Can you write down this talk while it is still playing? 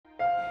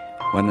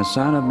When the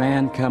Son of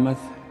Man cometh,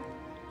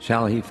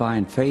 shall he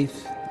find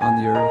faith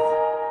on the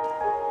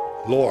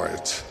earth?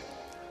 Lord,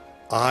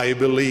 I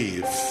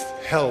believe,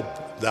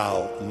 help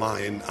thou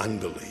mine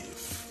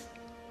unbelief.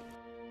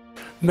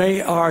 May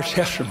our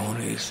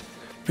testimonies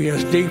be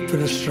as deep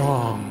and as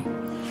strong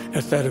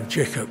as that of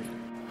Jacob,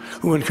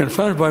 who, when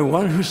confronted by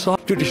one who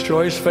sought to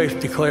destroy his faith,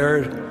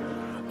 declared,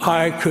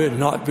 I could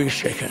not be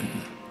shaken.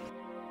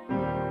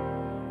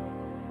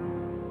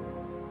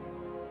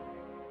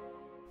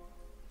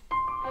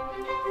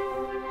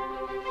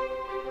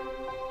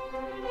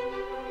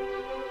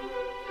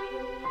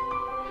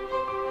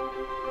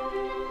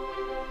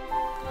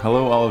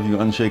 Hello, all of you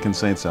unshaken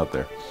saints out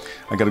there.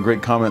 I got a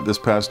great comment this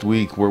past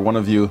week where one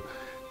of you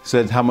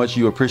said how much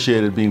you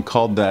appreciated being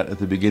called that at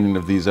the beginning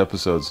of these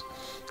episodes.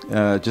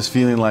 Just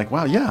feeling like,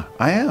 wow, yeah,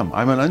 I am.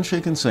 I'm an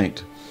unshaken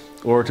saint.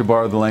 Or to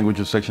borrow the language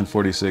of section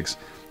 46,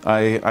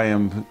 I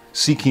am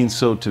seeking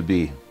so to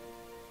be.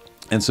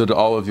 And so to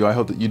all of you, I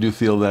hope that you do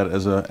feel that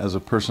as a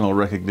personal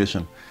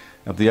recognition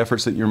of the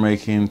efforts that you're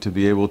making to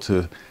be able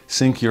to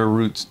sink your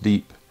roots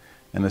deep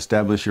and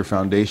establish your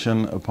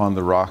foundation upon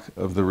the rock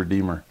of the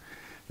Redeemer.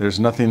 There's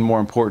nothing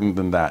more important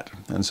than that.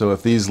 And so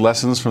if these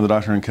lessons from the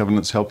Doctrine and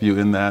Covenants help you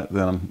in that,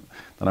 then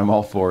I'm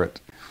all for it.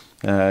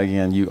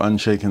 Again, you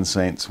unshaken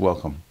saints,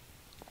 welcome.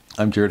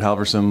 I'm Jared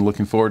Halverson,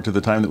 looking forward to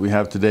the time that we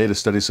have today to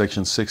study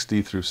sections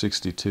 60 through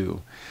 62.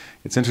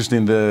 It's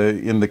interesting,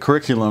 in the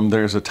curriculum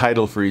there's a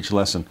title for each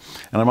lesson,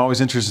 and I'm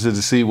always interested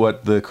to see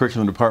what the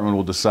curriculum department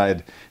will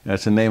decide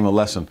to name a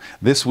lesson.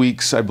 This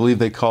week's, I believe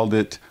they called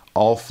it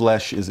All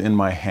Flesh is in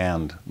My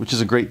Hand, which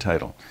is a great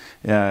title.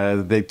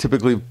 They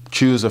typically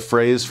choose a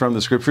phrase from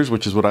the scriptures,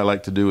 which is what I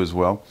like to do as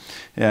well.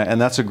 And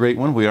that's a great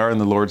one. We are in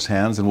the Lord's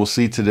hands, and we'll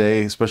see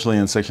today, especially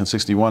in section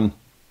 61,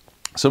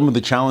 some of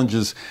the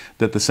challenges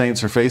that the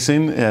saints are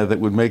facing that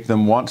would make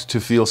them want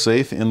to feel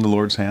safe in the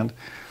Lord's hand.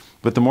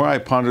 But the more I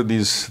pondered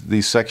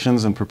these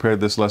sections and prepared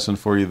this lesson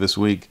for you this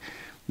week,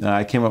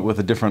 I came up with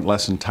a different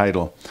lesson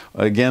title.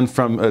 Again,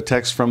 from a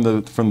text from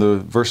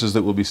the verses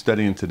that we'll be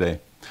studying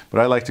today. But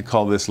I like to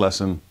call this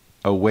lesson,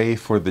 A Way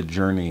for the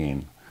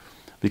Journeying,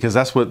 because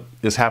that's what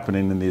is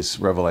happening in these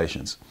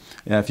revelations.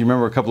 If you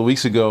remember a couple of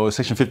weeks ago,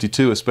 section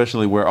 52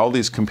 especially, where all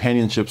these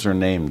companionships are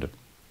named.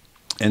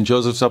 And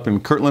Joseph's up in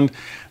Kirtland,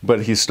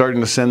 but he's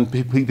starting to send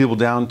people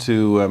down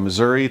to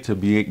Missouri to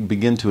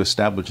begin to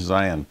establish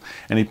Zion.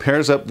 And he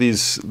pairs up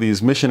these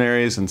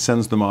missionaries and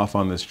sends them off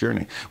on this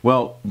journey.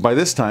 Well, by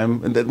this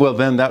time,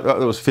 then that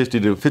was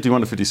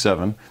 51 to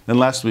 57. Then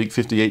last week,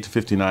 58 to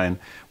 59,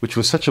 which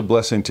was such a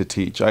blessing to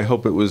teach. I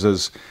hope it was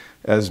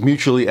as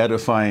mutually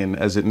edifying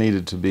as it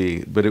needed to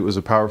be, but it was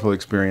a powerful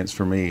experience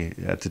for me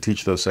to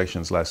teach those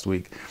sections last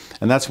week.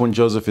 And that's when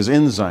Joseph is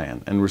in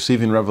Zion and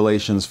receiving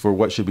revelations for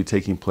what should be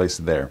taking place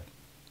there.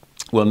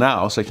 Well,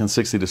 now, section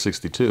 60 to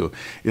 62,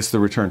 it's the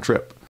return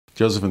trip.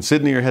 Joseph and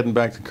Sydney are heading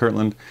back to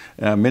Kirtland.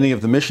 Many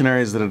of the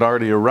missionaries that had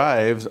already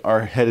arrived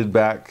are headed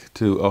back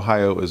to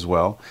Ohio as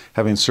well,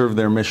 having served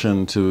their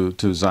mission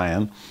to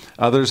Zion.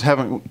 Others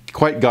haven't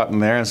quite gotten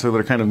there, and so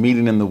they're kind of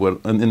meeting in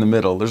the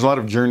middle. There's a lot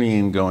of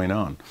journeying going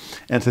on.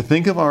 And to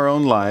think of our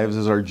own lives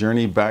as our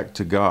journey back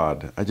to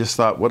God, I just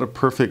thought, what a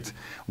perfect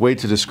way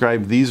to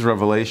describe these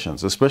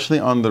revelations, especially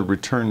on the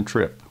return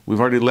trip. We've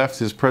already left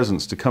His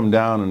presence to come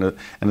down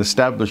and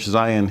establish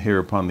Zion here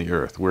upon the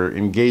earth. We're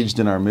engaged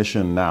in our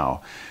mission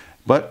now.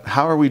 But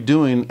how are we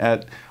doing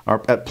at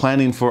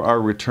planning for our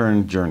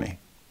return journey?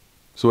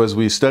 So as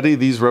we study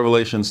these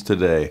revelations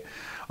today,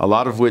 a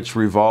lot of which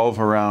revolve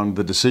around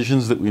the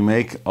decisions that we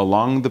make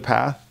along the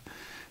path,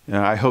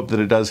 I hope that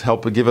it does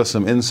help give us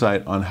some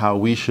insight on how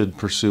we should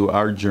pursue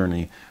our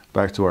journey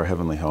back to our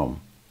heavenly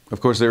home.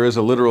 Of course, there is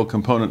a literal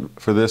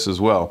component for this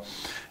as well,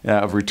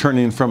 of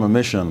returning from a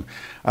mission.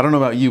 I don't know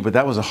about you, but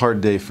that was a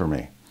hard day for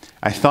me.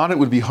 I thought it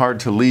would be hard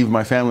to leave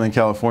my family in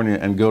California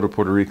and go to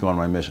Puerto Rico on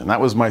my mission.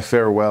 That was my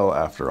farewell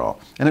after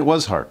all. And it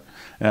was hard.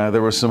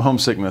 There was some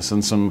homesickness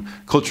and some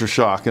culture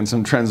shock and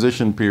some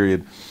transition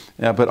period.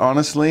 But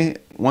honestly,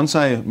 once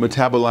I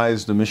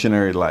metabolized a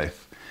missionary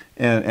life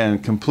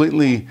and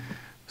completely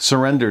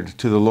surrendered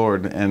to the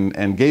Lord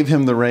and gave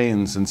Him the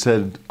reins and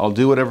said, I'll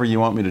do whatever you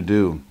want me to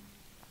do,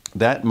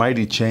 that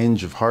mighty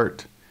change of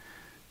heart,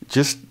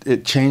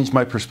 it changed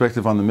my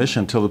perspective on the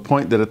mission till the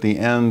point that at the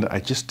end, I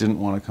just didn't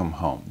want to come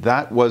home.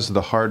 That was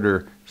the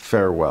harder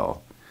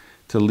farewell,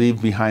 to leave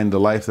behind the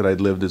life that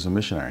I'd lived as a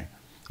missionary.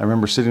 I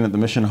remember sitting at the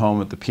mission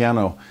home at the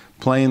piano,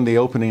 playing the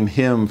opening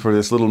hymn for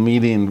this little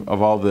meeting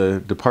of all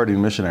the departing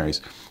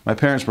missionaries. My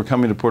parents were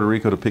coming to Puerto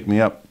Rico to pick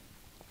me up.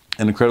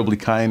 An incredibly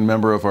kind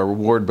member of our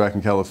ward back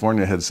in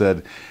California had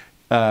said,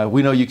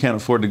 we know you can't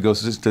afford to go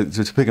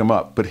to pick them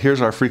up, but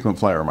here's our frequent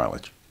flyer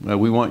mileage.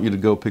 We want you to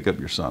go pick up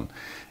your son.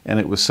 And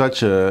it was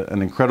such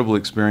an incredible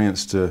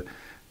experience to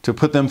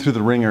put them through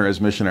the ringer as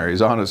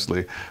missionaries,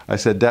 honestly. I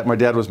said, Dad, my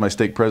dad was my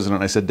stake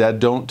president. I said, Dad,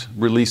 don't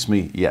release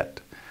me yet.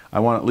 I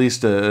want at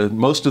least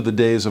most of the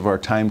days of our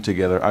time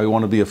together, I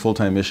want to be a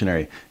full-time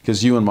missionary,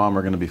 because you and Mom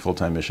are going to be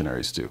full-time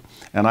missionaries too.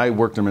 And I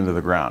worked them into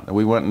the ground. And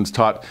we went and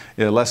taught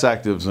less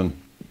actives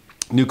and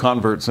new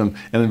converts and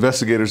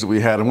investigators that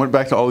we had, and went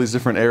back to all these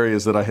different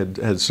areas that I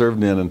had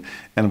served in,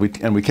 and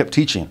we kept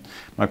teaching.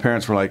 My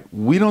parents were like,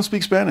 "We don't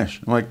speak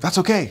Spanish." I'm like, "That's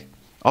okay.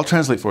 I'll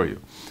translate for you."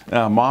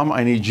 "Mom,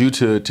 I need you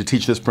to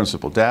teach this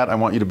principle." "Dad, I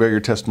want you to bear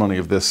your testimony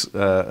of this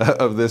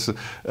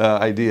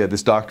idea,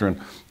 this doctrine."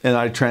 And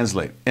I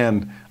translate.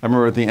 And I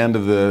remember at the end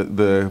of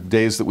the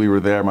days that we were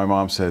there, my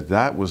mom said,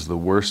 "That was the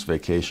worst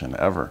vacation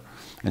ever."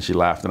 And she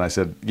laughed, and I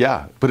said,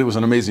 "Yeah, but it was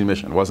an amazing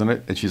mission, wasn't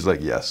it?" And she's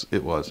like, "Yes,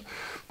 it was."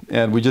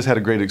 And we just had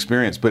a great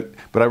experience. But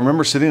I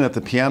remember sitting at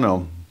the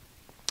piano.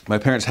 My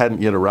parents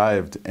hadn't yet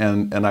arrived,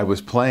 and I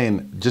was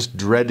playing, just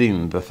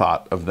dreading the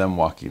thought of them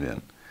walking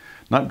in.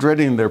 Not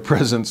dreading their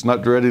presence,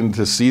 not dreading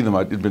to see them.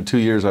 It had been 2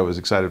 years, I was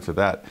excited for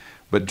that.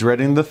 But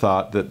dreading the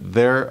thought that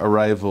their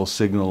arrival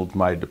signaled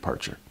my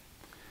departure.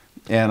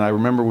 And I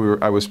remember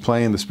I was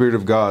playing "The Spirit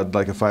of God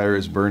Like a Fire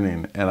is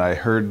Burning," and I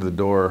heard the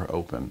door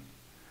open.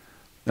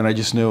 And I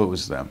just knew it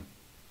was them.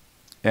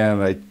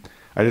 And I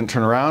didn't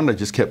turn around, I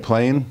just kept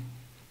playing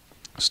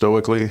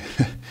stoically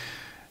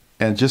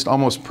and just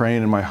almost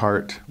praying in my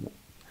heart,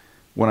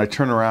 when I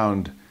turn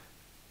around,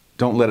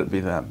 don't let it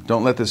be them.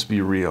 Don't let this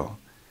be real.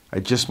 I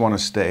just want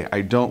to stay.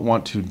 I don't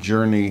want to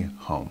journey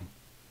home.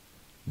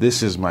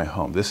 This is my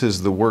home. This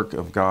is the work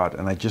of God,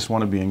 and I just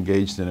want to be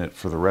engaged in it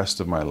for the rest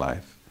of my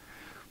life.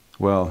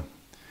 Well,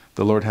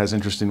 the Lord has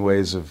interesting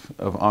ways of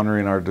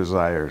honoring our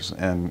desires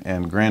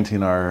and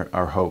granting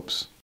our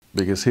hopes,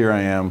 because here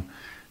I am,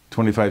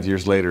 25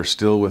 years later,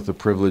 still with the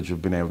privilege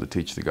of being able to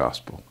teach the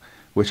gospel,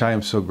 which I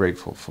am so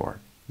grateful for.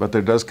 But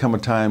there does come a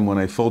time when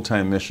a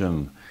full-time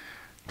mission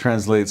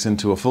translates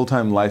into a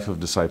full-time life of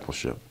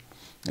discipleship.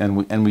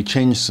 And we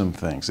change some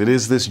things. It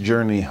is this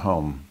journey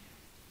home.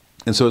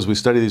 And so as we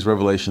study these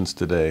revelations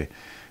today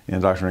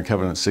in Doctrine and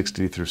Covenants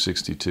 60 through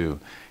 62,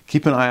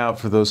 keep an eye out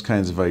for those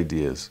kinds of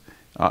ideas.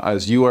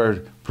 As you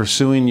are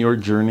pursuing your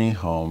journey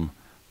home,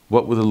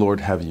 what would the Lord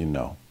have you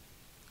know?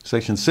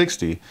 Section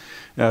 60,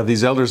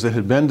 these elders that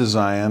had been to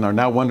Zion are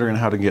now wondering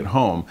how to get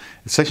home.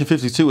 Section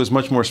 52 is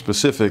much more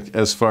specific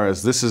as far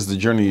as this is the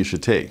journey you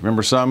should take.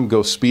 Remember, some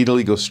go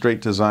speedily, go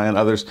straight to Zion.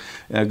 Others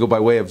go by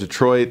way of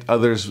Detroit.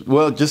 Others,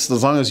 well, just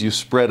as long as you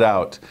spread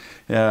out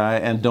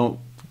and don't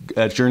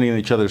journey in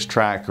each other's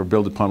track or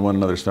build upon one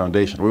another's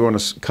foundation. We want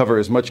to cover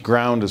as much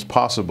ground as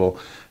possible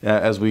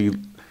as we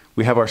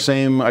have our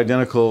same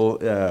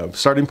identical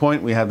starting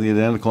point. We have the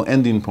identical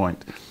ending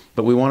point.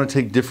 But we want to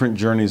take different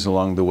journeys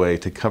along the way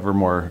to cover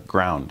more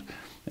ground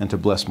and to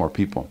bless more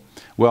people.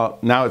 Well,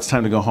 now it's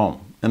time to go home.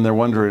 And they're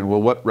wondering,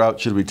 well, what route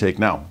should we take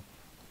now?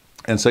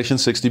 And section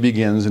 60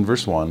 begins in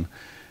verse 1.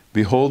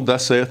 "Behold,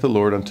 thus saith the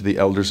Lord unto the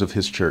elders of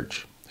his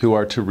church, who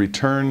are to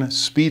return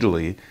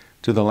speedily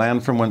to the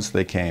land from whence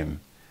they came.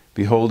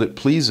 Behold, it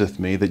pleaseth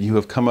me that you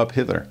have come up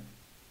hither."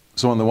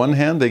 So on the one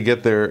hand, they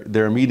get their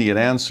immediate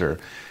answer.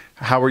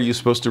 How are you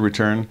supposed to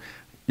return?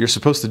 You're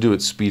supposed to do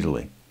it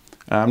speedily.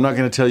 I'm not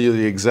going to tell you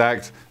the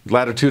exact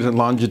latitude and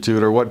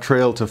longitude or what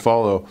trail to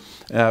follow,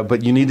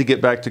 but you need to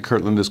get back to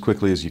Kirtland as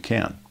quickly as you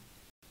can.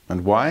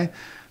 And why?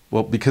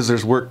 Well, because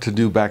there's work to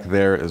do back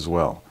there as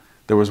well.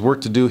 There was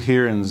work to do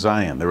here in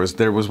Zion.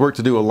 There was work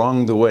to do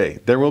along the way.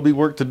 There will be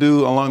work to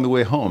do along the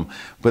way home,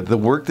 but the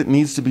work that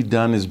needs to be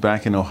done is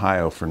back in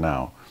Ohio for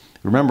now.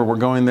 Remember, we're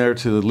going there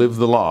to live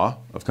the law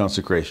of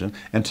consecration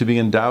and to be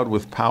endowed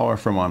with power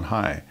from on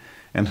high.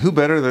 And who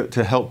better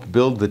to help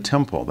build the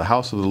temple, the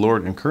house of the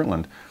Lord in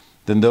Kirtland,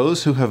 than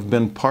those who have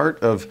been part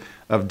of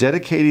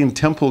dedicating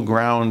temple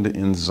ground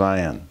in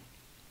Zion,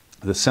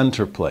 the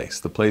center place,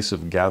 the place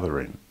of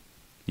gathering.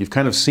 You've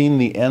kind of seen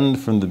the end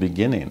from the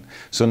beginning.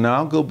 So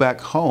now go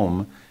back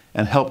home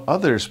and help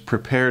others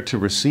prepare to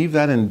receive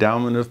that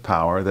endowment of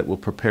power that will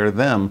prepare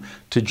them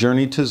to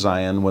journey to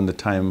Zion when the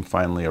time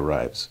finally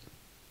arrives.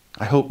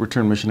 I hope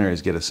return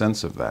missionaries get a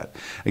sense of that.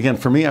 Again,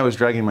 for me, I was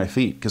dragging my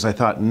feet because I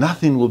thought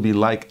nothing will be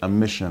like a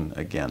mission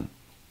again.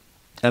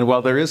 And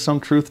while there is some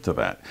truth to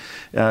that,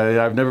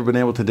 I've never been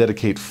able to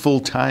dedicate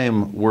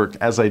full-time work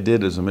as I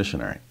did as a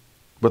missionary.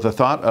 But the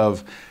thought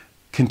of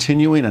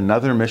continuing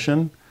another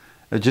mission,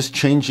 just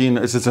changing,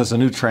 it's a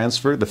new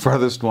transfer, the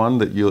farthest one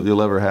that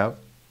you'll ever have.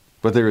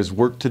 But there is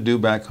work to do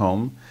back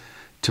home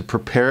to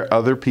prepare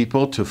other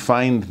people to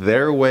find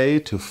their way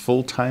to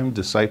full-time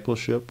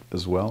discipleship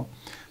as well.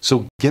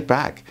 So get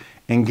back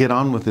and get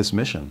on with this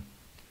mission.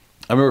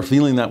 I remember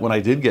feeling that when I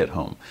did get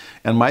home.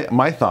 And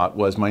my thought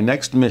was my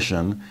next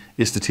mission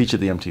is to teach at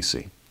the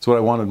MTC. It's what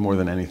I wanted more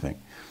than anything.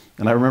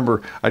 And I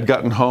remember I'd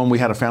gotten home, we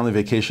had a family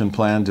vacation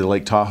planned to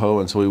Lake Tahoe,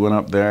 and so we went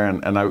up there,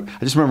 and I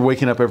just remember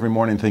waking up every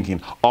morning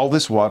thinking, all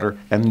this water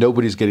and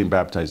nobody's getting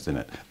baptized in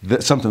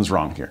it. Something's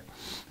wrong here.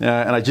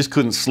 And I just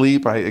couldn't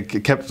sleep. I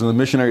kept the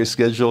missionary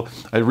schedule.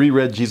 I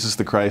reread Jesus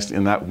the Christ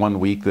in that 1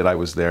 week that I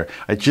was there.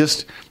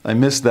 I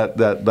missed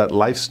that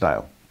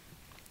lifestyle.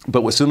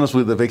 But as soon as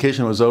the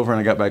vacation was over and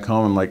I got back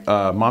home, I'm like,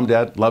 Mom,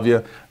 Dad, love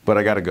you, but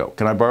I got to go.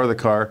 Can I borrow the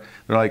car?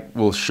 They're like,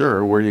 well,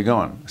 sure. Where are you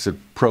going? I said,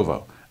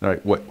 Provo. They're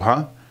like, what,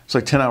 huh? It's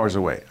like 10 hours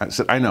away. I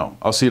said, I know.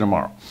 I'll see you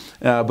tomorrow.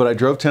 But I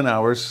drove 10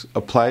 hours,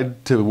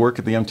 applied to work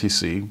at the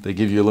MTC. They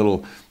give you a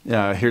little,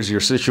 here's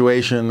your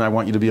situation. I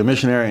want you to be a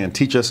missionary and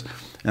teach us.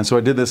 And so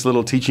I did this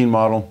little teaching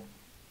model,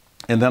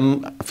 and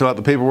then I filled out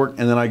the paperwork,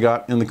 and then I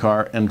got in the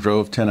car and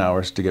drove 10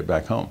 hours to get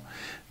back home.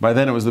 By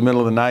then it was the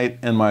middle of the night,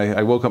 and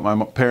I woke up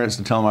my parents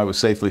to tell them I was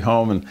safely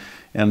home,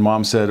 and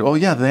Mom said, "Oh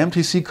yeah, the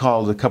MTC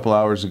called a couple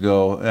hours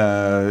ago,"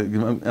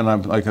 and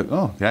I'm like,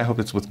 "Oh, yeah, I hope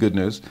it's with good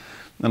news."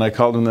 And I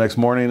called them the next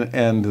morning,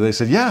 and they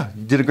said, "Yeah,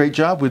 you did a great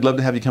job. We'd love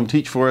to have you come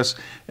teach for us.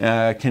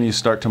 Can you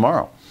start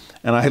tomorrow?"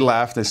 And I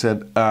laughed. I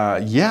said,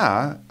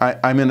 "Yeah,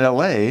 I'm in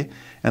LA."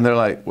 And they're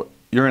like,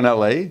 "You're in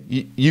LA?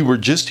 You were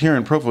just here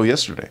in Provo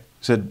yesterday."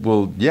 I said,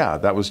 "Well, yeah,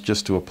 that was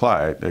just to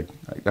apply.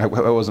 I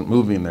wasn't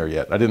moving there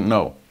yet. I didn't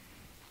know."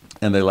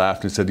 And they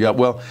laughed and said, "Yeah,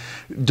 well,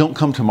 don't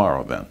come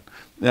tomorrow then.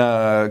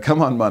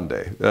 Come on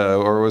Monday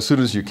or as soon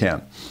as you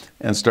can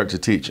and start to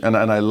teach." And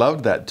I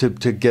loved that,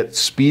 to get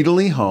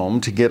speedily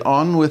home, to get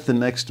on with the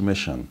next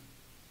mission.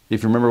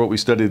 If you remember what we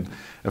studied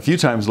a few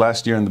times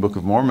last year in the Book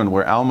of Mormon,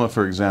 where Alma,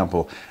 for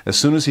example, as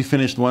soon as he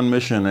finished one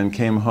mission and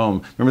came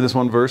home, remember this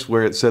one verse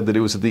where it said that it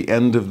was at the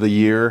end of the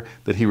year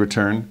that he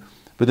returned?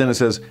 But then it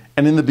says,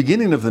 and in the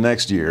beginning of the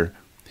next year,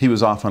 he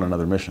was off on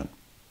another mission.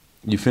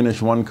 You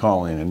finish one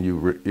calling and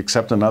you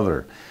accept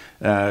another.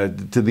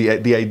 To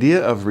the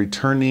idea of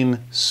returning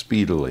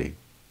speedily,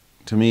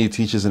 to me,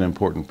 teaches an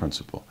important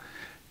principle.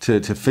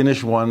 To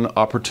finish one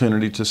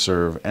opportunity to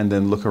serve and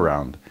then look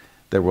around.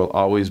 There will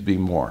always be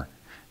more.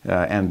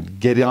 And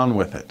get on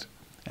with it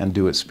and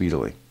do it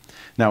speedily.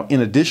 Now, in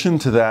addition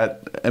to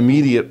that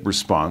immediate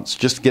response,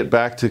 just get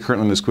back to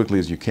Kirtland as quickly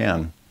as you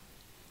can.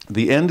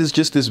 The end is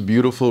just this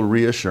beautiful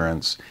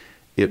reassurance.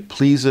 It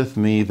pleaseth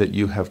me that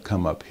you have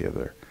come up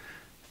hither.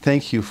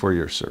 Thank you for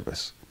your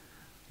service.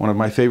 One of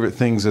my favorite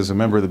things as a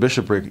member of the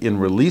bishopric in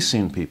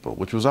releasing people,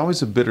 which was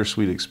always a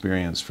bittersweet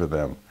experience for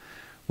them,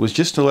 was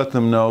just to let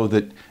them know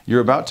that you're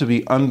about to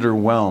be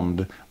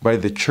underwhelmed by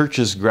the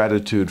church's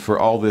gratitude for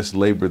all this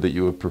labor that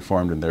you have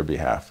performed in their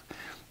behalf.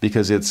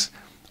 Because it's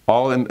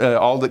all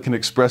that can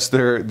express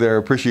their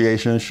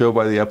appreciation, show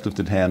by the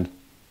uplifted hand.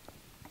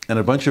 And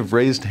a bunch of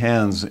raised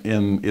hands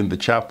in the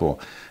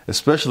chapel,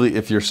 especially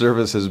if your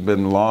service has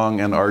been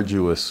long and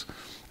arduous,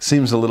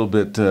 seems a little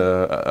bit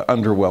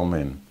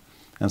underwhelming.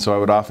 And so I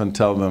would often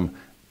tell them,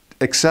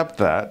 accept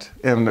that,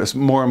 and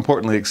more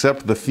importantly,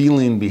 accept the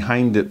feeling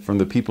behind it from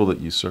the people that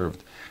you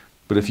served.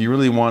 But if you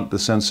really want the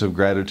sense of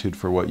gratitude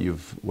for what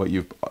you've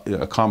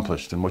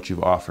accomplished and what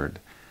you've offered,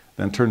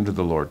 then turn to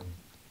the Lord.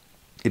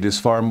 It is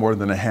far more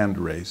than a hand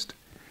raised.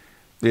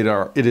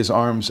 It is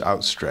arms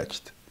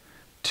outstretched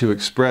to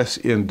express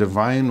in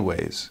divine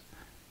ways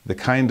the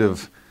kind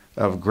of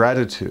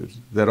gratitude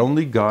that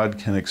only God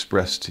can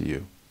express to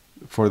you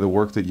for the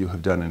work that you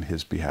have done in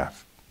His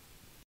behalf.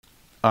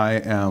 I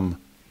am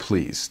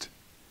pleased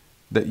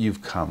that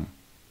you've come,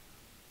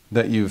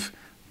 that you've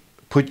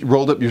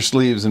rolled up your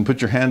sleeves and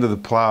put your hand to the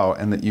plow,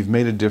 and that you've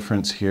made a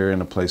difference here in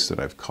a place that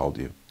I've called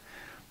you.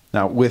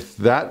 Now, with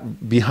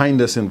that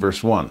behind us in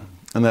verse 1,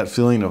 and that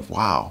feeling of,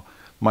 wow,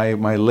 my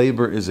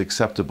labor is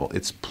acceptable,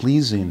 it's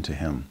pleasing to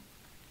Him,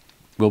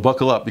 we'll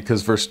buckle up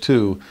because verse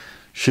 2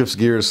 shifts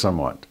gears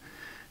somewhat.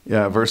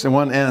 Verse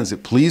 1 ends,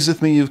 it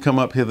pleaseth me you've come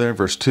up hither.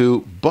 Verse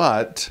 2,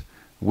 but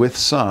with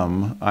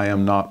some I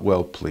am not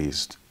well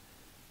pleased.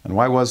 And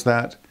why was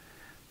that?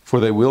 For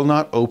they will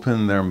not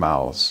open their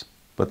mouths,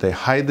 but they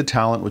hide the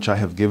talent which I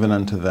have given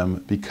unto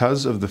them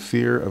because of the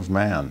fear of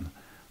man.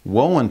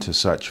 Woe unto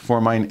such, for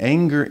mine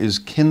anger is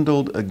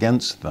kindled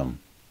against them.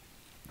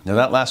 Now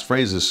that last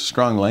phrase is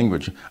strong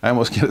language. I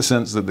almost get a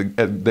sense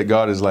that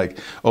God is like,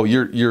 oh,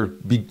 you're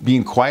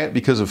being quiet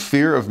because of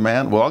fear of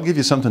man? Well, I'll give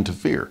you something to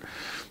fear.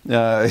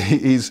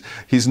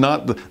 He's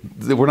not,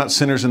 we're not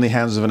sinners in the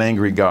hands of an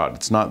angry God.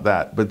 It's not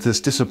that. But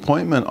this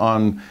disappointment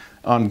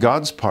on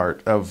God's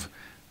part of,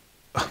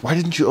 why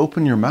didn't you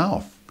open your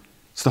mouth?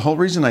 It's the whole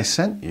reason I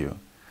sent you.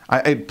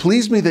 It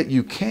pleased me that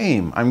you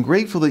came. I'm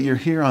grateful that you're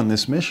here on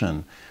this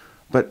mission.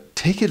 But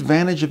take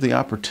advantage of the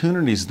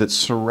opportunities that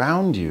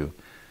surround you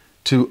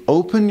to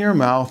open your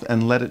mouth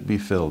and let it be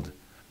filled.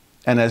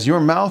 And as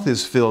your mouth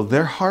is filled,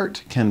 their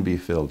heart can be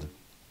filled.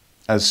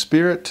 As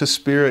spirit to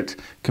spirit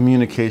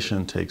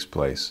communication takes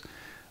place.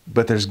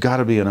 But there's got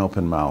to be an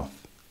open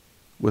mouth.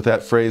 With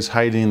that phrase,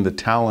 hiding the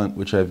talent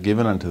which I've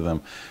given unto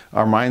them,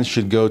 our minds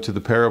should go to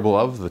the parable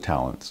of the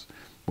talents,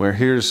 where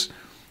here's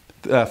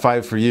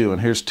 5 for you,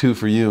 and here's 2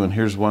 for you, and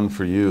here's 1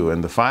 for you.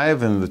 And the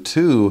 5 and the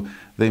 2,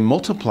 they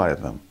multiply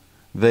them.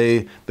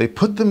 They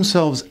put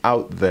themselves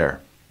out there.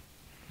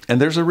 And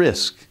there's a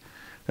risk.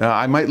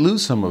 I might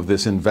lose some of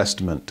this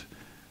investment.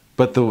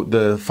 But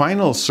the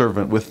final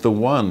servant with the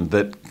 1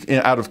 that,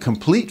 out of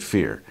complete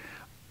fear,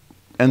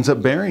 ends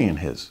up burying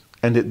his.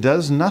 And it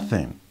does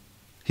nothing.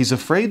 He's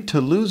afraid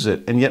to lose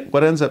it. And yet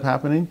what ends up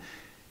happening?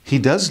 He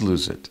does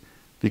lose it.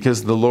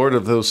 Because the Lord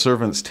of those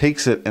servants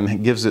takes it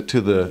and gives it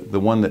to the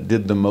one that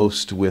did the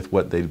most with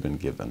what they'd been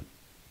given.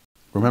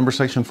 Remember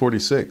section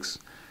 46.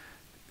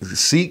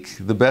 Seek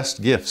the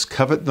best gifts,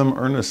 covet them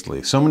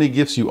earnestly. So many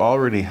gifts you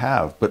already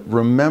have, but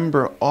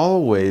remember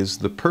always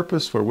the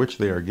purpose for which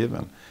they are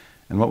given.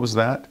 And what was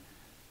that?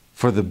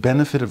 For the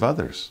benefit of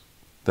others,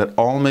 that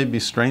all may be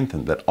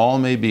strengthened, that all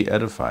may be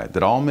edified,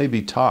 that all may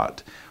be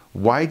taught.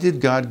 Why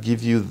did God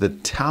give you the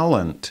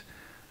talent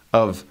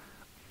of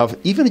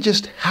even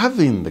just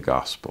having the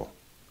gospel,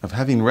 of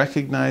having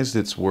recognized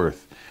its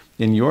worth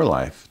in your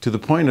life, to the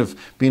point of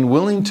being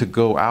willing to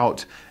go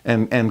out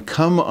and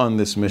come on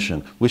this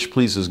mission, which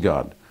pleases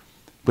God?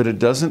 But it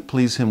doesn't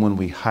please Him when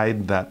we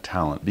hide that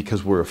talent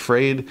because we're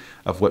afraid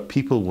of what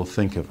people will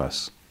think of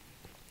us,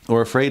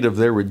 or afraid of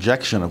their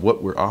rejection of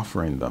what we're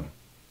offering them.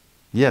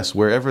 Yes,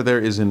 wherever there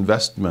is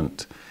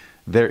investment,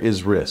 there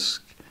is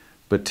risk.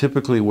 But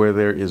typically where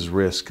there is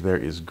risk, there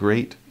is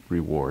great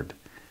reward.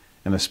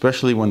 And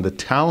especially when the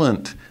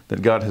talent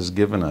that God has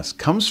given us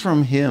comes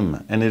from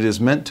Him and it is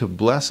meant to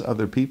bless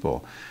other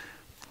people.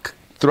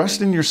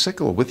 Thrust in your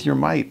sickle with your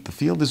might. The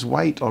field is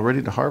white, all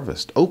ready to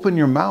harvest. Open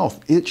your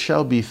mouth, it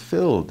shall be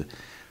filled.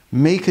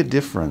 Make a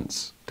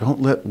difference.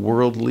 Don't let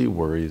worldly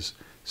worries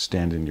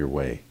stand in your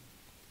way.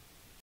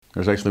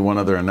 There's actually one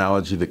other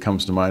analogy that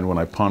comes to mind when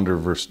I ponder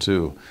verse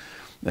 2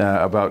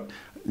 about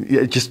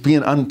just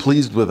being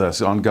unpleased with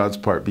us on God's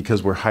part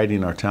because we're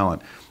hiding our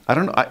talent. I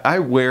don't know. I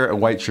wear a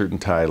white shirt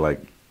and tie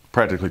like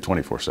practically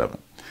 24/7.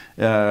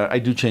 I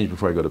do change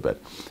before I go to bed.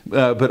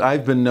 But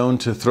I've been known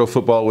to throw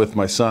football with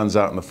my sons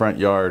out in the front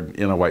yard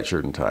in a white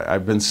shirt and tie.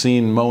 I've been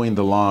seen mowing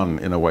the lawn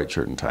in a white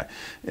shirt and tie.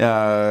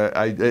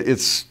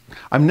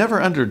 I'm never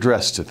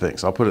underdressed to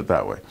things, I'll put it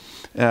that way.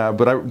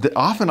 But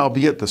often I'll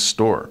be at the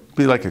store,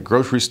 be like a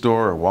grocery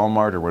store or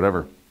Walmart or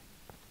whatever.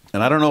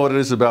 And I don't know what it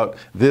is about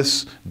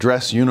this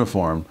dress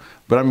uniform,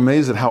 but I'm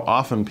amazed at how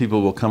often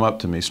people will come up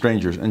to me,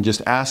 strangers, and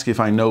just ask if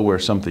I know where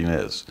something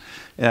is.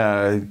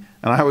 And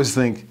I always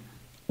think,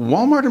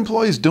 Walmart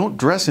employees don't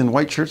dress in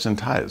white shirts and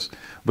ties.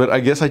 But I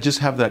guess I just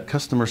have that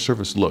customer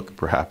service look,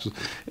 perhaps.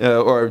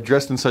 Or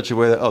dressed in such a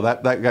way that, oh,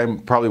 that guy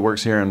probably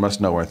works here and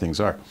must know where things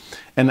are.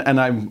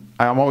 And I'm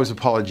always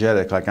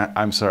apologetic, like,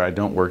 I'm sorry, I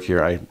don't work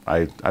here.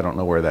 I don't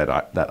know where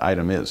that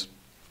item is.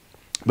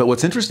 But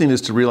what's interesting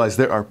is to realize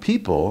there are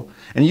people,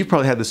 and you've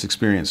probably had this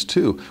experience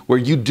too, where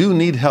you do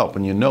need help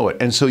and you know it.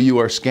 And so you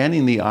are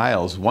scanning the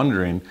aisles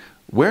wondering,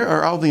 where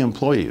are all the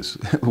employees?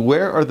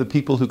 Where are the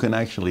people who can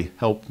actually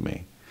help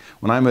me?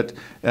 When I'm at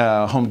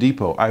Home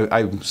Depot,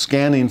 I'm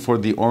scanning for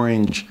the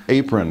orange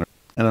apron.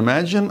 And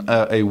imagine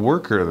a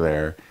worker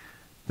there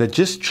that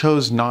just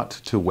chose not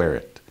to wear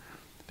it.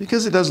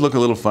 Because it does look a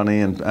little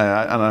funny and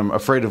I'm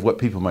afraid of what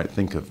people might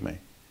think of me.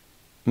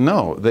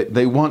 No,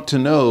 they want to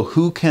know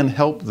who can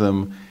help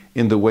them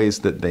in the ways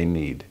that they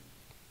need.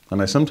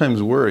 And I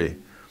sometimes worry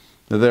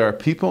that there are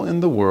people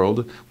in the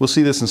world, we'll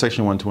see this in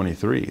section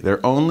 123,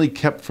 they're only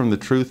kept from the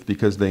truth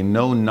because they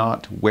know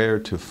not where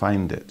to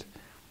find it.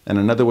 And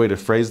another way to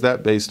phrase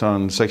that, based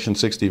on section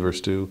 60, verse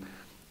 2,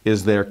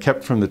 is they're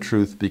kept from the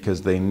truth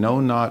because they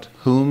know not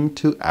whom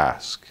to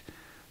ask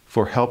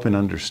for help in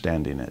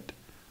understanding it.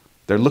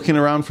 They're looking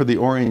around for the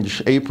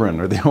orange apron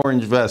or the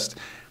orange vest,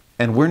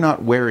 and we're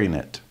not wearing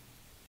it.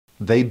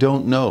 They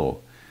don't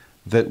know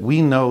that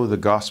we know the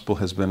gospel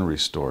has been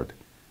restored,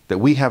 that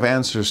we have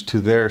answers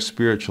to their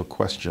spiritual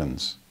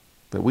questions,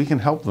 that we can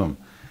help them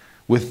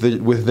with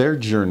their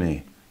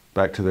journey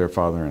back to their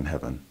Father in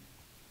heaven.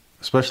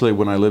 Especially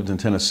when I lived in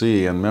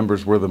Tennessee and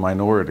members were the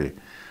minority,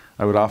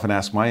 I would often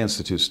ask my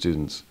institute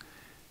students,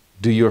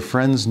 do your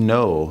friends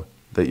know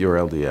that you're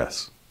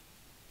LDS?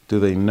 Do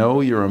they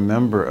know you're a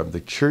member of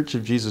the Church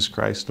of Jesus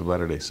Christ of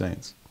Latter-day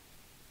Saints?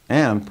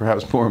 And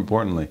perhaps more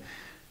importantly,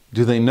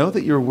 do they know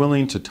that you're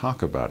willing to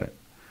talk about it?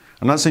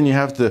 I'm not saying you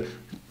have to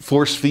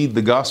force feed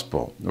the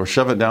gospel or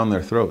shove it down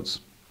their throats,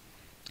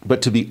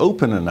 but to be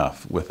open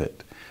enough with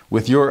it,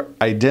 with your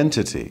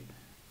identity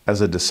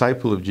as a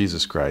disciple of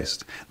Jesus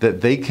Christ,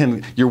 that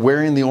you're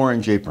wearing the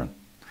orange apron.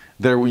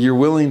 You're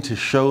willing to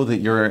show that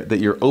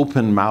you're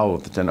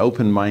open-mouthed and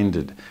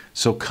open-minded.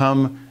 So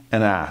come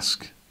and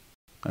ask.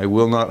 I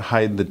will not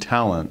hide the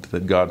talent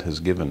that God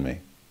has given me.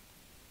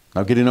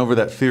 Now, getting over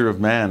that fear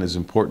of man is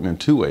important in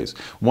two ways.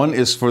 One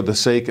is for the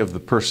sake of the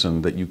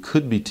person that you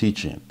could be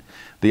teaching.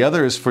 The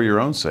other is for your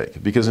own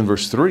sake, because in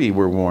verse 3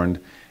 we're warned,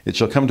 it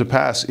shall come to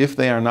pass, if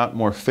they are not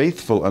more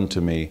faithful unto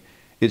me,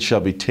 it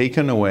shall be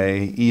taken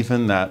away,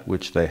 even that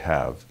which they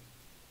have.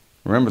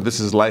 Remember,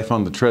 this is life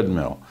on the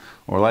treadmill,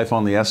 or life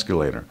on the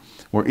escalator.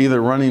 We're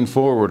either running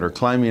forward or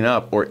climbing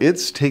up, or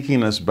it's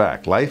taking us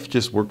back. Life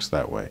just works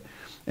that way.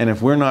 And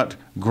if we're not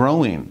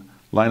growing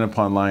line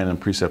upon line and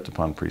precept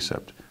upon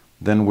precept,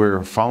 then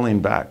we're falling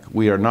back.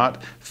 We are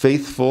not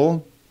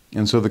faithful,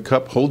 and so the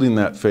cup holding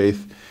that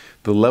faith,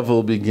 the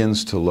level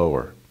begins to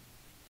lower.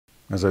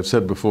 As I've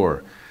said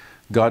before,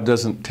 God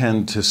doesn't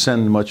tend to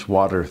send much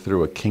water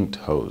through a kinked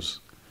hose.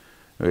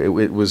 It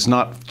was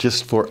not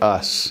just for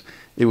us.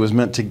 It was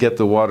meant to get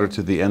the water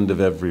to the end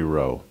of every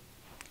row.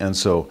 And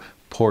so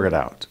pour it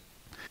out.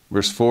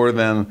 Verse 4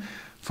 then,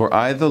 for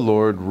I, the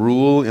Lord,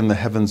 rule in the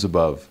heavens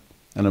above,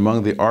 and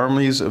among the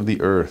armies of the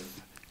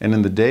earth. And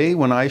in the day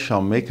when I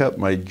shall make up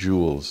my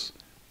jewels,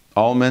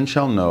 all men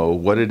shall know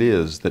what it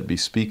is that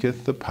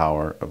bespeaketh the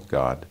power of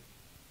God.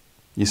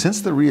 You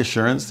sense the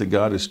reassurance that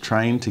God is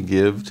trying to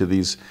give to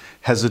these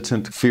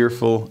hesitant,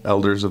 fearful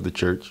elders of the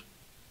church?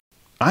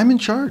 I'm in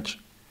charge.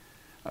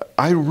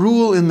 I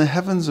rule in the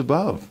heavens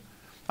above.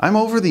 I'm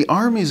over the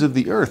armies of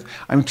the earth.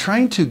 I'm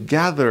trying to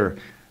gather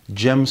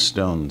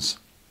gemstones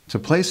to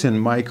place in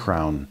my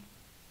crown,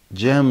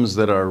 gems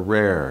that are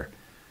rare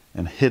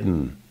and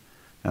hidden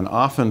and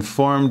often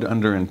formed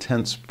under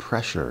intense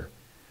pressure.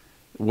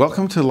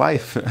 Welcome to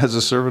life as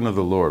a servant of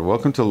the Lord.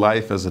 Welcome to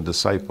life as a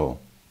disciple.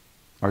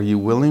 Are you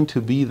willing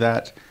to be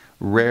that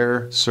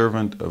rare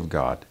servant of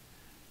God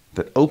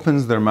that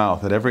opens their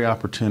mouth at every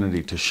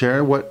opportunity to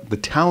share what the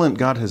talent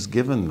God has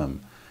given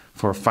them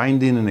for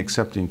finding and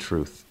accepting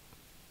truth?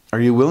 Are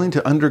you willing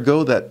to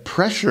undergo that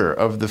pressure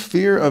of the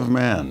fear of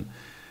man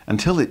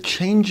until it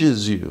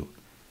changes you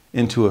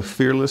into a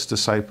fearless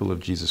disciple of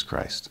Jesus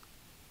Christ?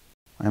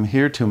 I'm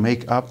here to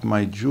make up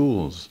my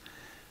jewels.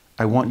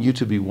 I want you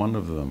to be one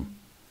of them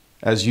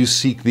as you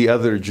seek the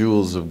other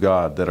jewels of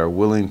God that are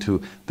willing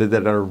to,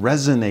 that are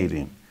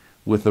resonating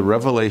with the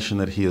revelation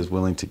that He is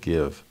willing to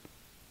give.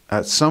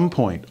 At some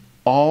point,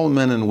 all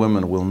men and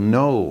women will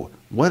know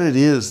what it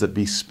is that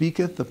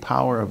bespeaketh the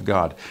power of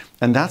God.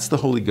 And that's the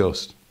Holy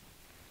Ghost.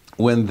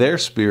 When their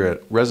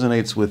spirit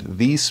resonates with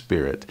the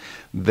Spirit,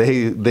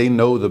 they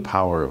know the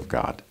power of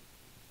God.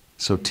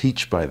 So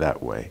teach by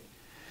that way.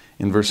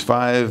 In verse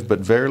 5,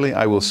 but verily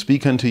I will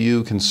speak unto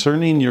you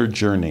concerning your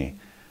journey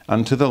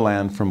unto the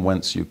land from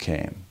whence you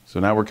came. So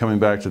now we're coming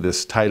back to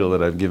this title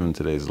that I've given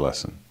today's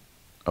lesson,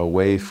 A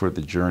Way for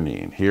the Journey.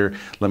 And here,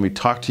 let me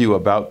talk to you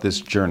about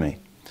this journey.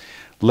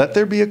 Let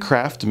there be a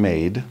craft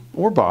made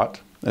or bought,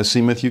 as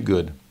seemeth you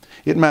good.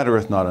 It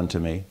mattereth not unto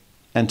me.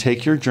 And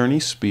take your journey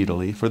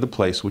speedily for the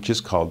place which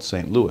is called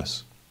St.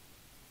 Louis.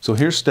 So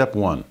here's step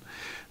one.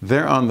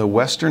 They're on the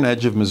western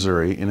edge of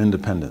Missouri in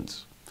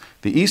Independence.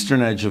 The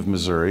eastern edge of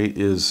Missouri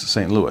is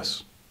St.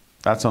 Louis.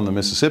 That's on the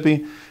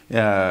Mississippi.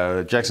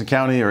 Jackson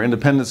County or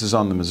Independence is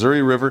on the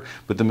Missouri River.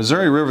 But the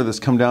Missouri River that's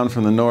come down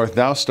from the north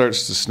now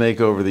starts to snake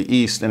over the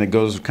east, and it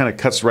goes, kind of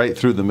cuts right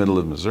through the middle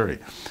of Missouri.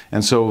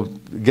 And so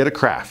get a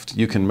craft.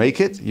 You can make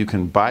it, you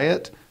can buy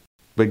it,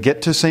 but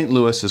get to St.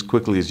 Louis as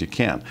quickly as you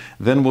can.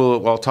 Then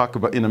I'll talk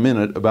about in a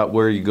minute about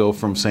where you go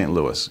from St.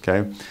 Louis,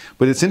 okay?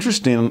 But it's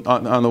interesting,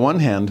 on the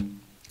one hand,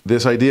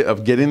 this idea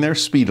of getting there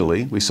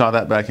speedily. We saw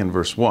that back in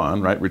verse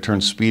 1, right?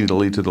 Return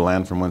speedily to the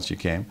land from whence you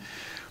came.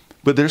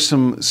 But there's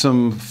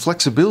some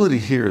flexibility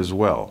here as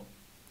well.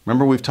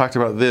 Remember, we've talked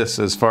about this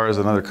as far as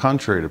another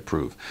contrary to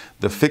prove.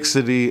 The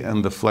fixity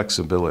and the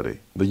flexibility,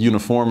 the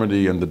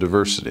uniformity and the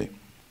diversity.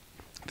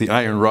 The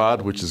iron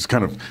rod, which is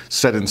kind of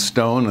set in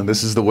stone, and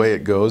this is the way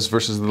it goes,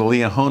 versus the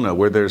Liahona,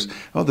 where there's,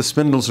 the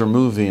spindles are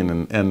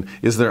moving, and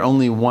is there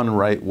only one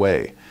right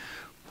way?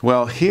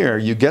 Well, here,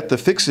 you get the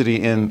fixity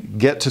in,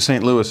 get to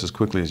St. Louis as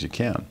quickly as you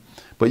can.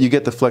 But you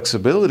get the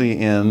flexibility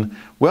in,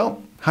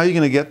 well, how are you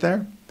going to get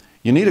there?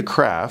 You need a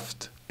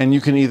craft, and you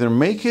can either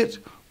make it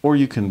or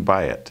you can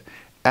buy it,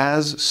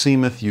 as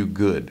seemeth you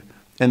good.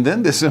 And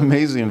then this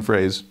amazing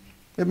phrase,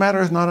 it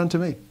mattereth not unto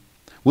me.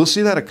 We'll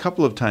see that a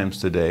couple of times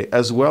today,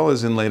 as well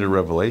as in later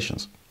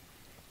revelations.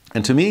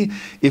 And to me,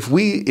 if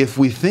we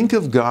think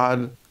of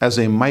God as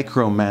a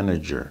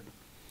micromanager,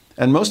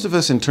 and most of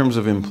us in terms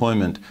of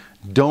employment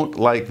don't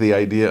like the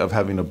idea of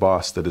having a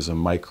boss that is a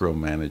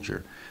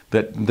micromanager,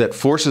 that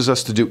forces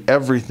us to do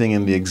everything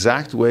in the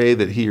exact way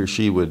that he or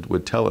she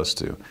would tell us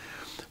to.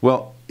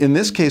 Well, in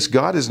this case,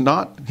 God is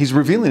not, He's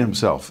revealing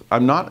Himself.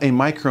 I'm not a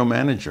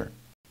micromanager.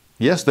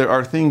 Yes, there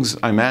are things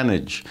I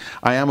manage.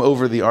 I am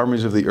over the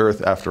armies of the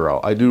earth, after all.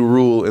 I do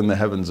rule in the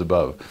heavens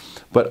above.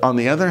 But on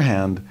the other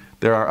hand,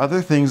 there are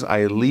other things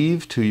I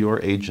leave to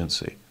your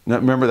agency. Now,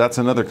 remember, that's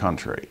another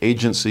contrary,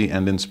 agency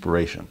and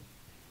inspiration.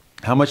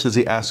 How much does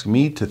He ask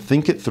me to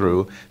think it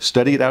through,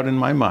 study it out in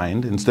my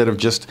mind, instead of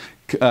just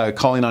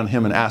calling on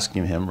Him and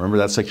asking Him? Remember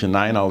that section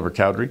 9, Oliver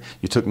Cowdery?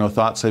 You took no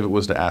thought save it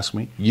was to ask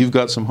me. You've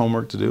got some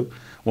homework to do.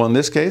 Well, in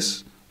this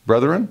case,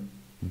 brethren,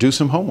 do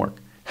some homework.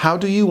 How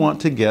do you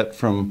want to get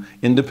from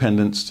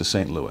Independence to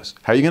St. Louis?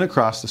 How are you going to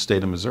cross the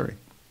state of Missouri?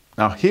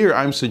 Now here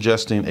I'm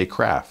suggesting a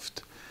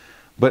craft,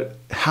 but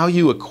how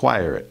you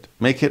acquire it,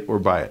 make it or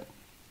buy it,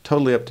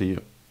 totally up to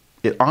you.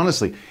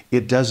 Honestly,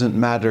 it doesn't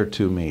matter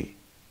to me.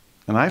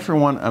 And I, for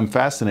one, am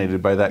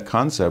fascinated by that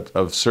concept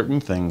of certain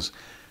things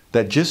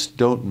that just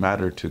don't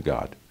matter to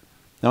God.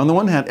 Now, on the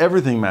one hand,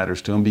 everything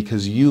matters to Him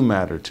because you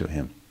matter to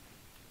Him.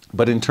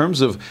 But in terms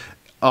of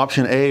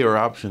option A or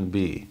option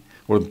B,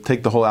 or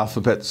take the whole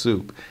alphabet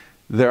soup,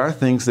 there are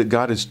things that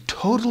God is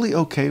totally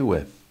okay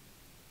with.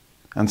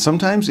 And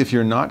sometimes if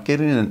you're not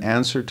getting an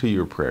answer to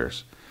your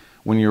prayers,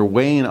 when you're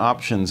weighing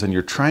options and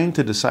you're trying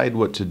to decide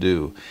what to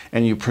do,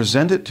 and you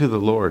present it to the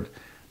Lord,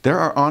 there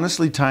are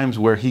honestly times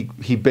where He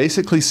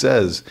basically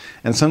says,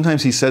 and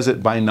sometimes He says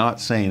it by not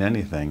saying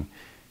anything,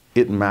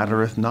 it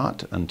mattereth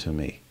not unto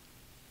me.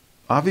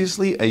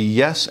 Obviously, a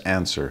yes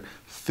answer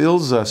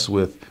fills us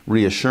with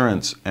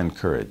reassurance and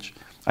courage.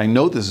 I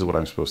know this is what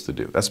I'm supposed to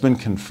do. That's been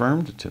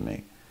confirmed to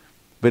me.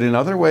 But in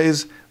other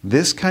ways,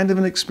 this kind of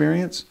an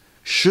experience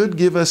should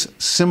give us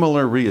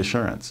similar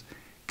reassurance.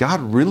 God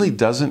really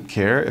doesn't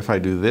care if I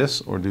do this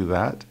or do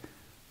that.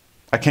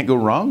 I can't go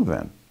wrong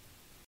then.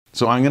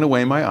 So I'm going to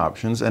weigh my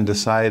options and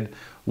decide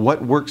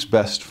what works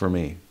best for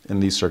me in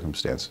these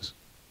circumstances.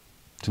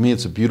 To me,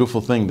 it's a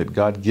beautiful thing that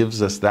God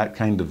gives us that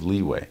kind of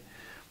leeway.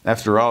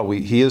 After all,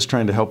 He is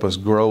trying to help us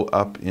grow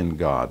up in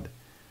God.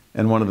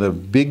 And one of the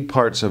big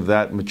parts of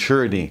that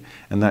maturity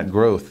and that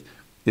growth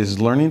is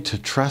learning to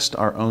trust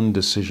our own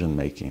decision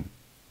making.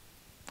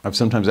 I've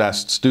sometimes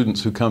asked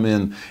students who come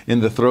in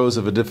the throes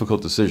of a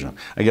difficult decision.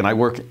 Again, I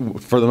work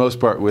for the most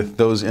part with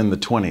those in the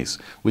 20s,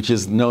 which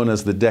is known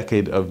as the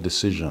decade of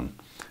decision.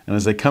 And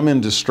as they come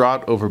in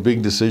distraught over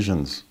big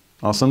decisions,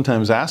 I'll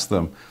sometimes ask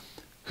them,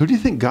 who do you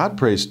think God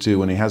prays to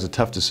when He has a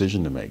tough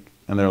decision to make?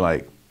 And they're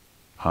like,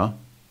 huh?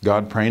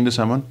 God praying to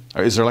someone?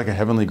 Or is there like a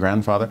heavenly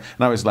grandfather? And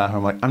I always laugh.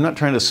 I'm like, I'm not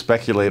trying to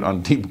speculate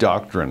on deep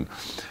doctrine.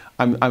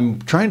 I'm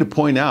trying to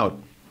point out,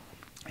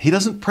 He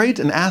doesn't pray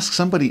and ask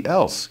somebody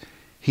else.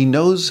 He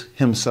knows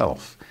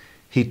Himself.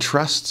 He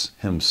trusts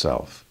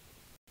Himself.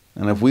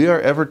 And if we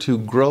are ever to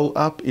grow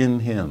up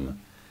in Him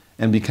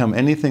and become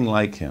anything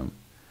like Him,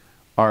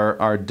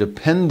 our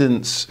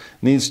dependence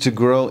needs to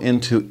grow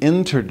into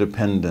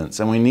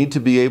interdependence. And we need to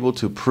be able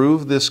to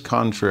prove this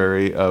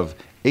contrary of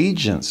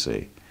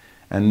agency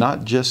and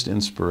not just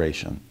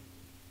inspiration.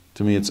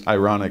 To me, it's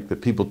ironic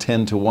that people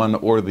tend to one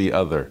or the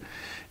other.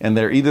 And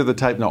they're either the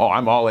type, no,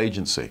 I'm all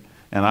agency.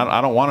 And I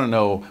don't want to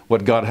know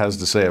what God has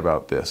to say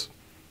about this.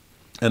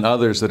 And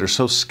others that are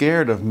so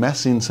scared of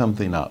messing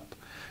something up,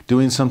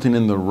 doing something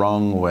in the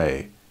wrong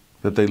way,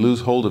 that they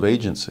lose hold of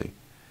agency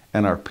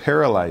and are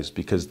paralyzed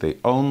because they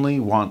only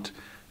want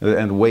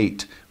and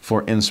wait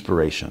for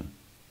inspiration.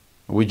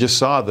 We just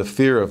saw the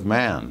fear of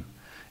man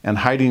and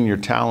hiding your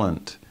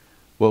talent.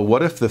 Well,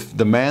 what if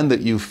the man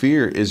that you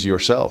fear is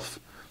yourself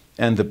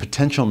and the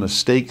potential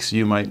mistakes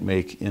you might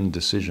make in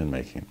decision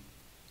making?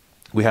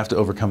 We have to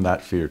overcome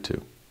that fear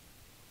too.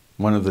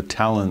 One of the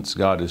talents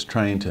God is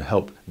trying to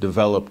help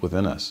develop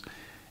within us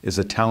is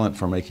a talent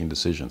for making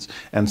decisions.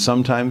 And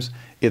sometimes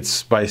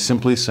it's by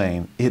simply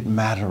saying, it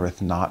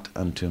mattereth not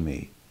unto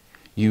me.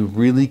 You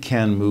really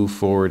can move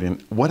forward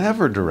in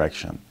whatever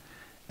direction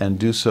and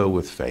do so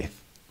with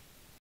faith.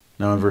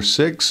 Now in verse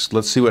 6,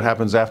 let's see what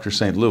happens after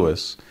St.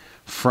 Louis.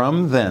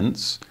 From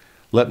thence,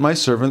 let my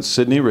servants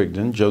Sidney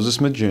Rigdon, Joseph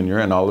Smith Jr.,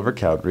 and Oliver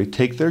Cowdery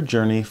take their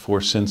journey for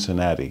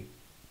Cincinnati.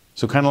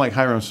 So kind of like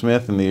Hiram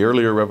Smith in the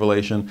earlier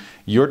revelation,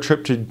 your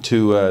trip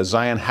to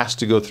Zion has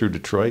to go through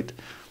Detroit.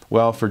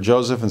 Well, for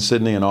Joseph and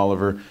Sidney and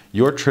Oliver,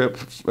 your trip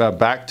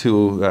back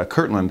to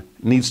Kirtland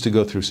needs to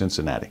go through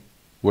Cincinnati.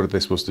 What are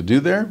they supposed to do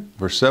there?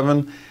 Verse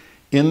 7,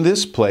 in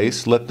this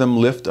place let them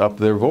lift up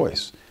their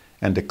voice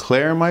and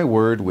declare my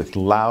word with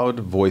loud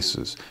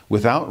voices,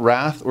 without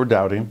wrath or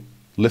doubting,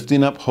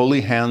 lifting up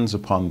holy hands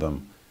upon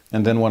them.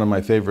 And then one of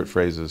my favorite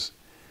phrases,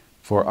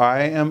 for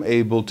I am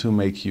able to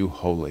make you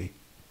holy,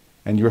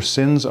 and your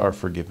sins are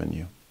forgiven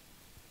you.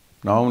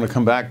 Now I want to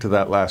come back to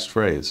that last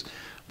phrase.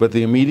 But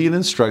the immediate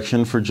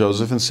instruction for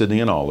Joseph and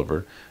Sidney and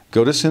Oliver,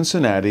 go to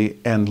Cincinnati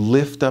and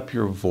lift up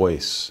your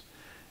voice.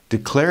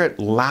 Declare it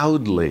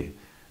loudly.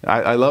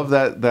 I love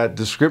that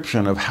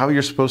description of how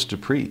you're supposed to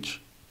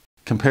preach.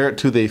 Compare it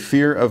to the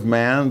fear of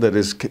man that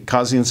is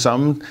causing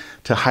some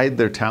to hide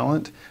their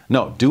talent.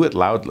 No, do it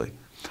loudly.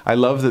 I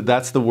love that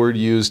that's the word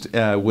used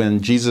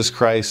when Jesus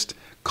Christ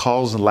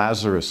calls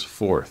Lazarus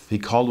forth. He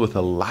called with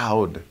a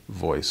loud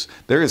voice.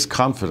 There is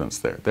confidence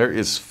there. There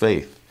is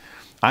faith.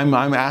 I'm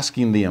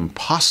asking the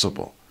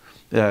impossible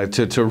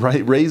to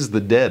raise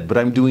the dead, but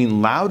I'm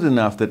doing loud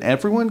enough that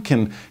everyone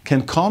can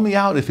call me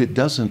out if it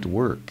doesn't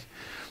work.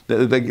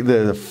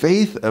 The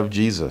faith of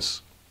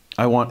Jesus,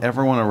 I want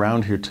everyone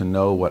around here to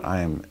know what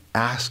I am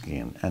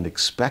asking and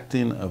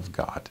expecting of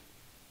God.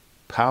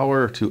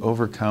 Power to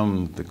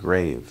overcome the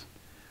grave.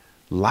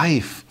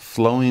 Life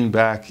flowing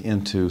back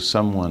into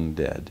someone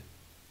dead.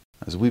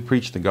 As we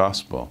preach the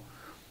gospel,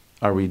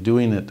 are we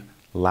doing it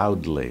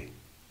loudly?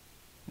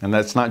 And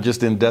that's not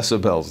just in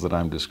decibels that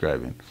I'm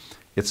describing.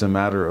 It's a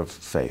matter of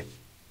faith.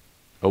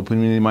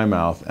 Opening my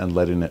mouth and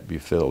letting it be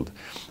filled.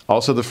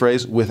 Also the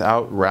phrase,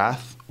 without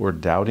wrath or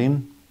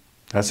doubting.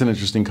 That's an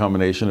interesting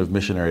combination of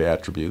missionary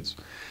attributes.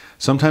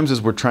 Sometimes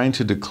as we're trying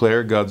to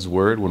declare God's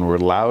word, when we're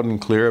loud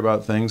and clear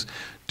about things,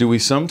 do we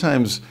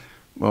sometimes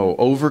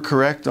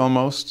overcorrect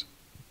almost?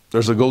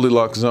 There's a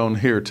Goldilocks zone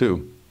here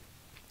too.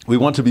 We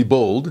want to be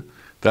bold.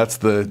 That's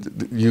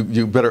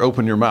you better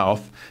open your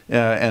mouth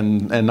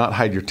and not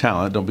hide your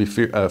talent. Don't be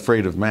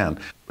afraid of man.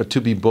 But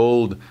to be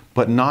bold,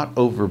 but not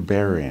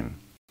overbearing.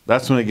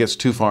 That's when it gets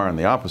too far on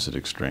the opposite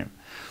extreme.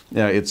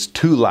 It's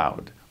too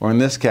loud. Or in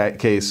this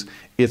case,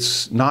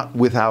 it's not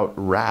without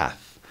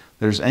wrath.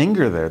 There's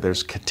anger there.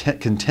 There's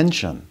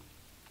contention.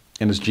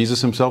 And as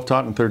Jesus himself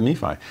taught in 3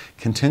 Nephi,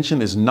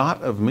 contention is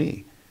not of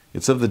me.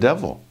 It's of the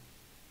devil.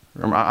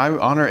 I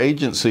honor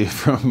agency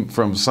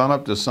from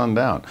sunup to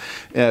sundown.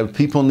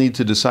 People need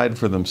to decide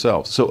for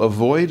themselves. So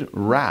avoid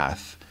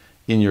wrath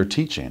in your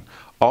teaching.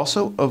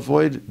 Also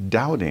avoid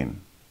doubting.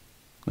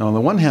 Now on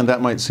the one hand, that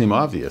might seem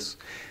obvious.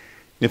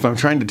 If I'm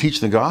trying to teach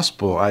the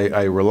gospel,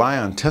 I rely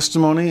on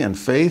testimony and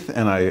faith,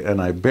 and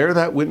I bear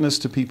that witness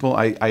to people.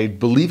 I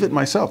believe it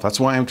myself.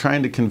 That's why I'm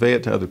trying to convey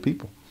it to other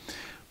people.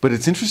 But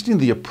it's interesting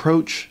the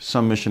approach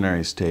some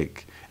missionaries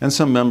take, and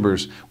some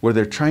members, where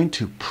they're trying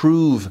to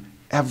prove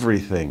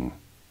everything.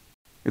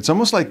 It's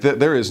almost like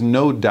there is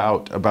no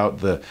doubt about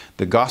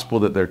the gospel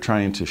that they're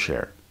trying to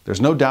share.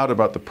 There's no doubt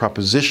about the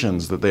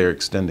propositions that they are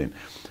extending.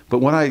 But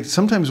what I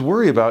sometimes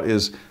worry about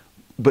is,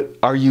 but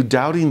are you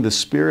doubting the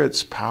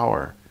Spirit's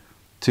power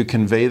to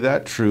convey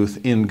that truth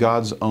in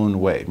God's own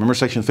way? Remember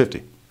section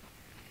 50.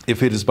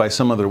 If it is by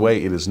some other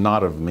way, it is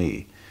not of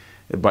me.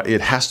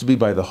 It has to be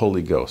by the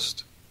Holy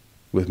Ghost,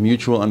 with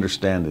mutual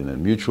understanding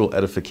and mutual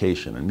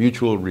edification and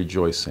mutual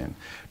rejoicing.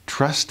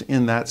 Trust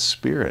in that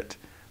Spirit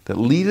that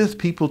leadeth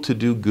people to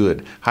do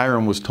good.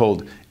 Hiram was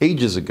told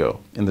ages ago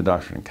in the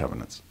Doctrine and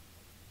Covenants.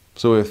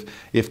 So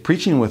if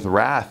preaching with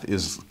wrath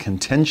is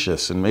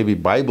contentious and maybe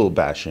Bible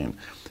bashing,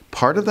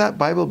 part of that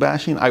Bible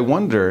bashing, I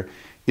wonder,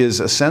 is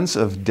a sense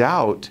of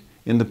doubt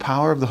in the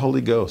power of the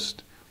Holy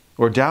Ghost,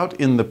 or doubt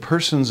in the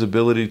person's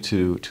ability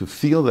to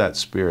feel that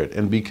Spirit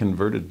and be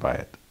converted by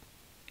it.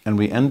 And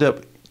we end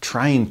up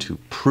trying to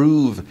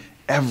prove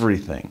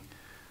everything,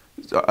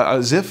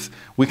 as if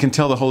we can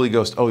tell the Holy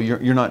Ghost, oh,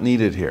 you're not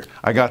needed here.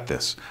 I got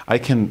this. I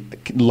can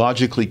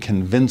logically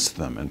convince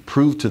them and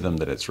prove to them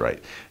that it's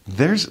right.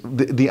 There's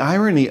the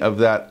irony of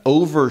that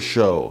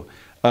overshow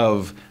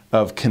of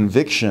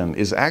conviction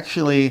is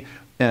actually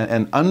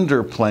an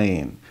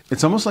underplaying.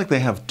 It's almost like they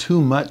have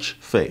too much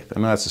faith. I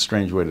know that's a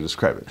strange way to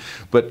describe it,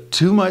 but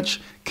too much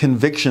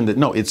conviction that,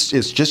 no, it's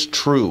just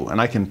true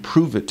and I can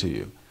prove it to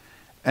you.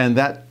 And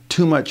that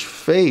too much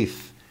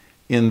faith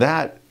in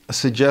that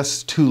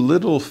suggests too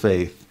little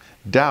faith,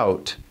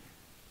 doubt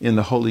in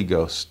the Holy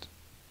Ghost.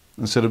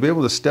 And so to be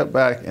able to step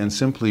back and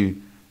simply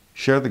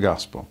share the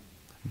gospel,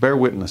 bear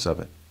witness of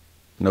it.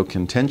 No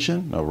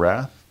contention, no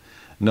wrath,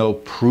 no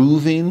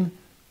proving,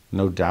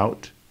 no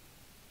doubt,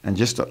 and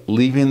just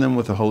leaving them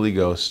with the Holy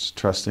Ghost,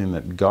 trusting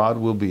that God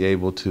will be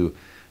able to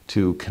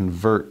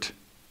convert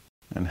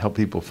and help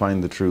people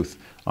find the truth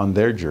on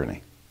their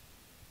journey.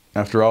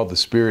 After all, the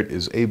Spirit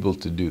is able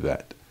to do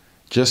that.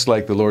 Just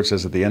like the Lord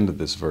says at the end of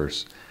this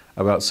verse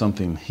about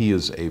something He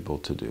is able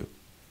to do.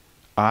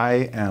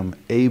 I am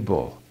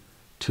able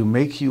to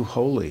make you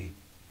holy.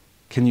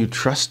 Can you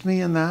trust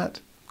me in that?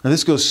 And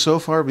this goes so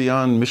far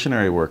beyond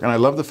missionary work. And I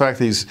love the fact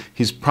that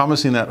he's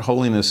promising that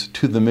holiness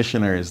to the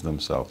missionaries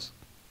themselves.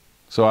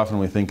 So often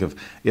we think of,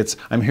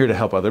 I'm here to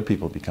help other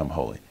people become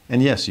holy.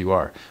 And yes, you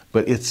are.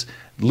 But it's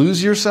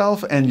lose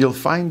yourself and you'll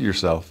find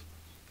yourself.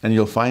 And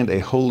you'll find a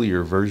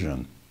holier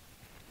version.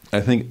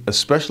 I think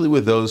especially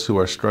with those who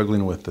are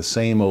struggling with the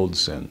same old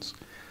sins,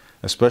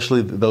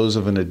 especially those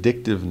of an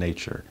addictive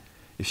nature,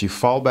 if you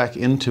fall back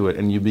into it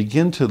and you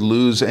begin to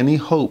lose any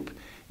hope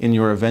in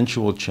your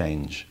eventual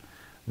change,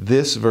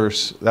 this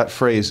verse, that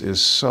phrase is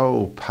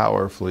so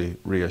powerfully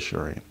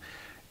reassuring.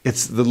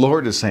 The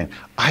Lord is saying,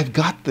 I've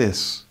got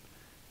this.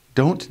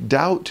 Don't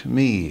doubt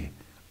me.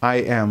 I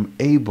am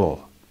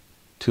able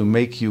to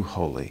make you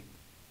holy.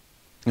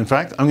 In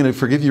fact, I'm going to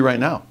forgive you right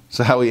now.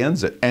 So how He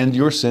ends it. And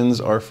your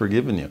sins are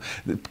forgiven you.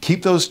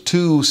 Keep those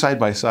two side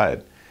by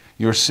side.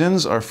 Your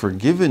sins are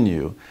forgiven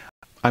you.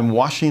 I'm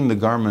washing the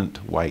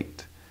garment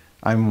white.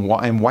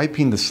 I'm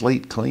wiping the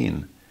slate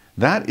clean.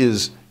 That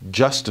is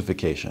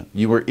justification.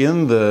 You were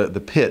in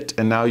the pit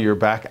and now you're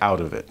back out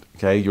of it.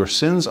 Okay? Your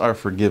sins are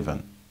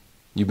forgiven.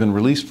 You've been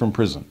released from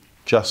prison,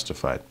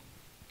 justified.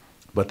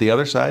 But the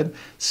other side,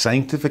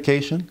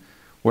 sanctification.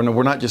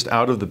 We're not just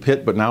out of the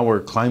pit, but now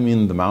we're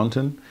climbing the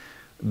mountain.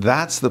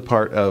 That's the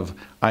part of,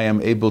 I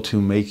am able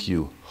to make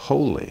you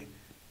holy.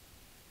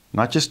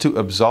 Not just to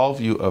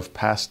absolve you of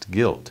past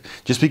guilt.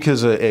 Just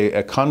because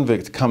a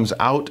convict comes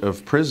out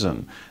of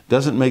prison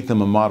doesn't make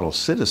them a model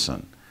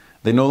citizen.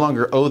 They no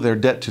longer owe their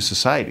debt to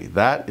society.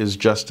 That is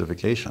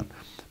justification.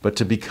 But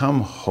to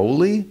become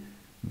holy,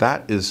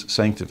 that is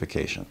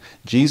sanctification.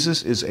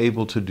 Jesus is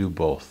able to do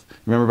both.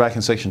 Remember back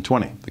in section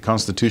 20, the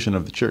Constitution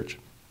of the Church.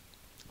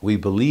 We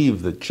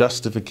believe that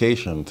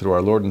justification through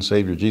our Lord and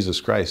Savior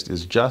Jesus Christ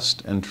is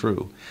just and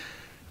true.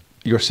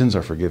 Your sins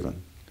are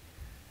forgiven.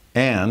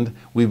 And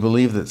we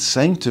believe that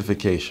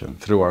sanctification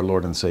through our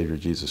Lord and Savior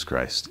Jesus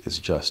Christ is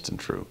just and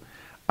true.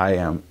 I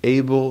am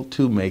able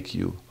to make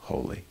you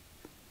holy.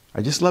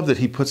 I just love that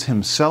He puts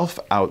Himself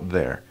out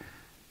there.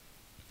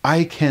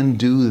 I can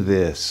do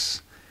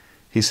this.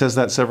 He says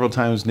that several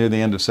times near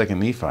the end of 2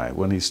 Nephi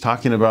when he's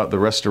talking about the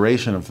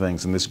restoration of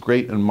things and this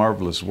great and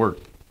marvelous work.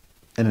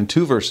 And in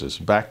 2 verses,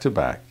 back to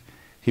back,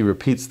 he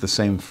repeats the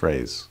same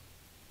phrase.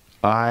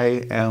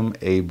 I am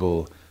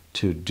able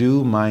to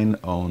do mine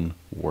own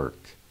work.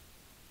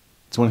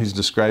 It's when he's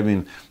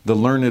describing the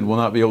learned will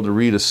not be able to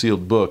read a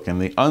sealed book and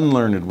the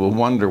unlearned will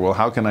wonder, well,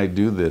 how can I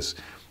do this?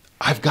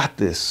 I've got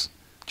this.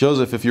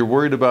 Joseph, if you're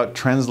worried about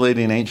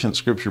translating ancient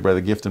scripture by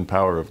the gift and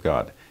power of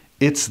God,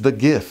 it's the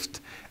gift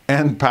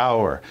and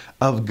power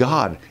of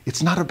God.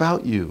 It's not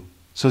about you.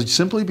 So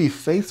simply be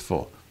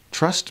faithful.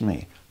 Trust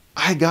me.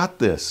 I got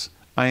this.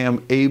 I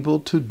am able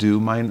to do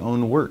mine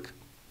own work.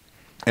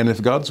 And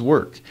if God's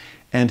work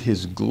and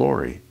His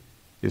glory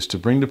is to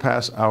bring to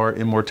pass our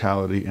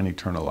immortality and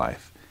eternal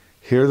life,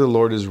 here the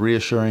Lord is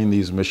reassuring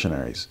these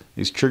missionaries,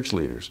 these church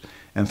leaders,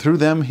 and through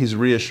them He's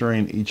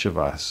reassuring each of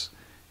us.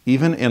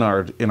 even in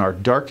our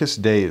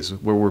darkest days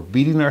where we're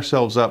beating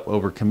ourselves up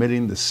over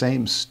committing the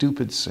same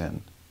stupid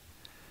sin.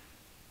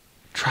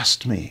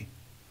 Trust me,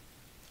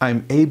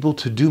 I'm able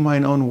to do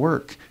mine own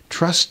work.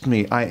 Trust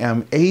me, I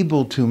am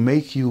able to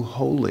make you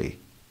holy.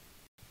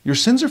 Your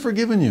sins are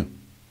forgiven you.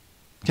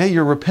 Okay,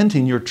 you're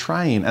repenting, you're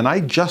trying, and I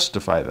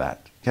justify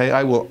that. Okay,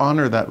 I will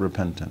honor that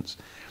repentance.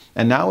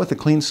 And now with a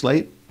clean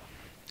slate,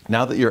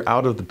 now that you're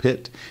out of the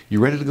pit, you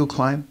ready to go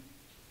climb?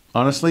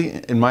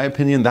 Honestly, in my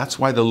opinion, that's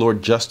why the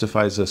Lord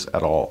justifies us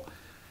at all.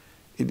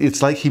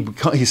 It's like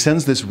he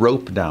sends this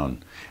rope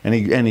down, and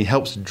he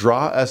helps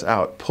draw us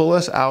out, pull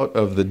us out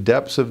of the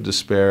depths of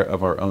despair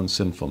of our own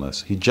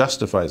sinfulness. He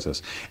justifies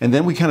us. And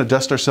then we kind of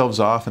dust ourselves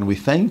off and we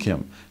thank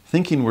him,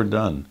 thinking we're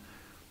done.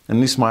 And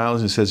he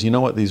smiles and says, you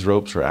know what these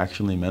ropes are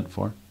actually meant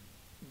for?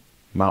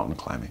 Mountain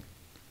climbing.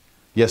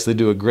 Yes, they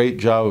do a great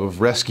job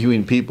of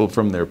rescuing people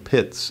from their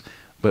pits,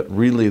 but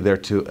really they're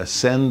to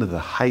ascend the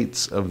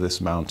heights of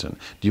this mountain.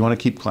 Do you want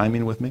to keep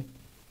climbing with me?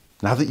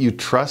 Now that you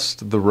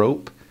trust the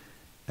rope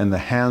and the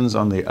hands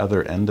on the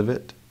other end of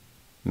it,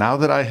 now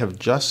that I have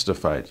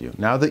justified you,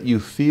 now that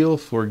you feel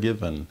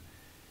forgiven,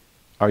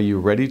 are you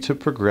ready to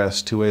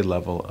progress to a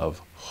level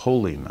of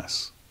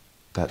holiness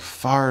that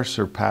far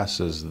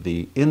surpasses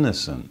the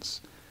innocence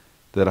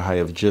that I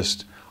have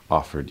just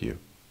offered you?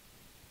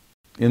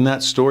 In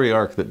that story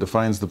arc that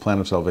defines the plan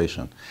of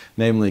salvation,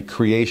 namely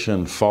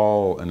creation,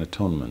 fall, and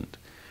atonement,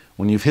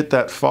 when you've hit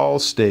that fall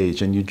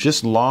stage and you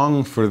just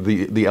long for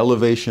the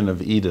elevation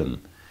of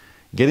Eden,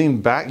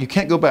 getting back, you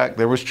can't go back,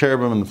 there was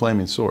cherubim and the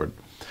flaming sword,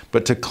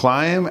 but to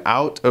climb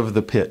out of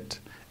the pit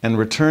and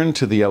return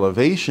to the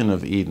elevation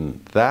of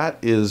Eden, that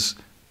is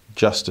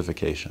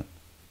justification.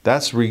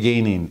 That's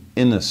regaining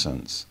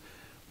innocence.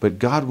 But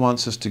God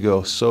wants us to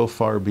go so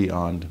far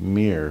beyond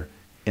mere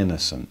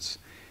innocence.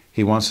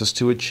 He wants us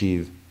to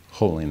achieve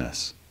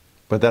holiness.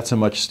 But that's a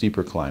much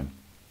steeper climb.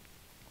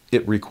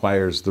 It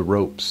requires the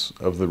ropes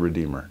of the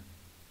Redeemer.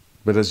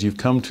 But as you've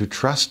come to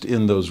trust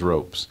in those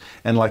ropes,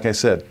 and like I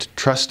said,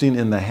 trusting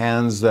in the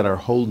hands that are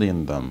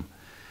holding them,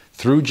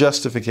 through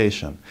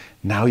justification,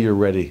 now you're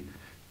ready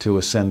to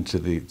ascend to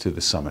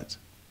the summit,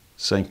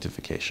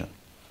 sanctification.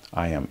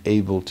 I am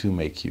able to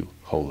make you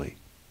holy.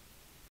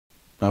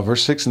 Now,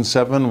 verse 6 and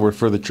 7 were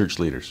for the church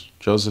leaders,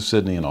 Joseph,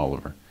 Sidney, and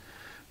Oliver.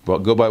 But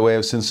go by way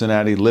of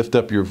Cincinnati, lift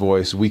up your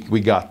voice, we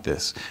got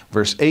this.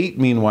 Verse 8,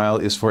 meanwhile,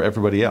 is for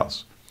everybody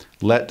else.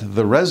 Let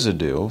the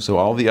residue, so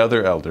all the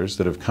other elders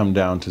that have come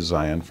down to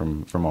Zion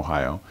from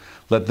Ohio,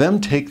 let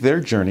them take their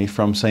journey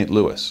from St.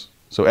 Louis.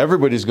 So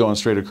everybody's going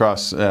straight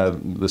across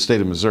the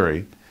state of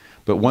Missouri.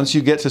 But once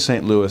you get to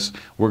St. Louis,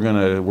 we're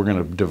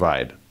gonna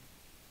divide.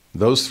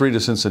 Those 3 to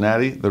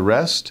Cincinnati, the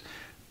rest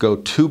go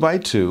 2 by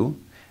 2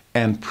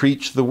 and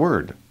preach the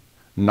word,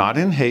 not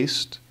in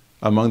haste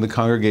among the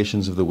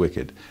congregations of the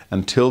wicked,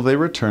 until they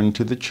return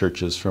to the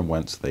churches from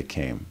whence they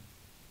came.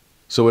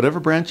 So whatever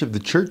branch of the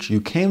church you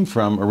came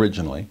from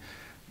originally,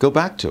 go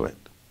back to it.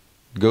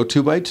 Go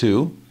 2 by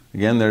 2.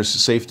 Again, there's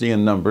safety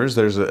in numbers.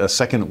 There's a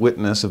second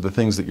witness of the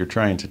things that you're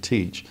trying to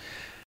teach.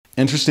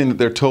 Interesting that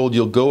they're told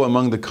you'll go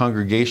among the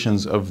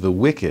congregations of the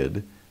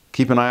wicked.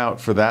 Keep an eye out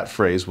for that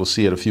phrase. We'll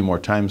see it a few more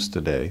times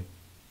today.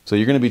 So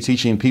you're going to be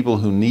teaching people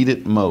who need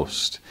it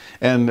most.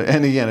 And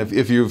again,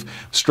 if you've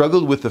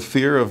struggled with the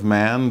fear of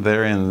man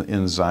there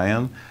in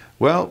Zion,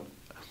 well,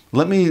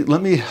 let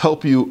me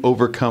help you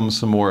overcome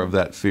some more of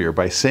that fear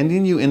by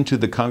sending you into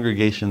the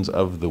congregations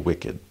of the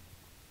wicked.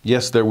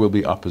 Yes, there will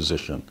be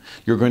opposition.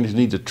 You're going to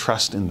need to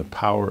trust in the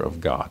power of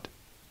God.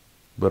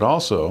 But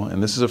also,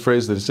 and this is a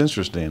phrase that is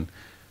interesting,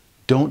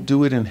 don't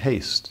do it in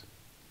haste.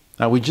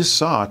 Now, we just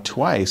saw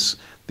twice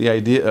the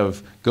idea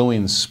of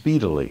going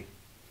speedily.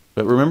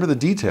 But remember the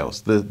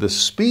details. The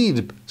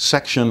speed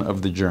section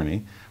of the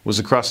journey was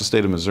across the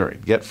state of Missouri.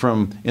 Get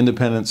from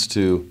Independence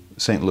to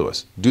St.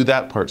 Louis. Do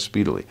that part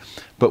speedily.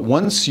 But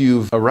once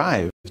you've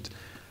arrived,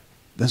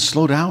 then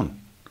slow down.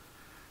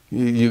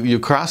 You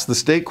cross the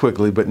state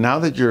quickly, but now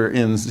that you're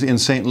in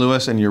St.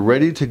 Louis and you're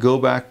ready to go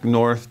back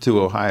north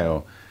to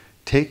Ohio,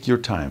 take your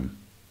time.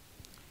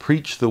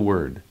 Preach the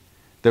word.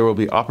 There will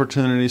be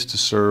opportunities to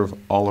serve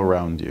all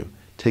around you.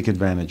 Take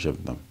advantage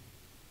of them.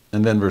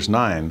 And then verse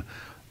 9,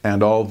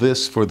 and all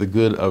this for the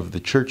good of the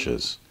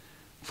churches.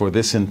 For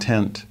this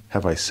intent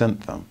have I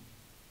sent them.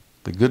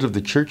 The good of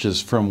the churches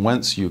from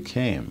whence you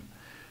came.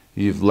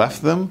 You've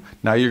left them,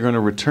 now you're going to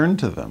return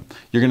to them.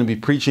 You're going to be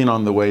preaching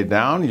on the way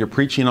down, you're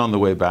preaching on the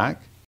way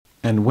back.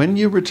 And when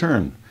you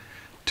return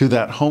to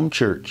that home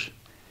church,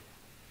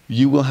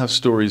 you will have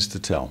stories to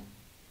tell.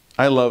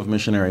 I love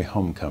missionary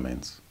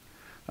homecomings.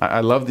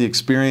 I love the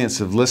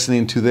experience of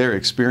listening to their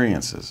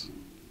experiences.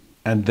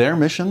 And their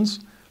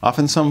missions,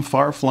 often some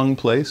far-flung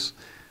place,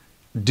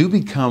 do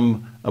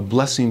become a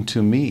blessing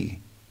to me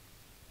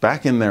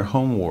back in their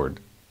home ward.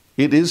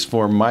 It is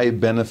for my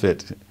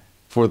benefit,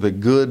 for the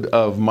good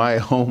of my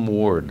home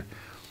ward,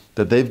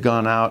 that they've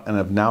gone out and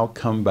have now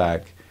come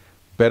back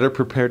better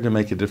prepared to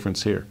make a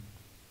difference here.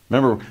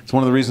 Remember, it's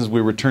one of the reasons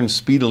we return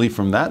speedily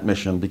from that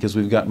mission, because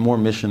we've got more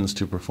missions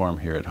to perform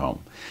here at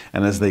home.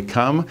 And as they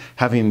come,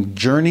 having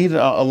journeyed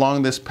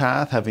along this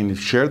path, having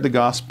shared the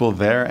gospel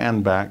there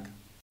and back,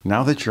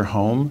 now that you're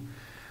home,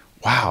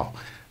 wow,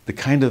 the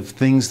kind of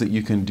things that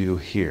you can do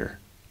here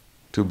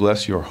to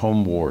bless your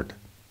home ward,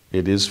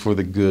 it is for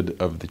the good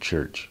of the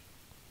church.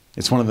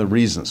 It's one of the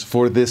reasons.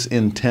 For this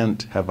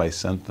intent have I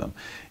sent them.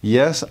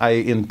 Yes, I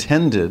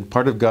intended,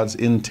 part of God's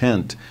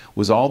intent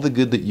was all the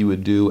good that you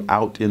would do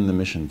out in the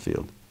mission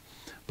field.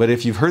 But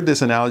if you've heard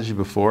this analogy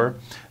before,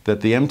 that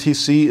the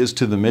MTC is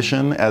to the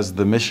mission as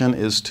the mission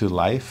is to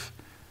life,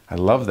 I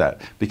love that,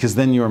 because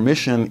then your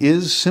mission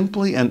is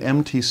simply an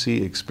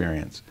MTC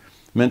experience,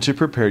 meant to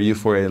prepare you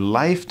for a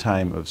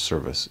lifetime of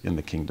service in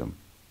the kingdom.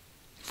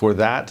 For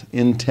that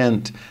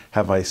intent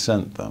have I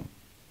sent them.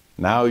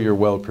 Now you're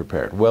well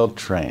prepared, well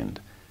trained.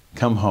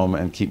 Come home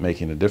and keep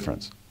making a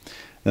difference.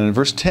 Then in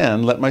verse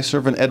 10, let my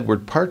servant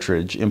Edward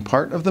Partridge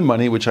impart of the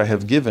money which I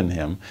have given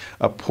him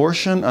a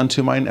portion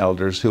unto mine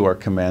elders who are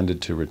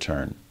commanded to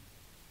return.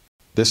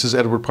 This is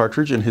Edward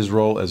Partridge in his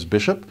role as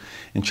bishop,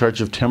 in charge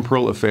of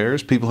temporal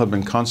affairs. People have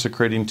been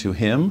consecrating to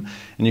him.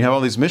 And you have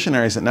all these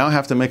missionaries that now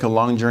have to make a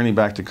long journey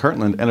back to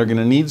Kirtland and are going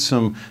to need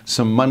some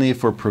money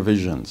for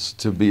provisions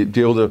to be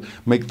able to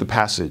make the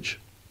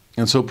passage.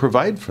 And so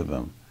provide for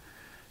them.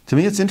 To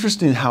me, it's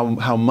interesting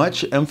how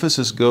much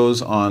emphasis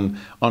goes on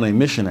a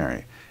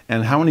missionary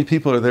and how many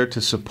people are there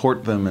to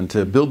support them and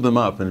to build them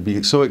up and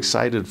be so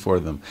excited for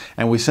them.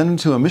 And we send them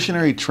to a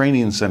missionary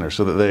training center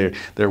so that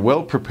they're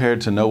well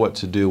prepared to know what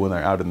to do when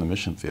they're out in the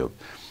mission field.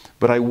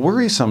 But I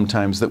worry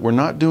sometimes that we're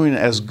not doing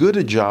as good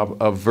a job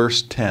of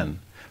verse 10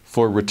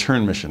 for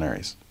return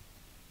missionaries.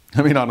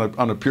 I mean,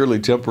 on a purely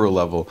temporal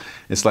level,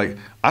 it's like,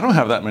 I don't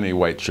have that many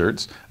white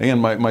shirts. Again,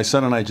 my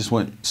son and I just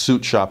went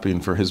suit shopping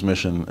for his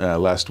mission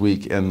last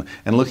week, and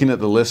looking at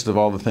the list of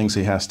all the things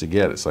he has to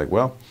get, it's like,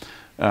 well,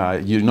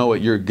 you know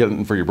what you're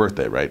getting for your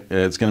birthday, right?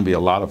 It's going to be a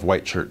lot of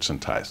white shirts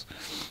and ties.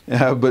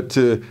 But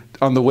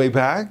on the way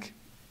back,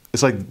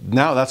 it's like,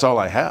 now that's all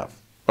I have,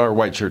 are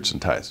white shirts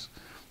and ties.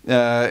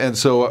 And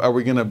so are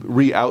we going to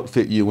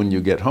re-outfit you when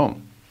you get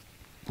home?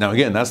 Now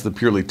again, that's the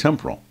purely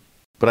temporal.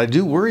 But I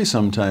do worry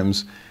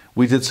sometimes,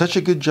 we did such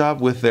a good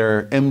job with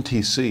their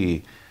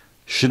MTC.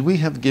 Should we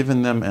have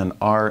given them an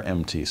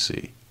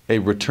RMTC, a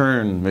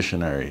Return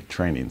Missionary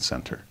Training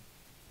Center?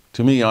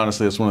 To me,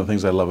 honestly, that's one of the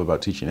things I love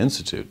about Teaching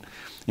Institute.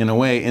 In a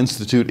way,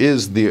 Institute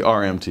is the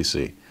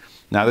RMTC.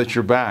 Now that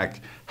you're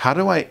back, how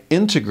do I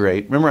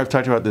integrate? Remember, I've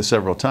talked about this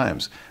several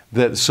times,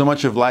 that so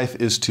much of life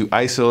is to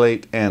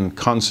isolate and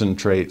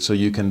concentrate so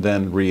you can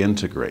then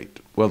reintegrate.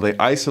 Well, they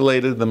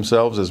isolated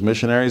themselves as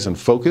missionaries and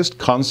focused,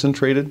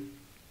 concentrated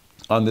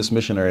on this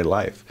missionary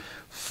life,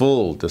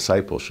 full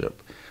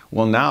discipleship.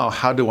 Well, now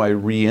how do I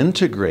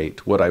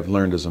reintegrate what I've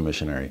learned as a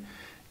missionary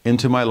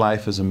into my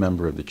life as a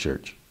member of the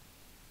church?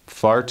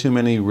 Far too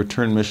many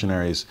return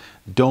missionaries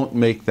don't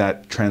make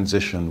that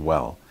transition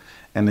well.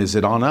 And is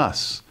it on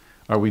us?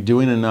 Are we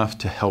doing enough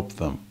to help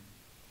them?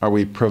 Are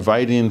we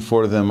providing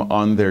for them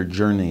on their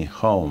journey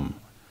home?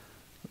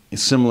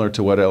 Similar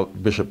to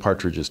what Bishop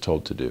Partridge is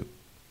told to do.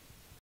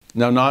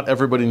 Now, not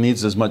everybody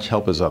needs as much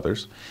help as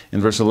others. In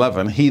verse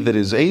 11, he that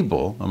is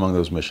able, among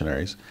those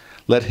missionaries,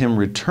 let him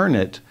return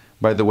it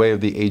by the way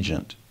of the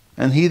agent.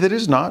 And he that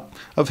is not,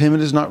 of him it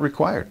is not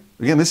required.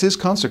 Again, this is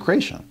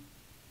consecration.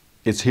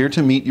 It's here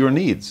to meet your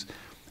needs.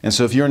 And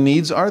so if your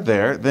needs are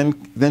there,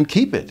 then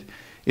keep it.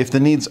 If the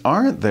needs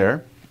aren't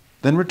there,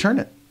 then return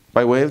it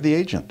by way of the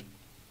agent.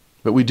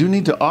 But we do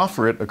need to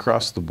offer it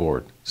across the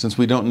board, since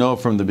we don't know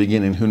from the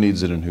beginning who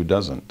needs it and who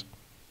doesn't.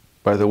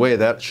 By the way,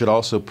 that should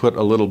also put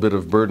a little bit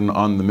of burden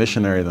on the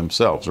missionary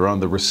themselves, or on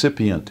the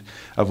recipient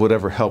of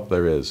whatever help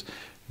there is.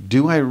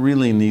 Do I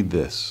really need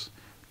this?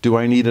 Do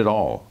I need it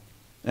all?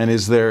 And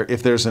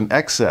if there's an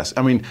excess,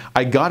 I mean,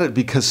 I got it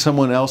because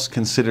someone else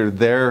considered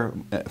their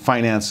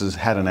finances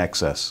had an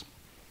excess.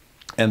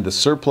 And the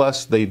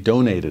surplus they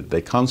donated,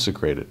 they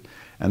consecrated.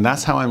 And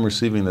that's how I'm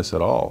receiving this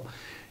at all.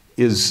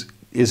 Is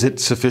it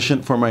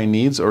sufficient for my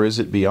needs, or is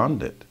it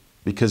beyond it?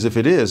 Because if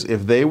it is,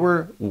 if they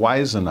were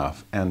wise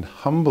enough and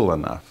humble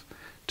enough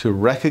to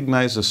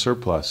recognize a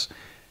surplus,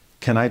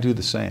 can I do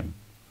the same?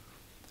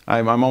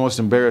 I'm almost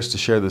embarrassed to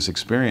share this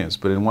experience,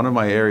 but in one of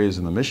my areas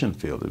in the mission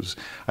field,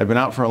 I've been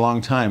out for a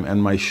long time,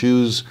 and my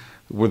shoes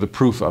were the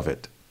proof of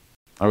it.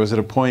 I was at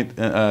a point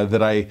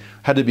that I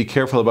had to be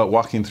careful about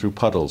walking through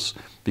puddles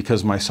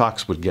because my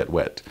socks would get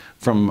wet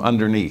from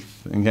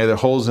underneath. And there are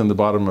holes in the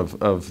bottom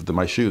of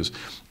my shoes.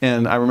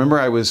 And I remember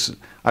I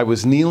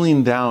was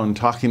kneeling down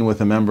talking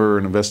with a member,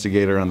 an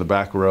investigator on the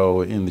back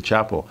row in the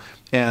chapel.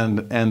 And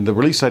the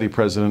Relief Society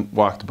president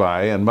walked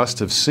by and must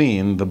have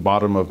seen the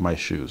bottom of my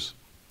shoes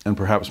and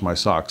perhaps my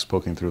socks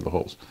poking through the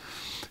holes.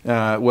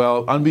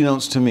 Well,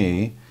 unbeknownst to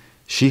me,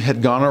 she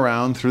had gone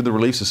around through the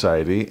Relief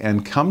Society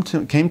and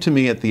came to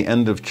me at the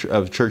end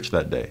of church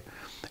that day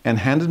and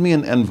handed me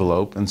an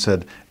envelope and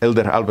said,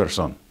 Elder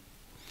Alberson,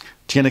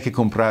 tiene que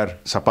comprar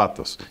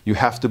zapatos. You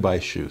have to buy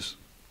shoes.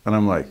 And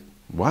I'm like,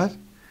 what?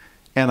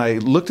 And I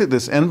looked at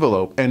this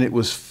envelope, and it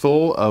was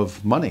full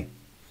of money.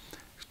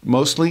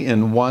 mostly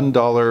in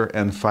 $1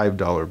 and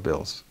 $5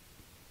 bills.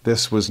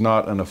 This was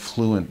not an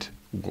affluent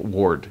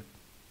ward.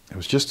 It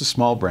was just a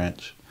small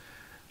branch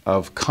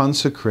of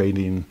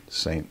consecrating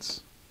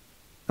saints.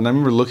 And I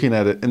remember looking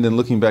at it and then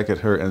looking back at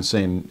her and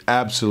saying,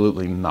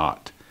 absolutely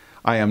not.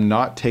 I am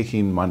not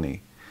taking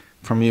money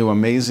from you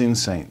amazing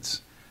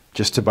saints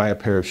just to buy a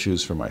pair of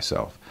shoes for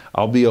myself.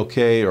 I'll be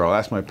okay, or I'll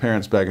ask my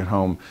parents back at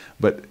home,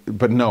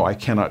 but no, I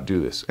cannot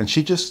do this. And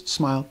she just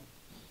smiled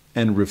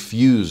and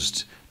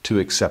refused to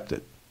accept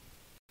it.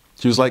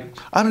 She was like,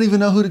 I don't even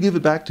know who to give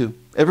it back to.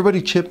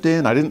 Everybody chipped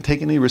in. I didn't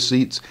take any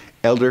receipts.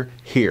 Elder,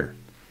 here,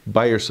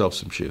 buy yourself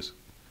some shoes.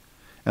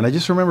 And I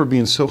just remember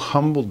being so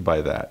humbled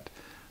by that,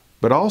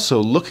 but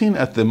also looking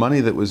at the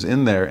money that was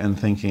in there and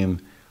thinking,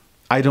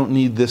 I don't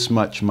need this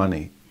much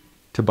money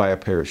to buy a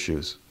pair of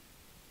shoes.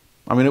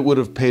 I mean, it would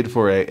have paid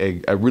for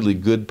a really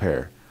good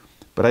pair,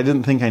 but I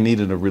didn't think I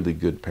needed a really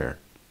good pair.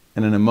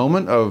 And in a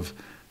moment of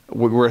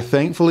where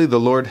thankfully the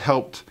Lord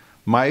helped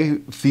my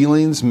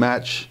feelings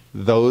match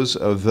those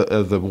of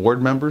the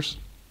ward members,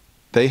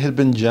 they had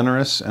been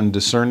generous and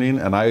discerning,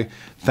 and I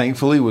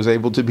thankfully was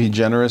able to be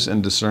generous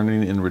and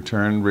discerning in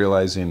return,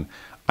 realizing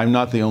I'm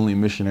not the only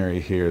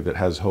missionary here that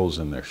has holes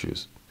in their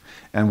shoes.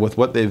 And with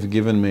what they've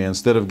given me,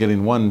 instead of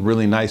getting one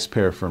really nice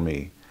pair for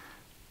me,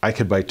 I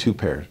could buy 2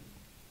 pairs.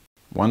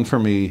 One for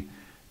me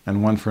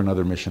and one for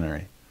another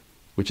missionary,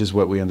 which is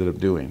what we ended up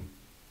doing.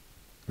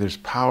 There's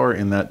power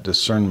in that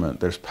discernment.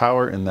 There's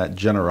power in that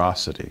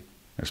generosity.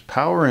 There's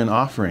power in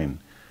offering,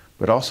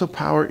 but also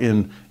power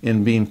in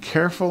being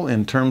careful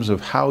in terms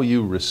of how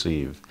you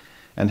receive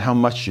and how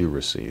much you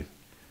receive.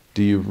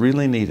 Do you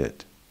really need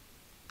it?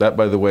 That,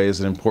 by the way,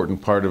 is an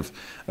important part of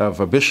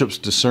a bishop's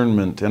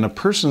discernment and a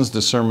person's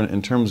discernment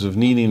in terms of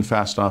needing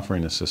fast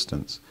offering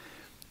assistance.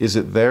 Is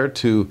it there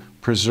to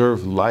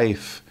preserve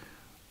life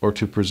or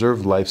to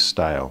preserve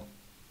lifestyle?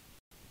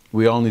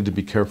 We all need to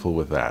be careful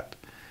with that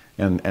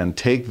and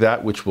take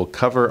that which will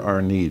cover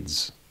our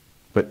needs.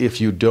 But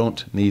if you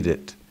don't need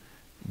it,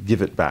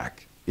 give it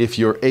back. If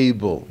you're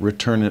able,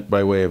 return it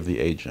by way of the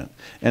agent.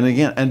 And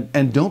again,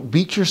 and don't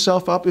beat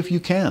yourself up if you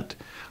can't.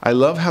 I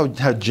love how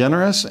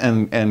generous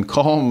and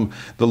calm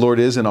the Lord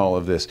is in all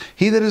of this.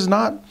 He that is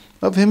not,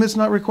 of him it's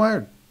not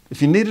required.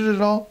 If you need it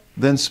at all,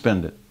 then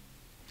spend it.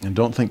 And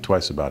don't think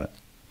twice about it.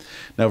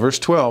 Now, verse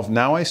 12,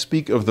 now I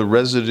speak of the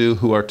residue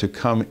who are to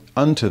come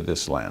unto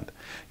this land.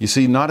 You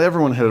see, not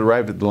everyone had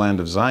arrived at the land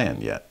of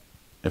Zion yet.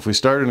 If we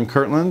started in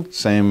Kirtland,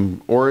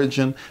 same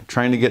origin,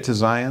 trying to get to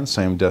Zion,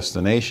 same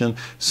destination.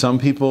 Some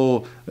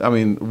people,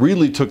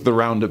 really took the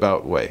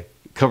roundabout way,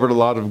 covered a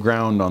lot of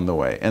ground on the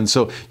way. And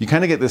so you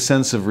kind of get this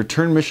sense of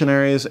return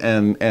missionaries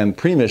and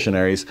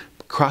pre-missionaries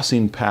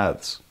crossing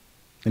paths.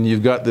 And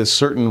you've got this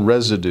certain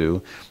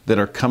residue that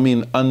are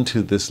coming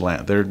unto this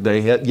land.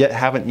 They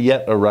haven't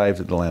yet arrived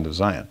at the land of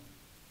Zion.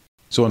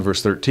 So in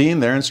verse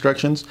 13, their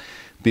instructions,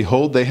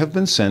 behold, they have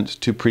been sent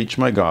to preach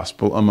my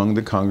gospel among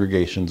the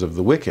congregations of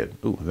the wicked.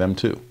 Ooh, them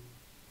too.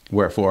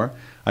 Wherefore,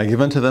 I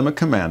give unto them a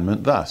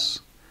commandment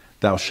thus,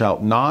 thou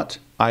shalt not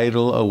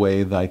idle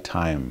away thy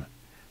time,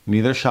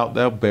 neither shalt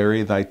thou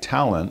bury thy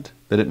talent,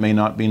 that it may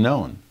not be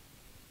known.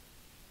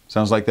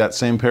 Sounds like that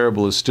same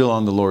parable is still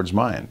on the Lord's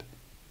mind.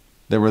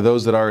 There were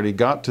those that already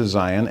got to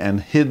Zion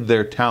and hid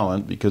their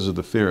talent because of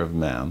the fear of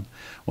man.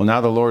 Well, now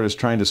the Lord is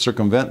trying to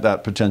circumvent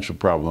that potential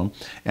problem.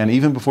 And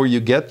even before you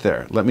get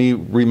there, let me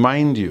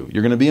remind you,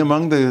 you're going to be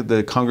among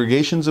the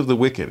congregations of the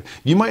wicked.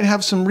 You might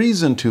have some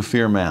reason to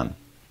fear man.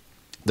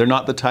 They're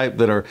not the type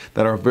that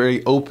are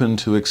very open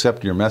to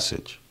accept your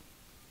message.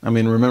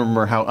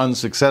 Remember how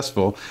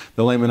unsuccessful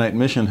the Lamanite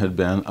mission had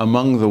been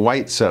among the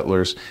white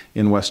settlers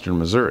in western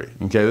Missouri.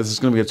 Okay, this is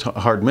going to be a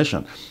hard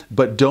mission.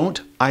 But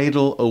don't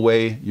idle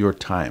away your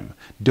time.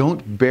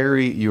 Don't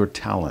bury your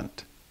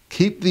talent.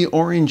 Keep the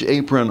orange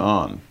apron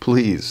on,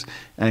 please,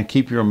 and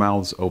keep your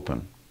mouths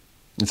open.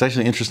 It's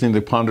actually interesting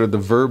to ponder the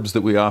verbs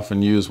that we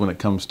often use when it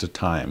comes to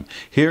time.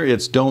 Here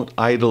it's don't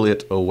idle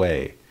it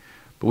away.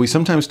 But we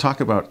sometimes talk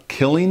about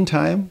killing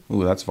time.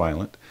 Ooh, that's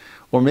violent.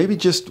 Or maybe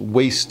just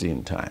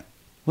wasting time.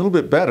 A little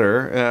bit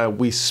better,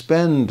 we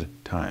spend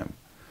time.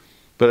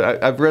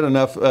 But I've read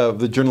enough of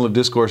the Journal of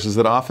Discourses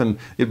that often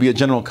it'd be a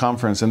general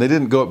conference and they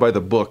didn't go it by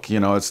the book,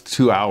 it's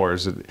 2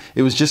 hours.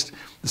 It was just,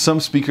 some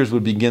speakers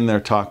would begin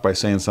their talk by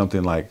saying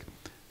something like,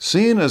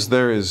 seeing as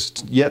there is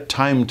yet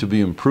time to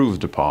be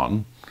improved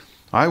upon,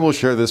 I will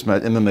share this,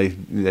 and then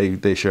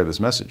they share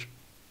this message.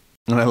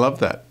 And I love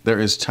that. There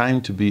is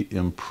time to be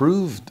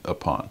improved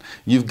upon.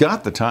 You've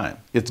got the time.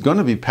 It's going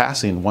to be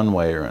passing one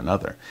way or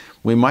another.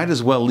 We might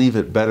as well leave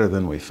it better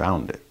than we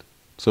found it.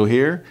 So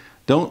here,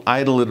 don't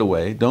idle it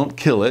away. Don't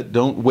kill it.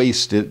 Don't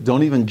waste it.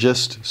 Don't even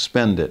just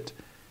spend it.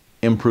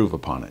 Improve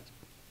upon it.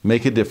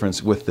 Make a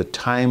difference with the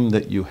time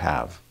that you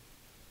have.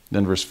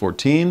 Then verse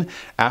 14,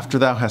 after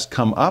thou hast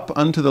come up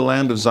unto the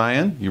land of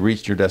Zion, you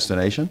reached your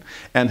destination,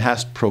 and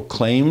hast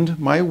proclaimed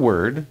my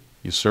word,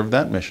 you served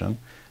that mission,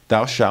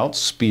 thou shalt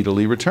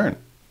speedily return,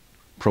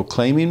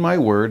 proclaiming my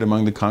word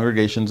among the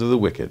congregations of the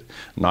wicked,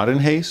 not in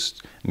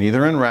haste,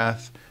 neither in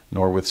wrath,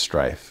 nor with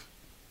strife.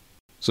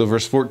 So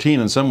verse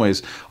 14, in some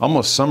ways,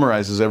 almost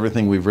summarizes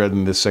everything we've read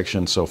in this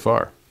section so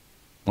far.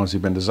 Once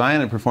you've been to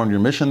Zion and performed your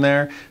mission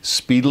there,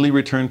 speedily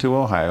return to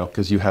Ohio,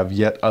 because you have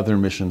yet other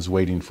missions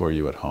waiting for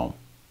you at home.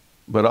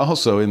 But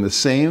also, in the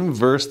same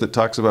verse that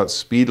talks about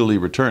speedily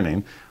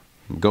returning,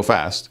 go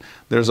fast,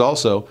 there's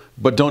also,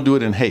 but don't do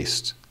it in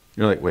haste.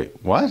 You're like, wait,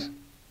 what?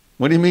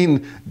 What do you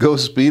mean, go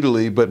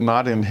speedily, but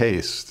not in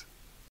haste?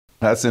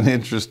 That's an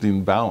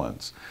interesting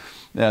balance.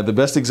 The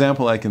best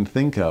example I can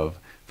think of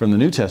from the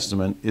New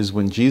Testament is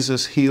when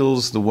Jesus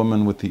heals the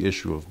woman with the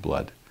issue of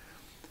blood.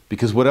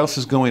 Because what else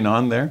is going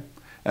on there?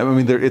 I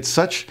mean,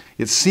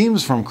 it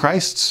seems from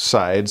Christ's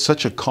side,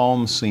 such a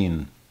calm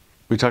scene.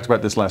 We talked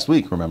about this last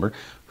week, remember?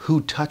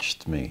 Who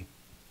touched me?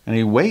 And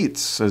he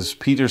waits, as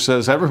Peter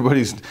says,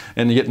 everybody's,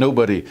 and yet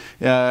nobody.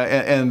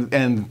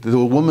 And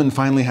the woman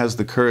finally has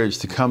the courage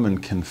to come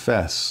and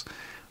confess.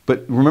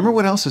 But remember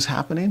what else is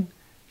happening?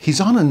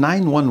 He's on a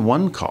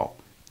 911 call.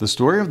 The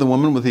story of the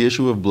woman with the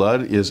issue of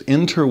blood is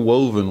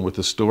interwoven with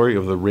the story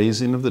of the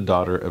raising of the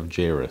daughter of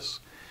Jairus.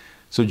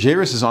 So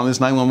Jairus is on this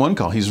 911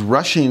 call. He's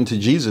rushing to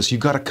Jesus.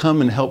 You've got to come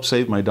and help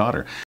save my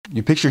daughter.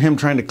 You picture him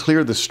trying to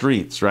clear the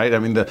streets, right? I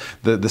mean,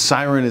 the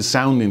siren is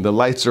sounding, the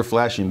lights are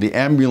flashing, the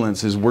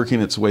ambulance is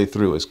working its way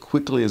through as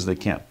quickly as they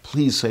can.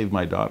 Please save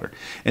my daughter.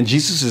 And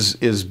Jesus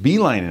is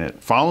beelining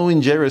it,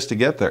 following Jairus to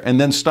get there, and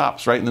then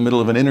stops right in the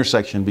middle of an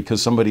intersection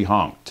because somebody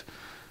honked.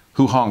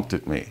 Who honked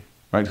at me,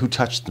 right? Who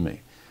touched me?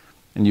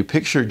 And you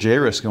picture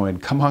Jairus going,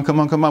 come on, come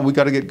on, come on, we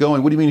got to get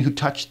going. What do you mean, who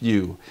touched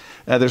you?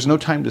 There's no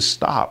time to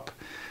stop.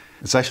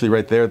 It's actually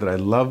right there that I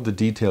love the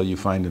detail you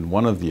find in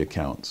one of the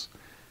accounts,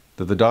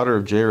 that the daughter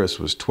of Jairus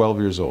was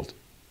 12 years old.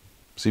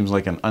 Seems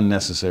like an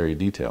unnecessary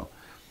detail.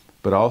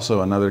 But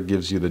also another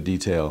gives you the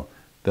detail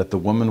that the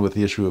woman with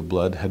the issue of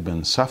blood had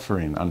been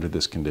suffering under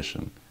this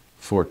condition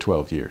for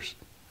 12 years.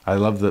 I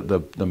love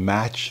the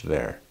match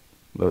there,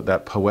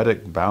 that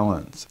poetic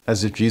balance,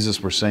 as if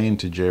Jesus were saying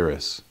to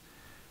Jairus,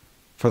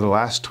 for the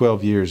last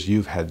 12 years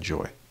you've had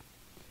joy.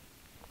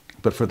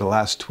 But for the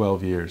last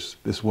 12 years,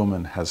 this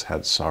woman has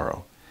had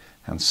sorrow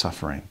and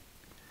suffering.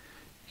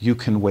 You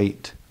can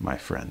wait, my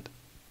friend.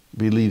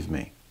 Believe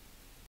me.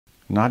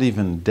 Not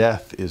even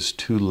death is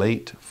too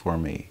late for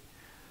me.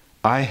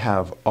 I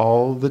have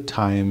all the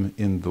time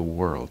in the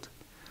world.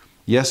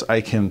 Yes,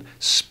 I can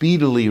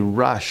speedily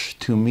rush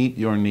to meet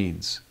your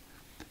needs.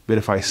 But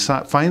if I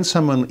find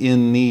someone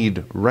in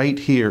need right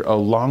here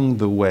along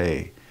the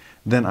way,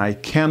 then I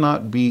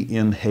cannot be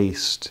in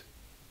haste.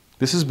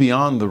 This is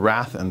beyond the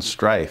wrath and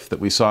strife that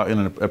we saw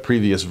in a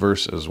previous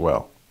verse as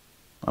well.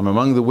 I'm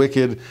among the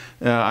wicked.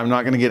 I'm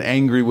not going to get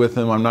angry with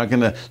them. I'm not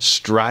going to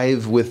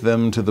strive with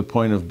them to the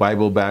point of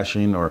Bible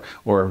bashing or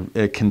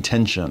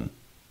contention.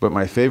 But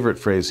my favorite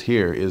phrase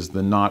here is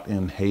the not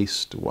in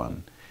haste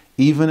one.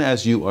 Even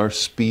as you are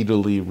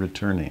speedily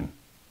returning.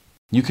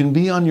 You can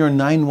be on your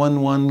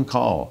 911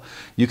 call.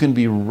 You can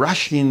be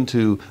rushing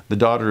to the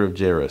daughter of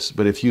Jairus.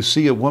 But if you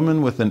see a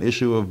woman with an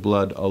issue of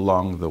blood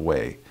along the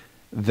way,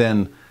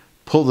 then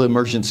pull the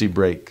emergency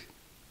brake.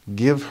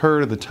 Give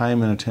her the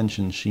time and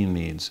attention she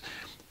needs.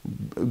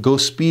 Go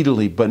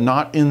speedily, but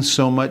not in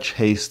so much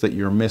haste that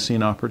you're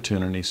missing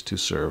opportunities to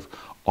serve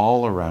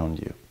all around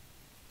you.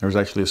 There was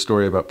actually a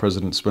story about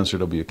President Spencer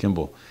W.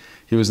 Kimball.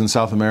 He was in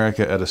South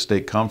America at a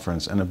stake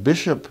conference, and a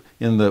bishop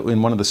in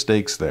one of the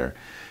stakes there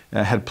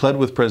had pled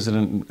with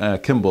President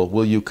Kimball,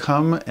 will you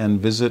come and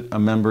visit a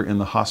member in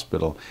the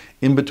hospital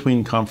in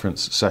between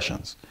conference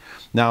sessions?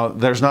 Now,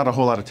 there's not a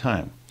whole lot of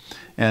time.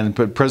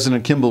 But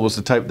President Kimball was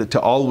the type to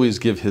always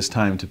give his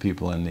time to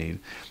people in need.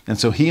 And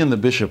so he and the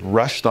bishop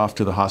rushed off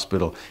to the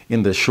hospital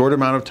in the short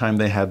amount of time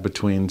they had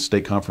between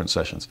state conference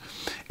sessions.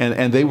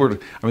 And they were,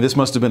 this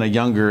must have been a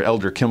younger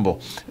Elder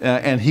Kimball.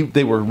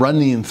 They were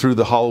running through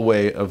the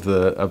hallway of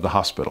the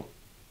hospital.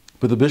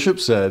 But the bishop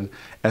said,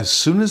 as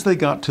soon as they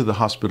got to the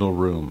hospital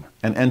room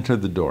and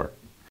entered the door,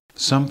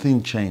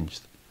 something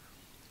changed.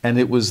 And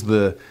it was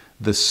the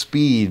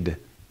speed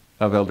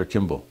of Elder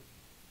Kimball.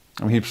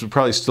 He was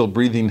probably still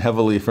breathing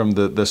heavily from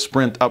the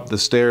sprint up the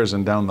stairs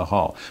and down the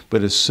hall.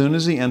 But as soon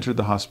as he entered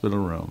the hospital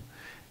room,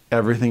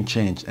 everything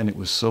changed, and it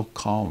was so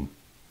calm.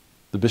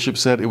 The bishop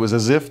said it was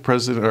as if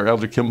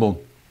Elder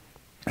Kimball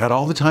had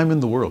all the time in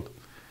the world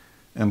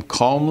and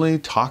calmly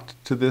talked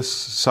to this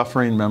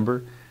suffering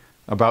member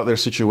about their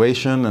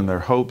situation and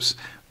their hopes,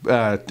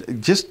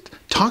 just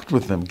talked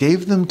with them,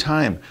 gave them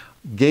time,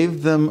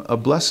 gave them a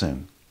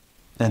blessing.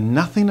 And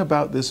nothing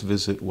about this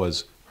visit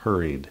was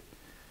hurried.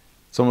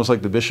 It's almost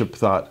like the bishop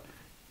thought,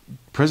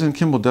 President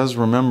Kimball does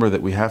remember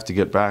that we have to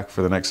get back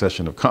for the next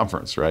session of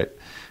conference, right?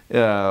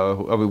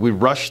 We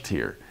rushed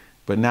here,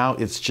 but now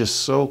it's just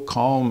so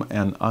calm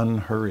and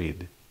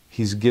unhurried.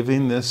 He's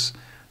giving this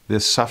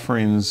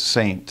suffering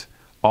saint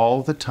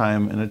all the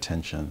time and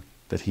attention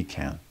that he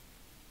can.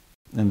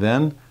 And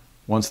then,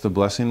 once the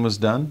blessing was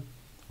done,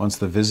 once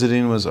the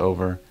visiting was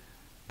over,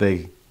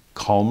 they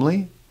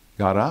calmly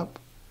got up,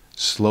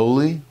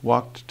 slowly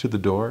walked to the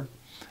door,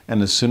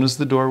 and as soon as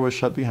the door was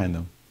shut behind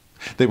them,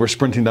 They were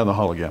sprinting down the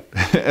hall again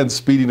and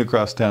speeding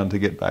across town to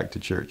get back to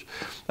church.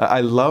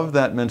 I love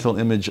that mental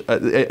image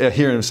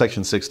here in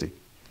section 60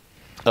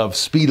 of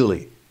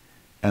speedily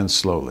and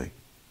slowly,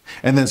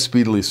 and then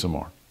speedily some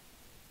more.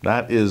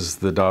 That is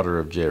the daughter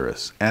of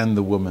Jairus and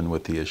the woman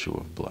with the issue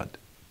of blood.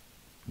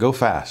 Go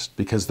fast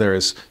because there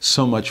is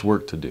so much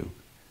work to do,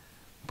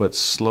 but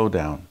slow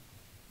down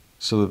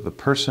so that the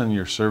person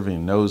you're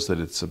serving knows that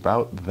it's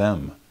about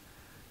them,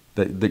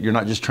 that you're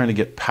not just trying to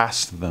get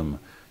past them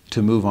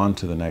to move on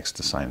to the next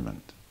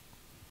assignment.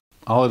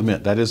 I'll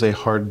admit that is a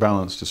hard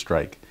balance to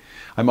strike.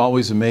 I'm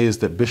always amazed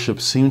that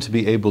bishops seem to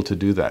be able to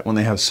do that when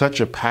they have such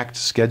a packed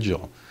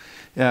schedule.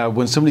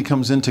 When somebody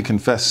comes in to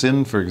confess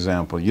sin, for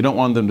example, you don't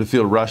want them to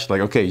feel rushed,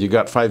 like, okay, you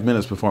got 5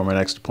 minutes before my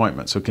next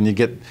appointment, so can you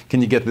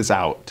get this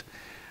out?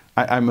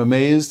 I'm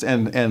amazed,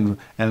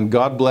 and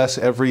God bless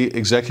every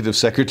executive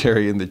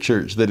secretary in the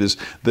church that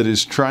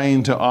is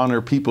trying to honor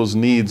people's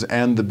needs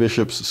and the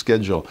bishop's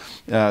schedule.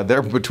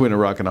 They're between a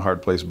rock and a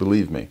hard place,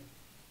 believe me.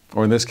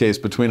 Or in this case,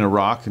 between a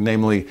rock,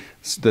 namely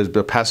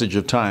the passage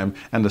of time,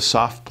 and a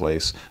soft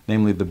place,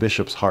 namely the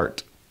bishop's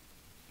heart.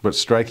 But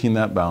striking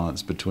that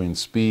balance between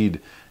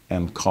speed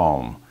and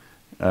calm,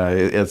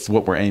 it's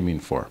what we're aiming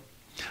for.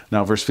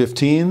 Now, verse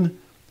 15,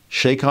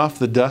 shake off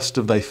the dust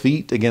of thy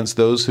feet against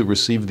those who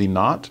receive thee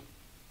not.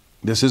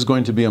 This is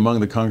going to be among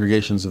the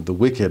congregations of the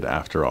wicked,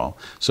 after all,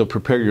 so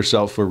prepare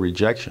yourself for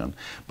rejection.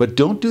 But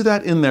don't do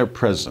that in their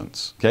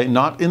presence, okay?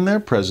 Not in their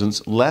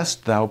presence,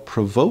 lest thou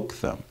provoke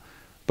them,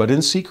 but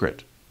in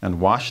secret, and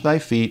wash thy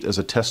feet as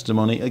a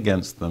testimony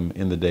against them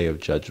in the day of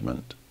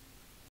judgment.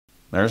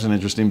 There's an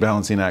interesting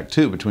balancing act,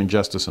 too, between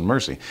justice and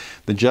mercy.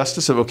 The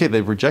justice of, okay,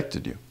 they've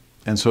rejected you,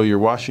 and so you're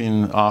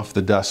washing off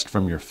the dust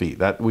from your feet.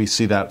 We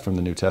see that from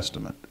the New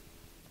Testament.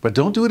 But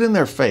don't do it in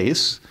their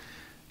face.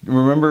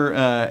 Remember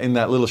in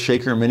that little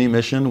shaker mini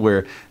mission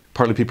where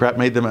Parley P. Pratt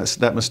made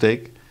that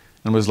mistake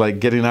and was like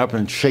getting up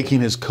and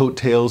shaking his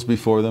coattails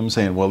before them,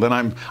 saying, well, then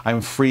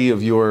I'm free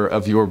of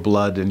your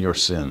blood and your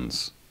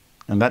sins.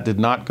 And that did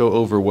not go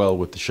over well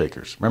with the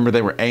Shakers. Remember,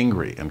 they were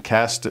angry and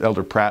cast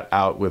Elder Pratt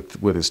out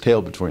with his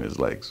tail between his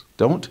legs.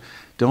 Don't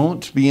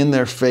be in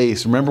their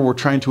face. Remember, we're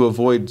trying to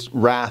avoid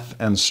wrath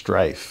and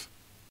strife.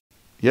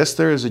 Yes,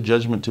 there is a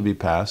judgment to be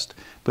passed,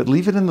 but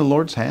leave it in the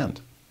Lord's hand.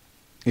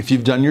 If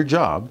you've done your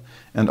job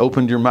and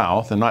opened your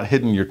mouth and not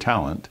hidden your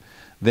talent,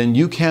 then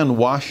you can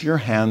wash your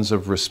hands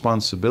of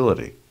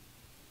responsibility.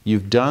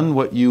 You've done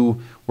what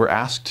you were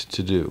asked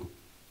to do.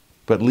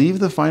 But leave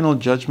the final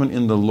judgment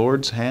in the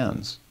Lord's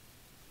hands.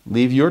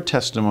 Leave your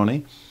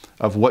testimony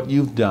of what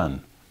you've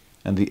done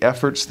and the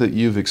efforts that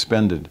you've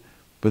expended,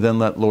 but then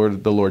let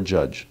the Lord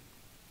judge.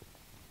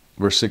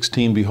 Verse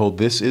 16, behold,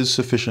 this is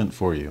sufficient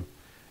for you,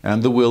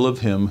 and the will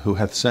of him who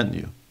hath sent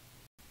you.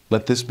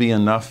 Let this be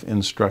enough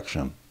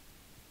instruction.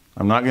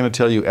 I'm not going to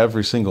tell you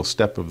every single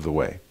step of the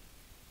way.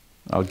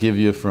 I'll give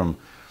you from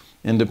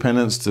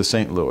Independence to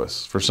St.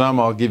 Louis. For some,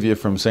 I'll give you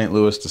from St.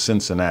 Louis to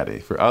Cincinnati.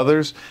 For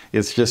others,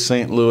 it's just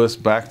St. Louis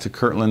back to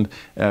Kirtland,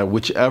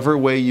 whichever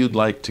way you'd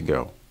like to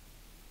go.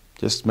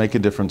 Just make a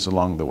difference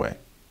along the way.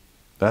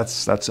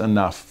 That's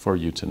enough for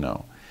you to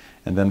know.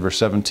 And then verse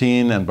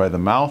 17, and by the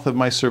mouth of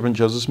my servant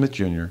Joseph Smith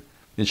Jr.,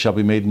 it shall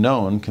be made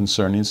known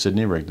concerning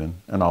Sidney Rigdon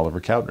and Oliver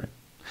Cowdery.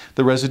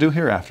 The residue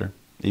hereafter,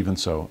 even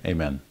so,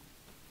 amen.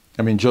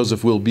 I mean,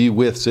 Joseph will be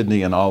with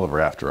Sidney and Oliver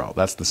after all.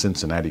 That's the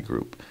Cincinnati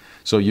group.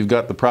 So you've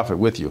got the prophet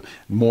with you.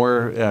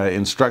 More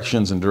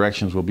instructions and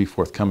directions will be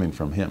forthcoming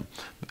from him.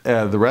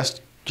 The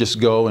rest, just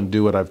go and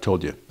do what I've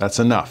told you. That's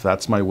enough.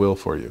 That's my will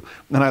for you.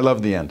 And I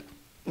love the end.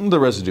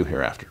 The residue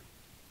hereafter.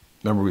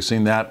 Remember, we've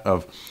seen that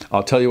of,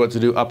 I'll tell you what to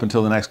do up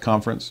until the next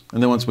conference.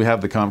 And then once we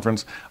have the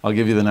conference, I'll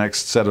give you the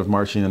next set of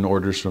marching and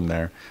orders from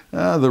there.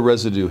 The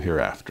residue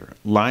hereafter.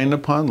 Line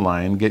upon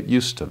line, get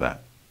used to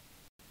that.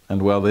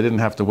 And well, they didn't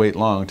have to wait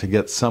long to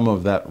get some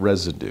of that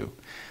residue.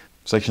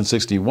 Section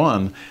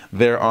 61,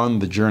 they're on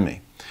the journey.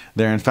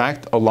 They're in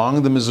fact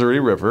along the Missouri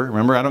River.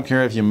 Remember, I don't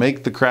care if you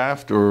make the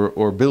craft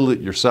or build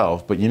it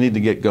yourself, but you need to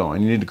get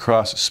going. You need to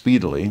cross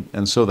speedily,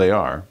 and so they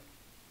are.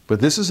 But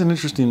this is an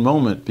interesting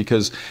moment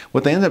because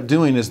what they end up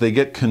doing is they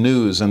get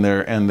canoes and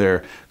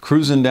they're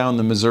cruising down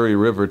the Missouri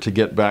River to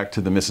get back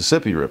to the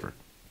Mississippi River.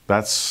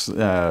 That's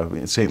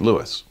St.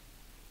 Louis.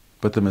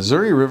 But the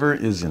Missouri River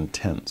is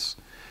intense.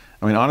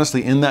 I mean,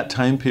 honestly, in that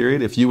time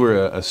period, if you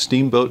were a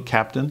steamboat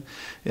captain,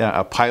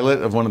 a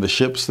pilot of one of the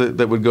ships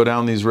that would go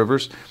down these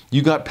rivers,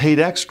 you got paid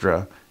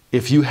extra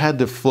if you had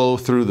to flow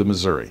through the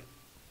Missouri.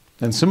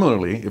 And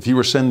similarly, if you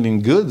were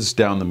sending goods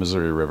down the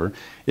Missouri River,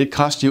 it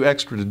cost you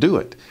extra to do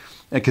it,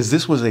 because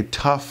this was a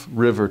tough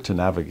river to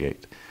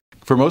navigate.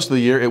 For most of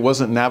the year, it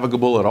wasn't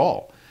navigable at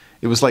all.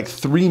 It was like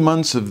 3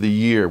 months of the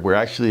year were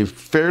actually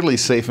fairly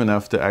safe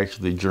enough to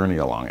actually journey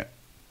along it.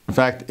 In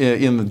fact,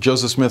 in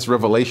Joseph Smith's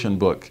Revelation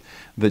book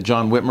that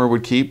John Whitmer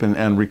would keep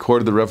and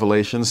record the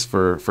revelations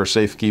for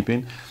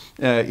safekeeping,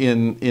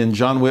 in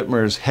John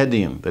Whitmer's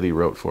heading that he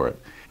wrote for it,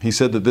 he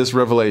said that this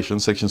revelation,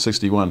 section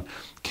 61,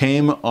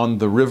 came on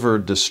the river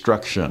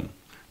destruction.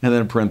 And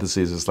then in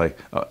parentheses, it's like,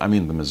 the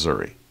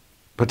Missouri.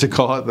 But to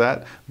call it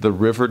that, the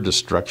river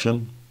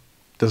destruction,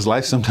 Does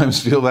life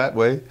sometimes feel that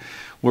way?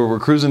 Where we're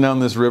cruising down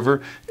this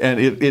river and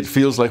it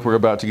feels like we're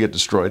about to get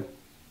destroyed?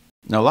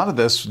 Now, a lot of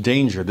this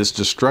danger, this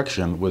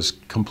destruction, was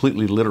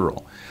completely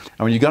literal.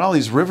 I mean, you got all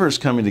these rivers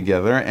coming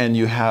together, and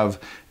you have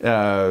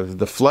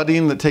the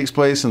flooding that takes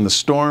place, and the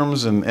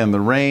storms, and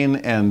the rain,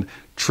 and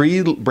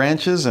tree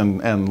branches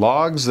and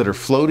logs that are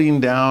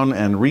floating down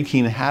and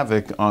wreaking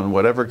havoc on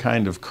whatever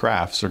kind of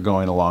crafts are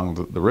going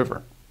along the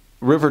river.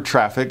 River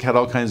traffic had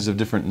all kinds of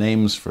different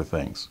names for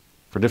things,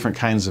 for different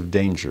kinds of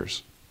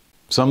dangers.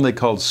 Some they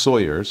called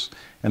sawyers,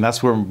 and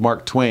that's where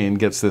Mark Twain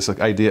gets this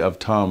idea of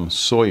Tom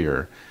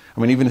Sawyer. I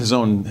mean, even his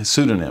own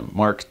pseudonym,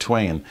 Mark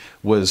Twain,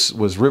 was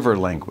river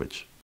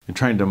language. You're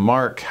trying to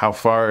mark how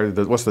far,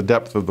 what's the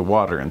depth of the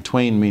water, and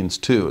Twain means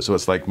two. So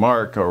it's like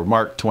Mark or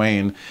Mark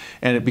Twain,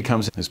 and it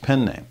becomes his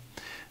pen name.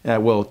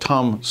 Well,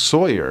 Tom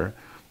Sawyer,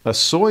 a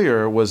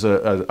sawyer was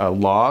a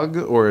log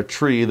or a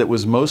tree that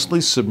was mostly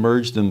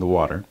submerged in the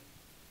water.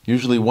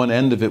 Usually one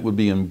end of it would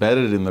be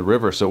embedded in the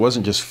river, so it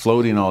wasn't just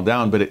floating all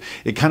down, but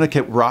it kind of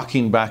kept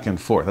rocking back and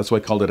forth. That's why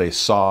I called it a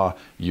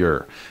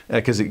sawyer,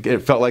 because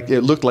it felt like,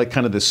 it looked like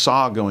kind of this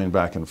saw going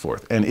back and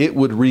forth, and it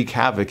would wreak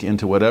havoc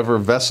into whatever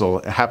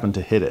vessel happened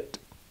to hit it.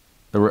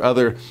 There were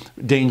other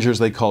dangers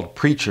they called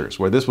preachers,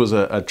 where this was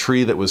a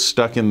tree that was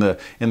stuck in the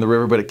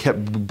river, but it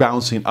kept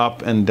bouncing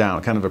up and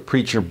down, kind of a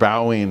preacher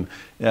bowing,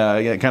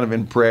 kind of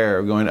in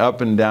prayer, going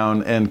up and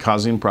down and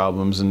causing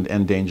problems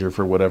and danger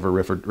for whatever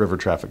river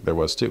traffic there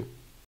was too.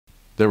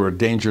 There were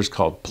dangers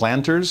called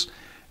planters,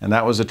 and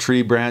that was a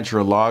tree branch or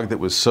a log that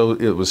was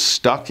it was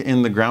stuck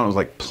in the ground. It was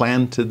like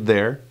planted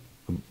there,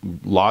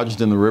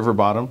 lodged in the river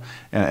bottom,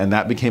 and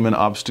that became an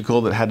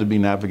obstacle that had to be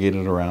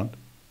navigated around.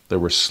 There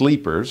were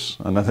sleepers,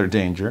 another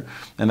danger,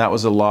 and that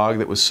was a log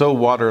that was so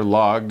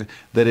waterlogged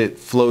that it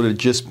floated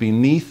just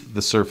beneath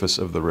the surface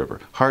of the river.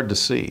 Hard to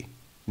see.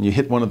 And you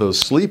hit one of those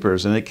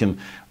sleepers and it can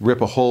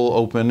rip a hole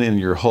open in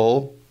your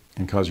hull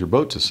and cause your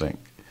boat to sink.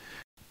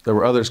 There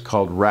were others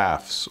called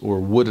rafts or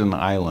wooden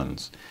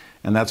islands,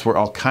 and that's where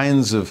all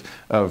kinds of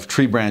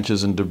tree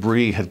branches and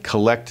debris had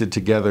collected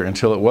together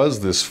until it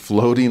was this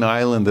floating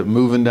island that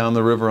moving down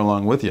the river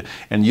along with you,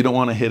 and you don't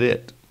want to hit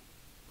it.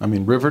 I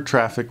mean, river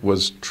traffic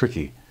was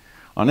tricky.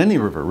 On any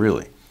river,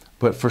 really.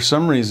 But for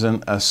some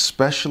reason,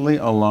 especially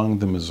along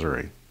the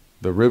Missouri,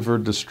 the river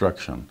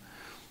destruction.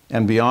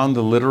 And beyond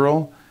the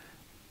literal,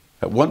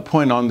 at one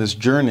point on this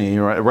journey,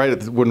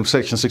 right when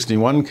Section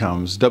 61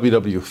 comes,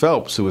 W.W.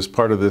 Phelps, who was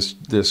part of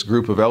this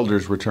group of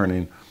elders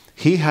returning,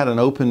 he had an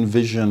open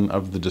vision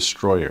of the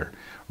destroyer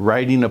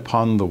riding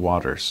upon the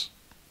waters.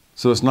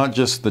 So it's not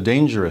just the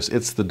dangerous,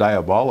 it's the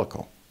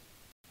diabolical.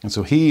 And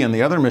so he and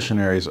the other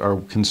missionaries are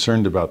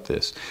concerned about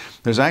this.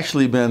 There's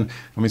actually been,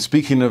 I mean,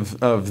 speaking of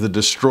the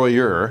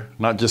destroyer,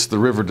 not just the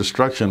river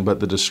destruction, but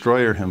the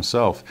destroyer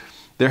himself,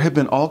 there have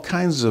been all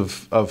kinds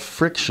of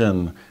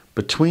friction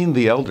between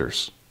the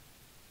elders.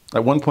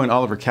 At one point,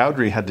 Oliver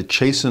Cowdery had to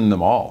chasten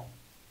them all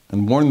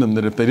and warn them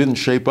that if they didn't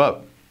shape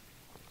up,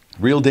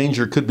 real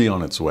danger could be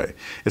on its way.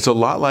 It's a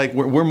lot like,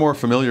 we're more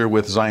familiar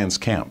with Zion's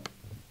Camp,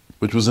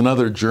 which was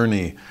another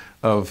journey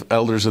of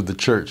elders of the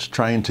church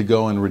trying to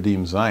go and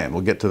redeem Zion.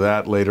 We'll get to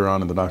that later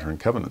on in the Doctrine and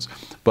Covenants.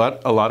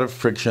 But a lot of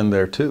friction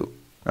there too.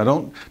 I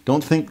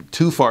don't think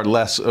too far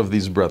less of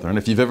these brethren.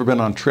 If you've ever been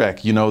on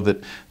trek, you know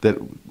that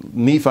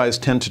Nephi's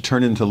tend to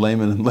turn into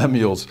Laman and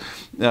Lemuels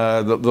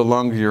the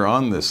longer you're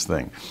on this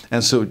thing.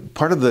 And so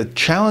part of the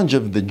challenge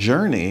of the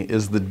journey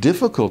is the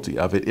difficulty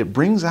of it. It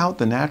brings out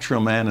the natural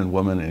man and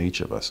woman in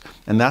each of us.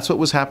 And that's what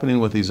was happening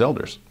with these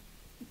elders.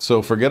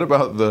 So forget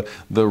about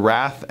the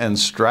wrath and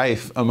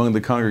strife among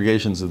the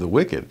congregations of the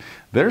wicked.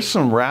 There's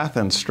some wrath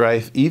and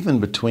strife even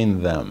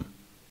between them.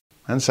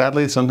 And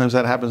sadly, sometimes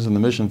that happens in the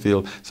mission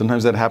field.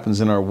 Sometimes that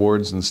happens in our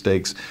wards and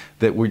stakes,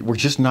 that we're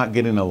just not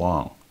getting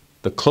along.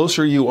 The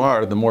closer you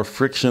are, the more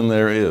friction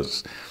there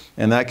is.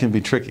 And that can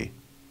be tricky.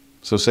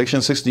 So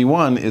Section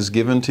 61 is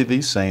given to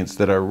these saints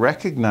that are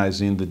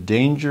recognizing the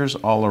dangers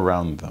all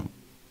around them.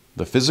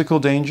 The physical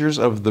dangers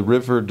of the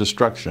river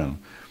destruction,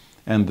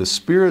 and the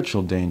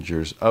spiritual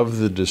dangers of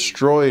the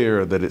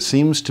destroyer that it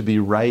seems to be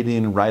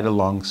riding right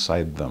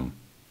alongside them.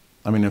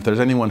 I mean, if there's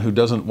anyone who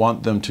doesn't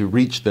want them to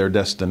reach their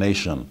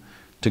destination,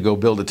 to go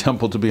build a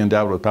temple to be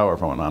endowed with power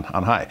from on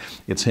high,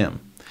 it's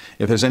him.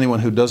 If there's anyone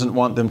who doesn't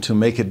want them to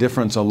make a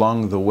difference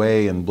along the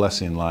way in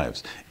blessing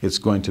lives, it's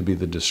going to be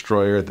the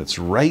destroyer that's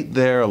right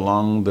there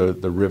along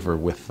the river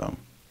with them.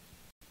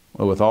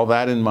 Well, with all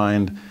that in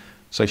mind,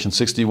 Section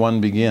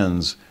 61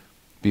 begins,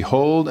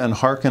 "Behold and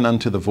hearken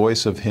unto the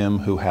voice of him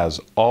who has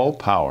all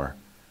power,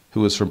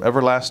 who is from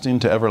everlasting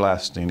to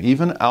everlasting,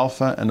 even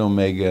Alpha and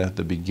Omega,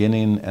 the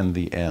beginning and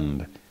the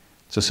end."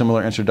 It's a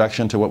similar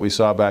introduction to what we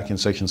saw back in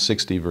section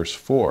 60, verse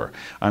 4.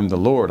 I'm the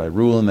Lord, I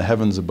rule in the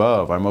heavens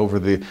above, I'm over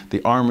the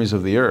armies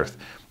of the earth.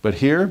 But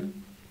here,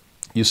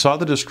 you saw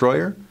the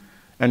destroyer,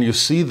 and you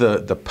see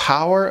the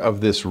power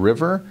of this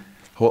river.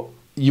 Well,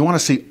 you want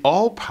to see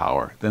all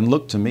power, then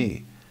look to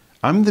me.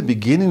 I'm the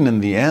beginning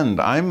and the end.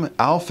 I'm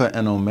Alpha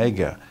and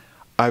Omega.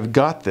 I've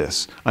got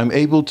this. I'm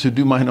able to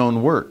do mine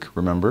own work,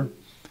 remember?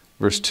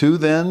 Verse 2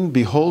 then,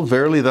 behold,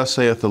 verily thus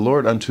saith the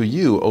Lord unto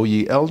you, O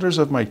ye elders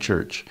of my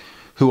church,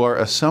 who are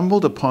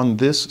assembled upon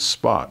this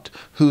spot,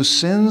 whose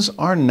sins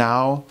are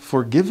now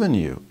forgiven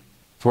you.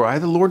 For I,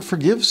 the Lord,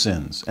 forgive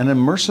sins, and am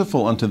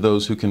merciful unto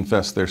those who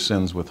confess their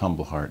sins with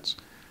humble hearts.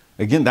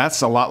 Again,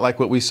 that's a lot like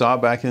what we saw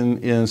back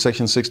in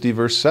section 60,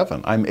 verse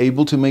 7. I'm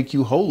able to make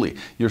you holy.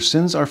 Your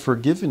sins are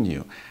forgiven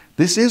you.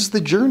 This is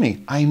the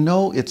journey. I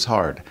know it's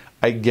hard.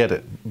 I get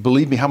it.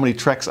 Believe me, how many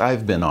treks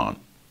I've been on.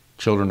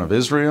 Children of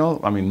Israel,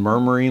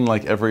 murmuring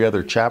like every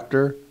other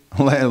chapter.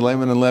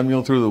 Laman and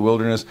Lemuel through the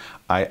wilderness.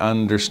 I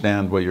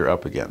understand what you're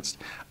up against.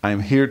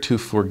 I'm here to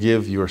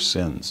forgive your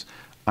sins.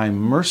 I'm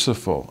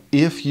merciful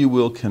if you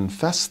will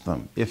confess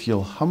them, if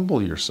you'll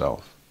humble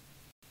yourself.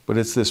 But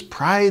it's this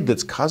pride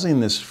that's causing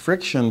this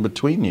friction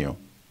between you.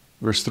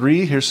 Verse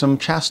 3, here's some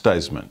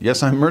chastisement.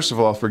 Yes, I'm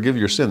merciful, I'll forgive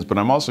your sins, but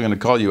I'm also going to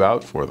call you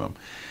out for them.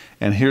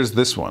 And here's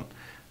this one.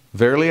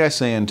 Verily I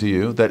say unto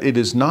you, that it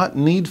is not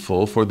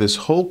needful for this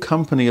whole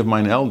company of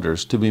mine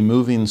elders to be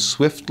moving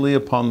swiftly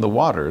upon the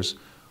waters,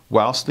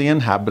 whilst the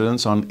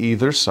inhabitants on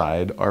either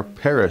side are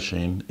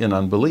perishing in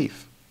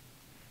unbelief.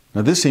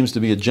 Now this seems to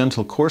be a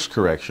gentle course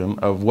correction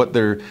of what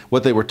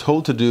they were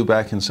told to do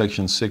back in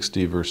section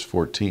 60, verse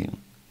 14.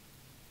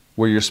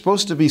 Where you're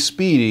supposed to be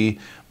speedy,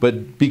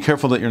 but be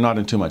careful that you're not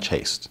in too much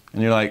haste.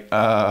 And you're like,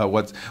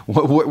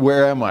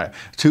 where am I?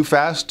 Too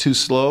fast, too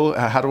slow?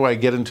 How do I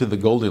get into the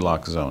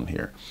Goldilocks zone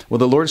here? Well,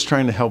 the Lord's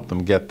trying to help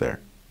them get there.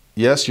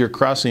 Yes, you're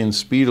crossing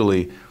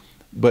speedily,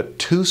 but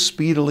too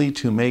speedily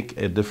to make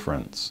a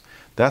difference.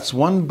 That's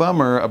one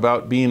bummer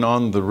about being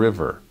on the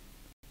river,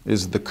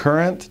 is the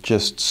current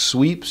just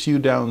sweeps you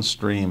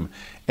downstream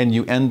and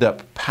you end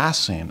up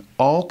passing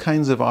all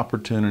kinds of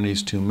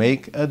opportunities to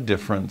make a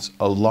difference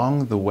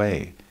along the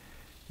way.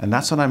 And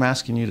that's what I'm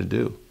asking you to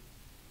do.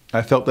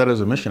 I felt that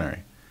as a missionary,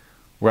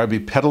 where I'd be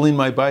pedaling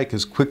my bike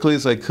as quickly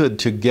as I could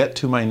to get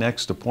to my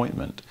next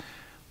appointment.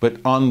 But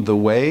on the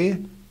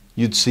way,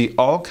 you'd see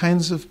all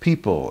kinds of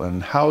people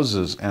and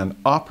houses and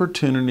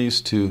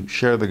opportunities to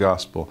share the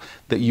gospel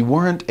that you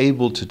weren't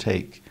able to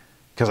take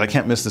because I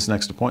can't miss this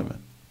next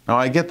appointment. Now,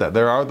 I get that.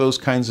 There are those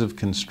kinds of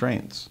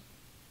constraints.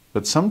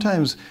 But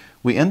sometimes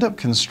we end up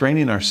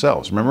constraining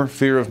ourselves. Remember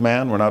fear of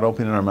man? We're not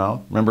opening our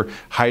mouth. Remember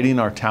hiding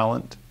our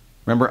talent?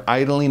 Remember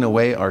idling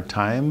away our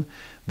time?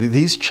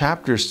 These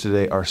chapters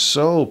today are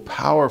so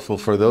powerful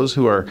for those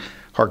who are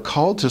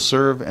called to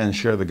serve and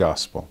share the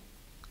gospel.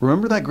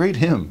 Remember that great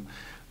hymn,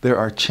 there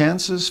are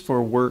chances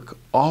for work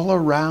all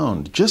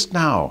around, just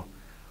now,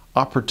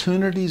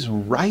 opportunities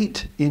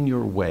right in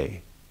your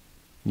way.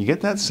 You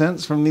get that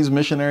sense from these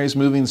missionaries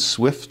moving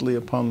swiftly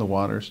upon the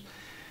waters?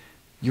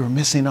 You're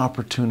missing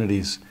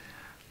opportunities.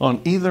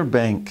 On either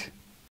bank,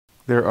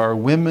 there are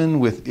women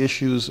with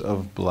issues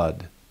of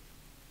blood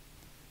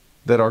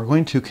that are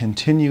going to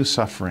continue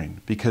suffering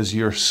because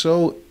you're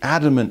so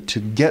adamant to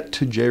get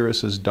to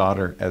Jairus'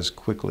 daughter as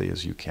quickly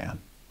as you can.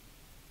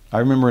 I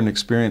remember an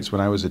experience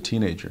when I was a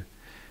teenager,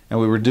 and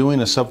we were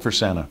doing a Sub for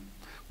Santa,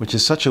 which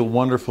is such a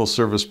wonderful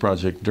service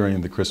project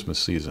during the Christmas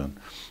season.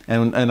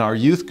 And our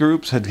youth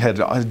groups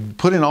had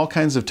put in all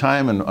kinds of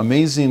time and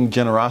amazing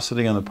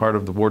generosity on the part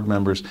of the board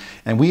members,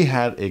 and we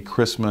had a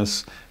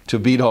Christmas to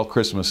beat all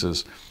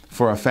Christmases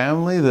for a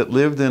family that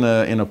lived in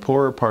a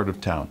poorer part of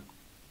town.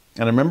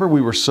 And I remember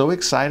we were so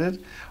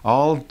excited,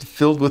 all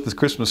filled with the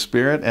Christmas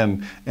spirit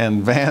and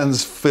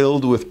vans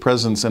filled with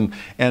presents.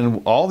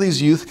 And all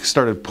these youth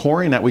started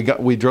pouring out.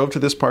 We drove to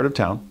this part of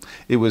town.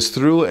 It was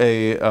through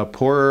a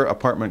poorer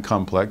apartment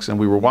complex, and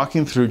we were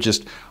walking through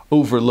just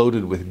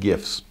overloaded with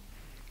gifts.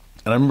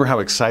 And I remember how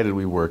excited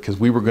we were because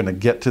we were going to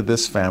get to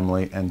this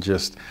family and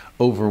just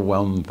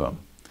overwhelm them.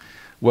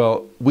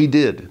 Well, we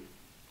did.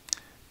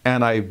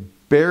 And I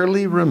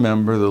barely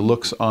remember the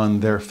looks on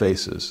their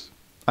faces.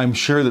 I'm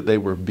sure that they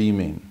were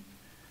beaming.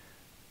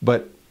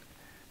 But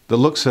the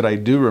looks that I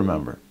do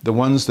remember, the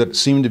ones that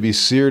seem to be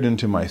seared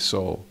into my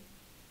soul,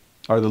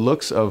 are the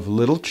looks of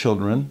little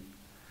children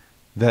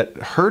that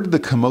heard the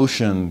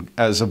commotion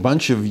as a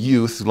bunch of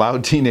youth,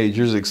 loud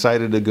teenagers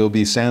excited to go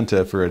be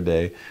Santa for a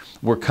day,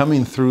 were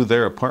coming through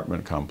their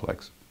apartment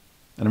complex.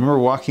 And I remember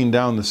walking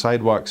down the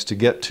sidewalks to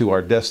get to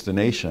our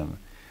destination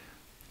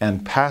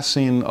and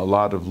passing a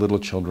lot of little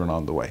children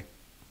on the way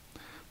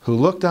who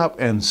looked up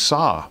and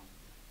saw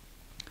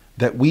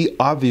that we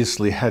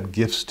obviously had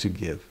gifts to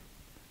give.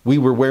 We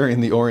were wearing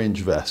the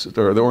orange vest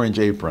or the orange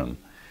apron.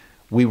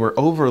 We were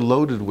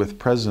overloaded with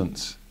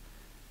presents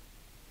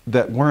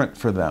that weren't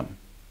for them.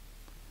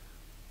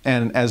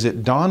 And as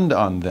it dawned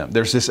on them,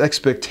 there's this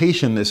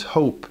expectation, this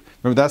hope.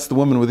 Remember, that's the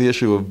woman with the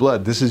issue of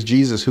blood. This is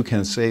Jesus who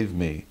can save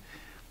me.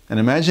 And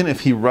imagine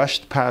if he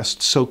rushed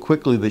past so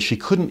quickly that she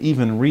couldn't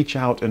even reach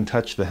out and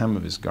touch the hem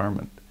of his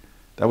garment.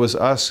 That was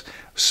us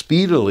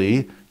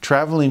speedily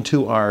traveling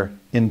to our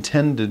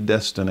intended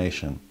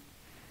destination.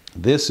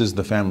 This is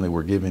the family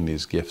we're giving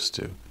these gifts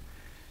to.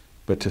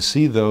 But to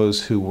see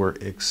those who were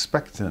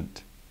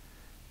expectant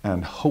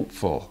and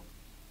hopeful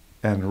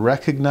and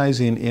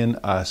recognizing in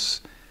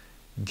us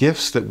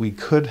gifts that we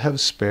could have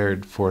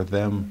spared for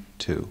them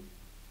too.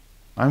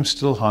 I'm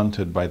still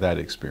haunted by that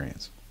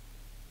experience.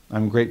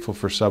 I'm grateful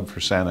for Sub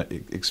for Santa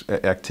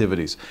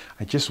activities.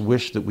 I just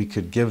wish that we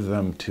could give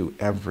them to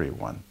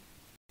everyone.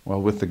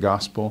 Well, with the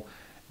gospel,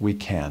 we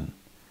can.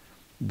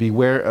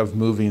 Beware of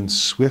moving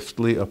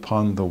swiftly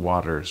upon the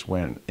waters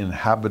when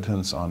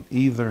inhabitants on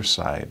either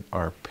side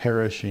are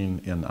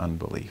perishing in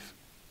unbelief.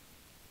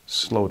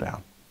 Slow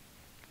down.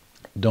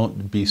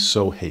 Don't be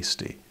so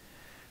hasty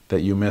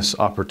that you miss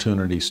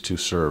opportunities to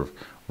serve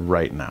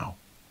right now.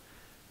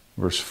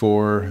 Verse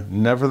 4,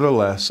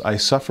 nevertheless, I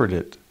suffered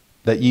it,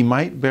 that ye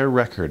might bear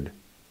record.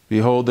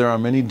 Behold, there are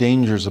many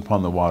dangers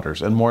upon the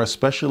waters, and more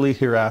especially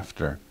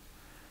hereafter.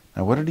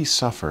 Now, what did he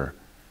suffer?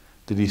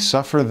 Did he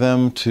suffer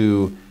them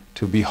to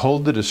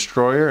behold the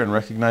destroyer and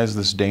recognize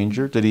this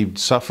danger? Did he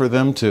suffer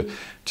them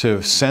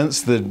to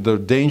sense the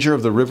danger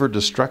of the river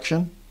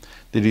destruction?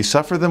 Did he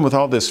suffer them with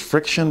all this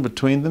friction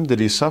between them? Did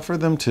he suffer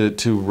them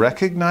to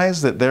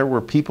recognize that there were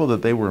people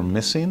that they were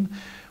missing?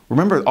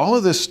 Remember, all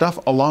of this stuff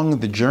along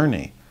the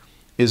journey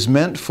is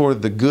meant for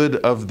the good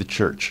of the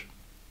church.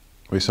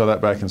 We saw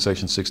that back in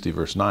section 60,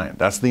 verse 9.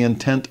 That's the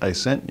intent I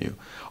sent you.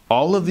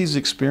 All of these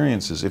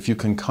experiences, if you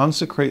can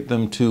consecrate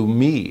them to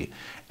me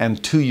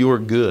and to your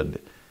good,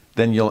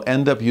 then you'll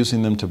end up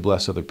using them to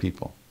bless other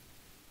people.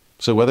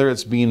 So whether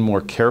it's being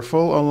more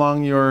careful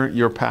along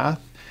your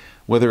path,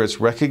 whether it's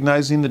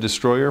recognizing the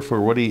destroyer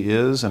for what he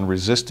is and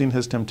resisting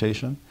his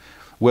temptation,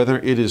 whether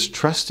it is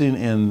trusting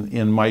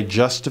in my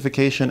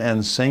justification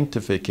and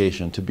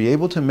sanctification to be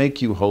able to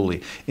make you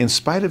holy in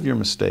spite of your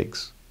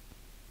mistakes,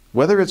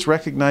 whether it's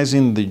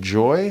recognizing the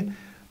joy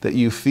that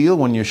you feel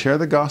when you share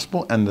the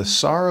gospel and the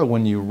sorrow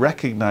when you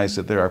recognize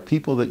that there are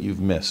people that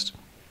you've missed,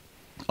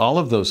 all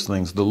of those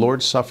things the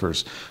Lord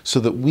suffers so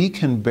that we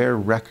can bear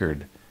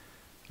record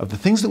of the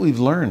things that we've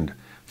learned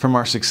from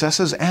our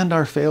successes and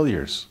our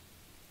failures,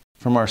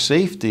 from our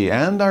safety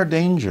and our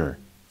danger,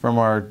 from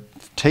our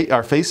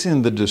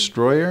facing the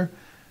destroyer,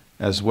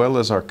 as well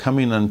as our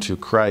coming unto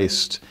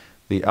Christ,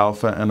 the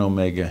Alpha and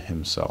Omega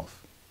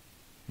himself.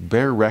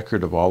 Bear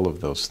record of all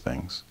of those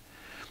things.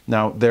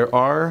 Now, there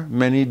are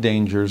many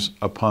dangers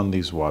upon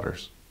these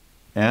waters,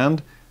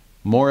 and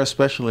more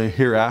especially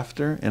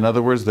hereafter. In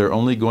other words, they're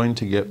only going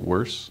to get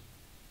worse.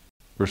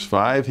 Verse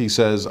 5, he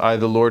says, I,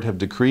 the Lord, have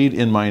decreed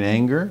in mine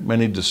anger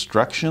many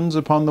destructions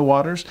upon the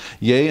waters,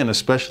 yea, and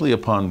especially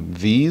upon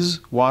these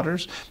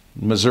waters.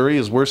 Missouri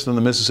is worse than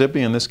the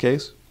Mississippi in this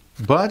case.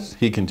 But,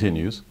 he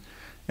continues,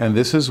 and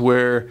this is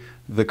where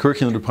the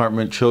curriculum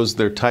department chose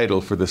their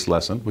title for this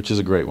lesson, which is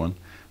a great one.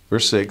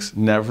 Verse 6,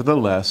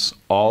 nevertheless,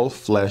 all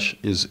flesh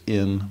is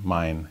in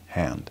mine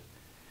hand.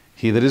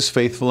 He that is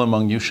faithful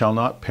among you shall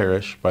not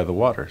perish by the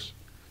waters.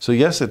 So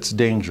yes, it's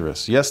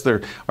dangerous. Yes,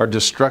 there are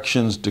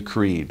destructions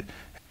decreed,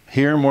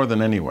 here more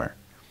than anywhere.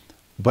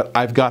 But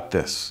I've got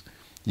this.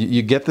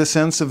 You get the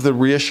sense of the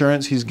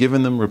reassurance he's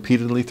given them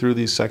repeatedly through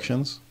these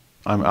sections?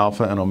 I'm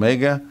Alpha and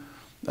Omega.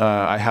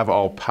 I have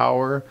all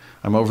power.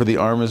 I'm over the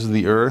arms of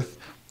the earth.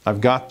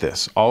 I've got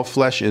this. All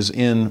flesh is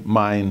in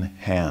mine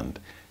hand.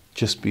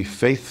 Just be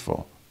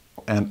faithful,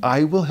 and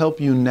I will help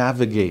you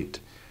navigate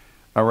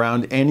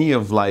around any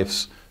of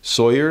life's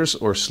sawyers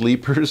or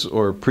sleepers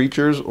or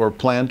preachers or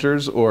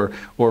planters or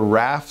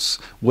rafts,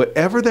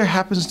 whatever there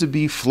happens to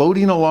be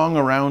floating along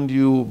around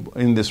you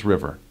in this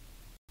river.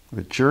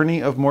 The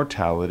journey of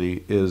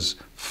mortality is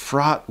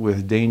fraught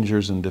with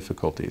dangers and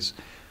difficulties.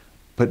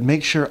 But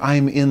make sure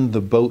I'm in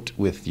the boat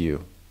with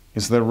you.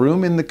 Is there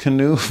room in the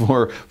canoe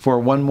for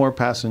one more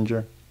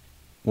passenger?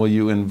 Will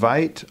you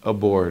invite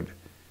aboard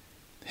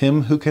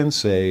him who can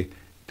say,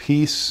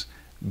 peace,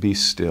 be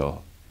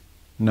still,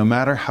 no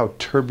matter how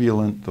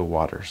turbulent the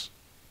waters?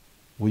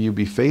 Will you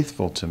be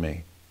faithful to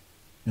me?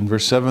 In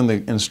verse 7,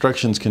 the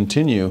instructions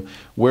continue,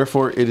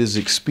 wherefore it is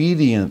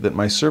expedient that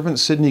my servant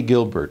Sidney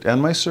Gilbert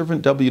and my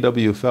servant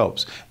W.W.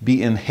 Phelps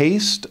be in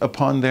haste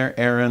upon their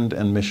errand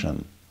and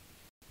mission.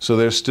 So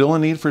there's still a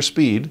need for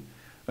speed.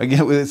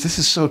 Again, this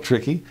is so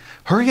tricky.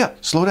 Hurry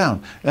up, slow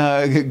down,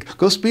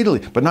 go speedily,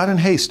 but not in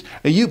haste.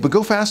 But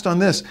go fast on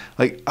this.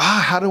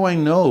 How do I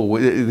know?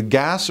 The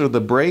gas or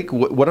the brake,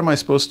 what am I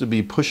supposed to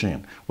be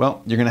pushing?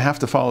 Well, you're going to have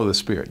to follow the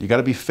Spirit. You got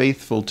to be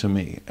faithful to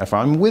me. If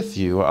I'm with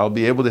you, I'll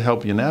be able to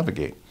help you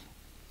navigate.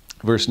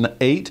 Verse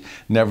 8,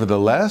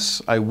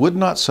 nevertheless, I would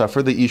not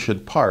suffer that ye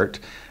should part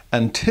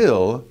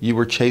until ye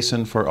were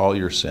chastened for all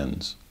your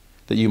sins,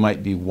 that you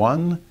might be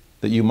one,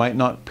 that you might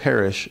not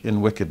perish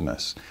in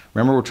wickedness.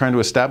 Remember, we're trying to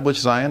establish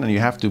Zion, and you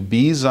have to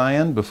be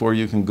Zion before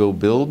you can go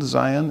build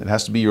Zion. It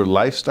has to be your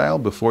lifestyle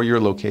before your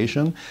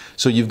location.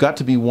 So you've got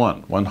to be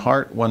one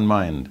heart, one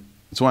mind.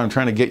 That's why I'm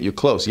trying to get you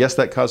close. Yes,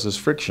 that causes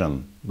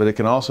friction, but it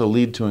can also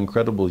lead to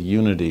incredible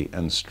unity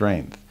and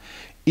strength.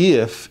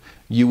 If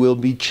you will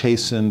be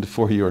chastened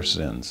for your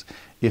sins,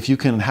 if you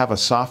can have a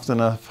soft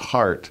enough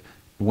heart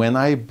when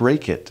I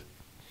break it,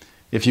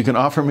 if you can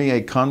offer me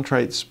a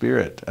contrite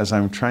spirit as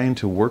I'm trying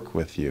to work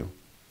with you.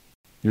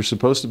 You're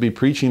supposed to be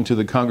preaching to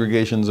the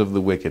congregations of the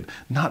wicked,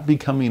 not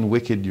becoming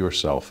wicked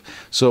yourself.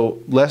 So,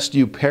 lest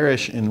you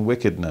perish in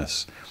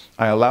wickedness,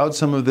 I allowed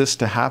some of this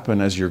to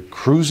happen as you're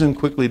cruising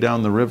quickly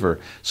down the river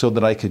so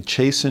that I could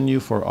chasten you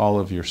for all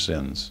of your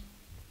sins.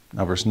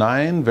 Now verse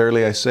 9,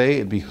 verily I say,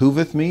 it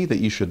behooveth me that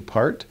ye should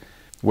part.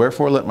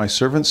 Wherefore let my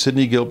servants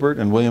Sidney Gilbert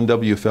and William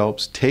W.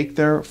 Phelps take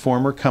their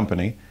former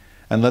company,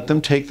 and let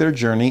them take their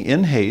journey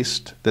in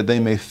haste, that they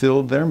may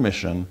fill their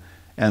mission,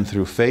 and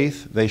through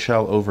faith they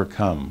shall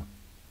overcome.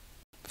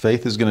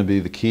 Faith is going to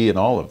be the key in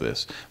all of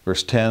this.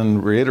 Verse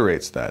 10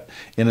 reiterates that.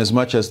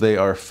 Inasmuch as they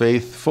are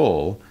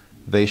faithful,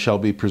 they shall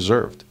be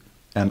preserved.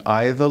 And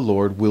I, the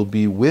Lord, will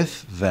be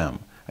with them.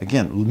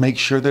 Again, make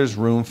sure there's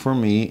room for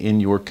me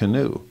in your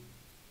canoe.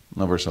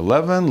 Now verse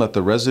 11, let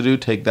the residue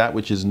take that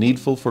which is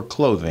needful for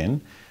clothing.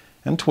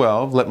 And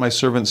 12, let my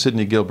servant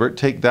Sidney Gilbert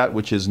take that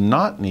which is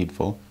not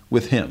needful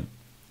with him,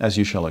 as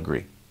you shall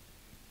agree.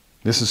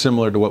 This is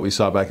similar to what we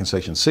saw back in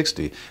section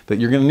 60, that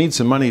you're going to need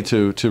some money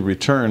to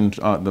return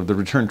the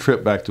return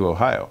trip back to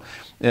Ohio.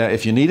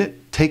 If you need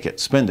it, take it,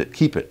 spend it,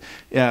 keep it.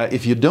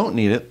 If you don't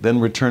need it, then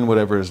return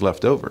whatever is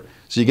left over.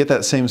 So you get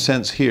that same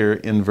sense here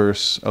in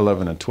verse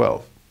 11 and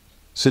 12.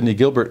 Sidney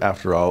Gilbert,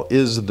 after all,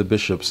 is the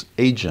bishop's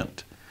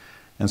agent.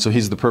 And so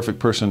he's the perfect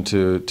person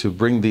to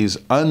bring these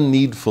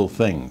unneedful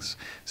things.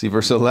 See,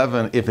 verse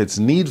 11, if it's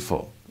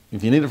needful,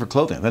 if you need it for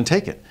clothing, then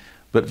take it.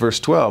 But verse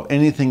 12,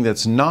 anything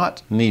that's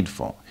not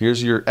needful,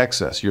 here's your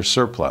excess, your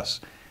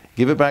surplus.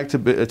 Give it back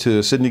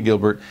to Sidney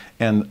Gilbert,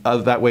 and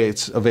that way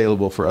it's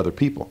available for other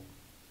people.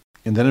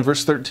 And then in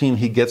verse 13,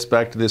 he gets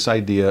back to this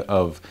idea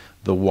of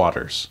the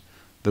waters,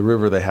 the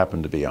river they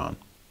happen to be on.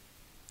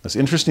 That's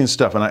interesting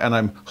stuff, and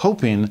I'm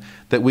hoping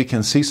that we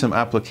can see some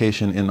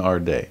application in our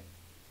day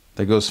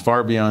that goes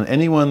far beyond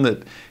anyone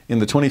that in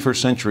the 21st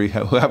century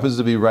who happens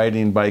to be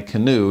riding by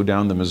canoe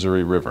down the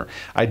Missouri River.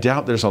 I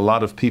doubt there's a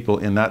lot of people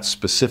in that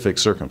specific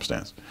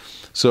circumstance.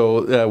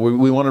 So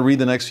we want to read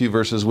the next few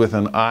verses with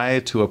an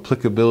eye to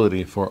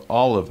applicability for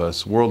all of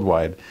us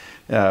worldwide,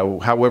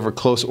 however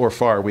close or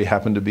far we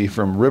happen to be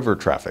from river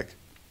traffic.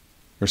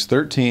 Verse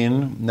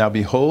 13, now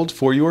behold,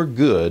 for your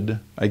good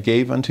I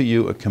gave unto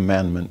you a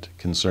commandment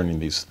concerning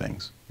these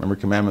things. Remember,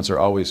 commandments are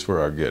always for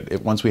our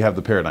good. Once we have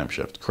the paradigm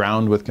shift,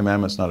 crowned with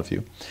commandments, not a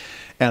few.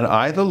 And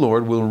I, the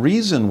Lord, will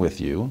reason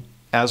with you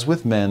as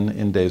with men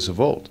in days of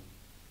old.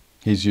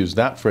 He's used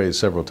that phrase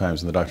several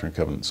times in the Doctrine and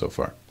Covenants so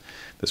far.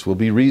 This will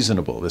be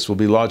reasonable. This will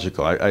be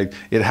logical.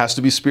 It has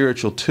to be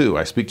spiritual too.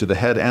 I speak to the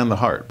head and the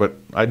heart, but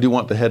I do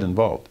want the head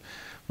involved.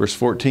 Verse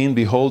 14,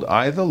 behold,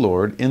 I, the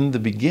Lord, in the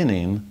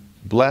beginning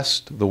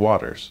blessed the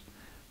waters.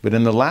 But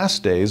in the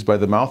last days, by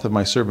the mouth of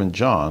my servant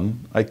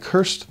John, I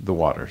cursed the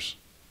waters.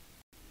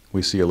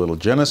 We see a little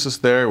Genesis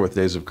there with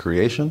days of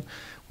creation.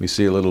 We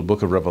see a little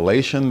book of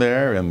Revelation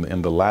there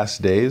in the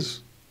last days.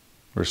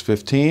 Verse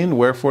 15,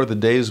 wherefore the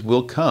days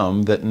will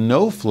come that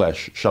no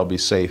flesh shall be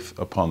safe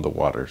upon the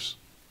waters.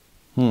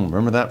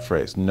 Remember that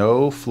phrase,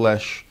 no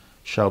flesh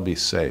shall be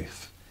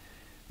safe.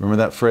 Remember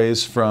that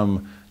phrase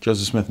from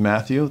Joseph Smith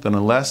Matthew, that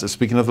unless,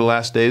 speaking of the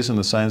last days and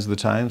the signs of the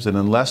times, that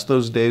unless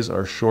those days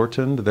are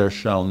shortened, there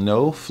shall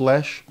no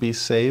flesh be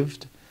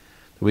saved.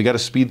 We got to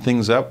speed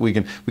things up. We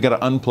got to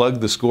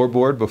unplug the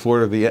scoreboard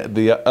before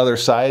the other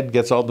side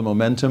gets all the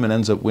momentum and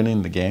ends up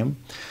winning the game.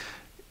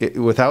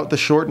 Without the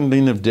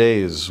shortening of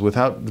days,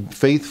 without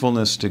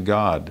faithfulness to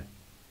God,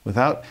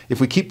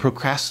 if we keep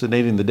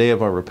procrastinating the day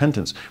of our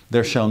repentance,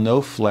 there shall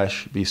no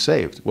flesh be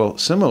saved. Well,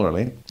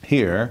 similarly,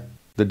 here,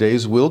 the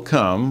days will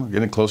come,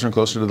 getting closer and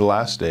closer to the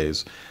last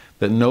days,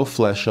 that no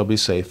flesh shall be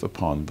safe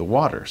upon the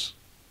waters.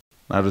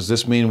 Now, does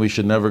this mean we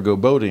should never go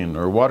boating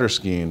or water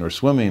skiing or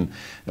swimming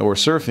or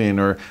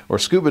surfing or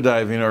scuba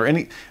diving or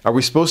any? Are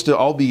we supposed to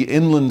all be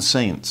inland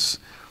saints?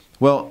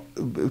 Well,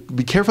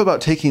 be careful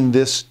about taking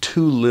this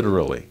too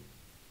literally.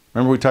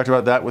 Remember we talked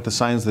about that with the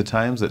signs of the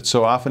times, that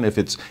so often if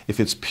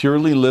it's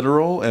purely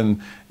literal and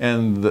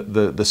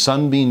the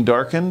sun being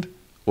darkened,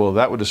 well,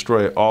 that would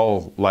destroy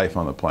all life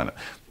on the planet.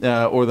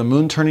 Or the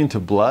moon turning to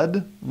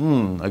blood,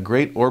 a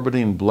great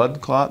orbiting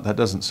blood clot, that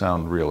doesn't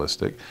sound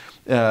realistic.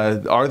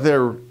 Are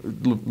there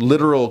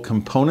literal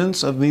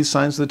components of these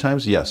signs of the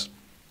times? Yes.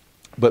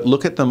 But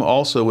look at them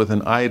also with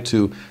an eye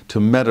to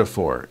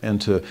metaphor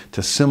and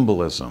to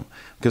symbolism.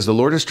 Because the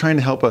Lord is trying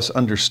to help us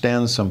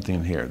understand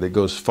something here that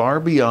goes far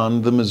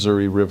beyond the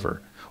Missouri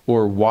River,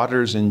 or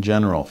waters in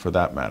general for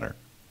that matter.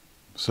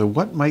 So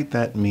what might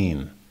that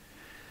mean?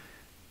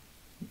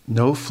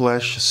 No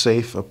flesh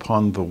safe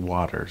upon the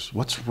waters.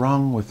 What's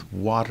wrong with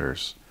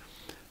waters?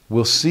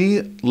 We'll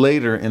see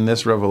later in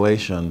this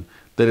revelation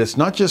that it's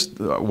not just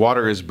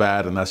water is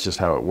bad and that's just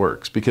how it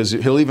works. Because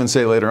he'll even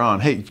say later on,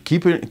 hey,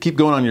 keep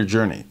going on your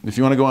journey. If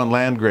you want to go on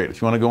land, great.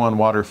 If you want to go on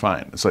water,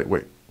 fine. It's like,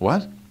 wait,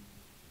 what?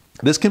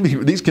 These can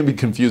be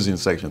confusing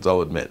sections,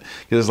 I'll admit.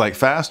 It's like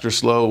fast or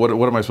slow, what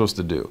am I supposed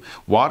to do?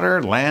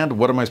 Water, land,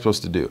 what am I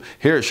supposed to do?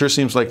 Here it sure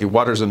seems like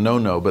water's a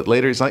no-no, but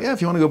later he's like, yeah,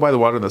 if you want to go by the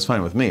water, that's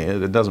fine with me.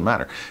 It doesn't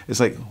matter. It's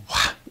like,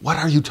 what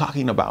are you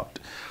talking about?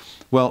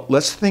 Well,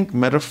 let's think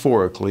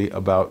metaphorically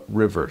about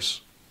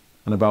rivers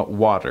and about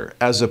water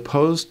as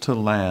opposed to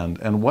land,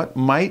 and what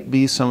might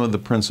be some of the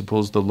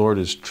principles the Lord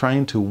is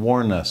trying to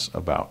warn us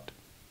about.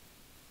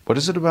 What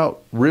is it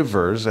about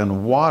rivers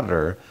and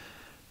water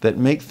that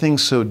make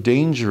things so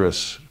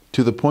dangerous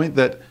to the point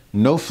that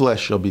no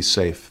flesh shall be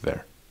safe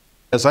there?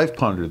 As I've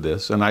pondered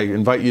this, and I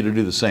invite you to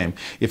do the same,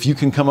 if you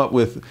can come up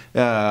with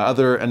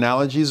other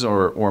analogies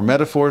or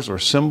metaphors or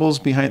symbols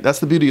behind, that's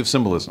the beauty of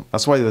symbolism.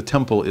 That's why the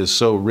temple is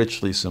so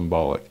richly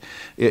symbolic.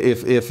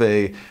 If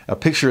a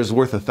picture is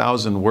worth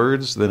 1,000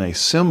 words, then a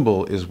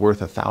symbol is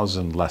worth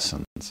 1,000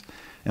 lessons.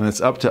 And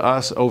it's up to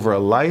us over a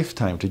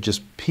lifetime to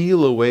just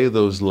peel away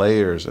those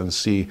layers and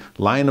see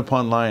line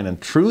upon line and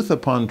truth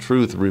upon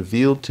truth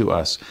revealed to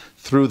us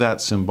through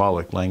that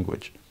symbolic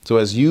language. So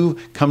as you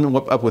come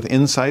up with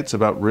insights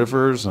about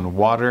rivers and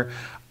water,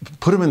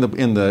 put them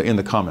in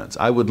the comments.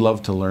 I would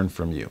love to learn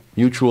from you.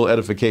 Mutual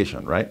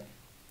edification, right?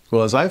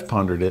 Well, as I've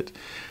pondered it,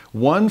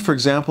 one, for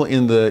example,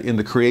 in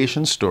the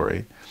creation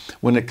story,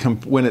 when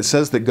it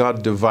says that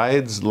God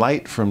divides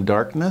light from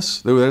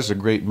darkness, there's a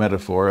great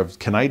metaphor of,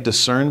 can I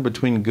discern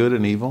between good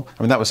and evil?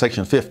 I mean, that was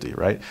section 50,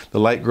 right? The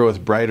light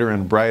groweth brighter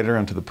and brighter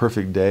unto the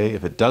perfect day.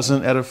 If it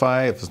doesn't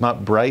edify, if it's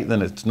not bright,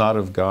 then it's not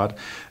of God.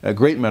 A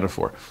great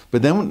metaphor.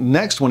 But then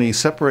next, when he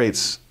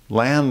separates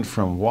land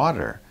from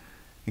water,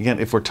 again,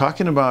 if we're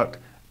talking about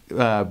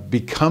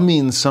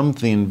becoming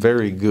something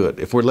very good,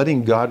 if we're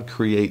letting God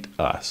create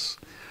us,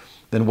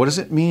 then what does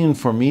it mean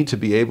for me to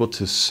be able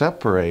to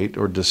separate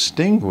or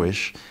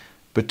distinguish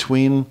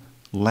between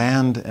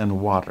land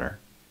and water?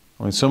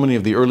 I mean, so many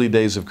of the early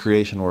days of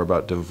creation were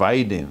about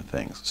dividing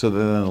things. So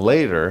then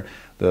later,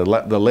 the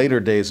later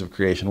days of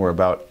creation were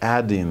about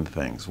adding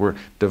things. We're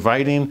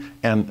dividing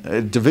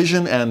and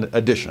division and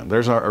addition.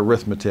 There's our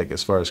arithmetic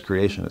as far as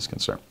creation is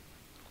concerned.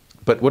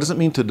 But what does it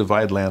mean to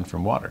divide land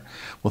from water?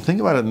 Well,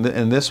 think about it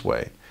in this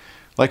way.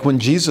 Like when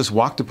Jesus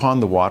walked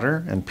upon the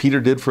water, and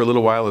Peter did for a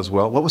little while as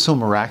well, what was so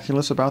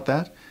miraculous about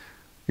that?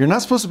 You're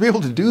not supposed to be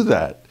able to do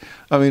that.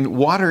 I mean,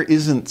 water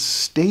isn't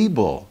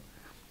stable.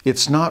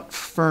 It's not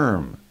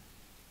firm.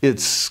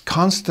 It's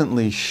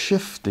constantly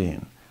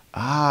shifting.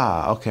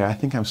 Okay, I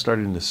think I'm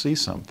starting to see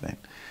something.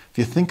 If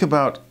you think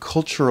about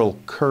cultural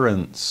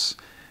currents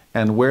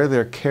and where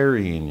they're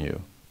carrying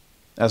you,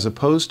 as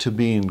opposed to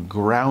being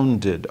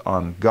grounded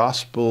on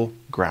gospel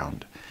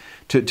ground,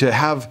 to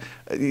have,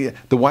 the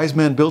wise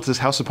man built his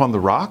house upon the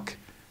rock.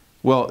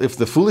 Well, if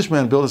the foolish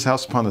man built his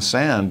house upon the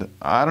sand,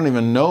 I don't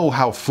even know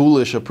how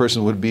foolish a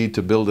person would be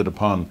to build it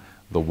upon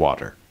the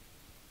water.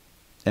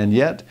 And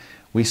yet,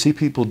 we see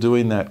people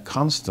doing that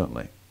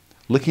constantly,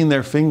 licking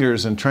their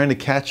fingers and trying to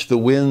catch the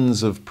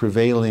winds of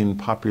prevailing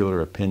popular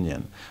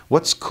opinion.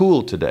 What's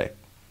cool today?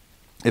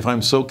 If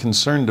I'm so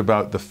concerned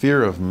about the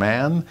fear of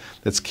man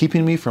that's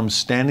keeping me from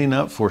standing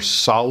up for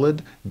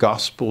solid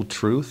gospel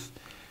truth,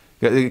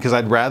 because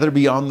I'd rather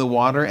be on the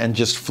water and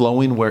just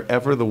flowing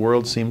wherever the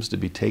world seems to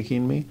be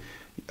taking me.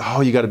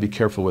 Oh, you got to be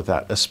careful with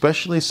that,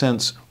 especially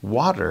since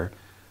water,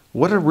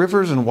 what are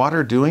rivers and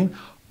water doing?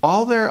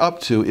 All they're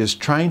up to is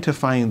trying to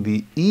find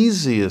the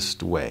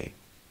easiest way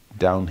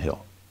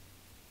downhill.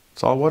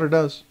 That's all water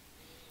does.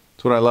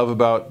 That's what I love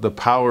about the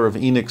power of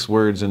Enoch's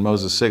words in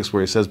Moses 6,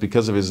 where he says,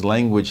 because of his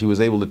language, he was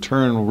able to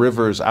turn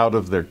rivers out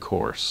of their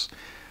course.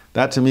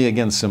 That to me,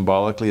 again,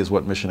 symbolically is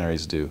what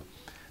missionaries do.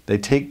 They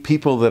take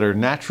people that are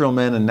natural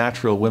men and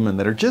natural women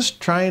that are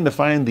just trying to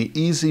find the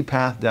easy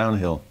path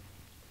downhill,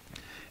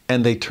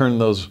 and they turn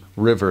those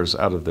rivers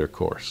out of their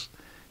course.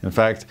 In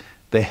fact,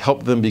 they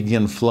help them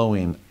begin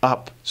flowing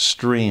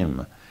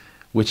upstream,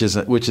 which is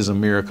a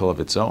miracle of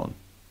its own.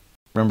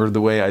 Remember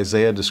the way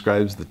Isaiah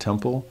describes the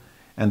temple?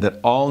 And that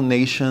all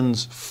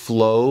nations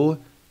flow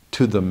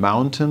to the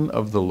mountain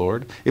of the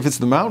Lord. If it's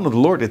the mountain of the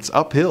Lord, it's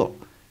uphill.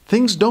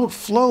 Things don't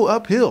flow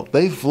uphill.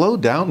 They flow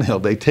downhill.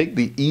 They take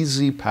the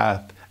easy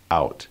path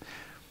out.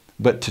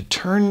 But to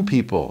turn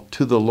people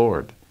to the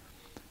Lord,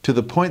 to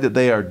the point that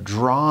they are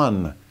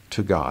drawn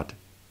to God,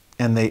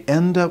 and they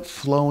end up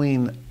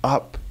flowing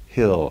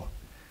uphill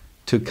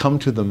to come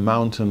to the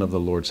mountain of the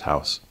Lord's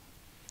house.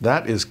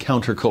 That is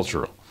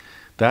countercultural.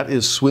 That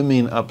is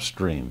swimming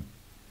upstream.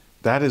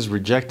 That is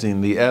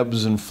rejecting the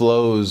ebbs and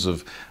flows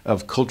of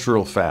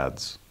cultural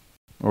fads,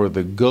 or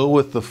the go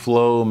with the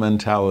flow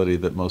mentality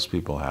that most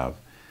people have.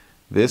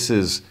 This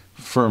is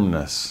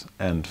firmness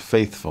and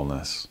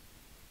faithfulness.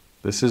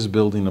 This is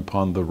building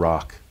upon the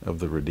rock of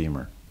the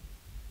Redeemer.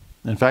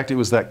 In fact, it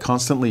was that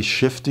constantly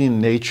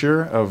shifting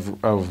nature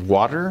of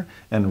water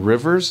and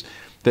rivers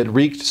that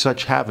wreaked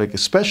such havoc,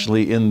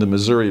 especially in the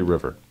Missouri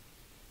River.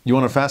 You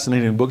want a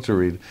fascinating book to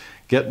read?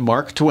 Get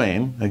Mark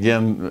Twain,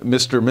 again,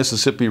 Mr.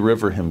 Mississippi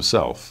River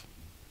himself,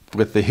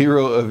 with the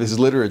hero of his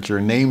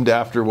literature named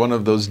after one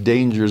of those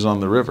dangers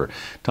on the river,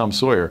 Tom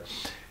Sawyer.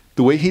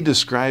 The way he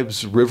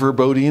describes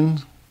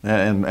riverboating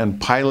and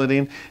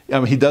piloting, I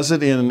mean, he does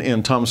it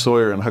in Tom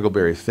Sawyer and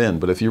Huckleberry Finn,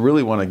 but if you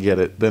really want to get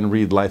it, then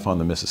read Life on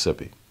the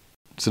Mississippi.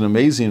 It's an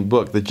amazing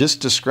book that just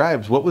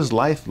describes what was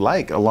life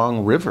like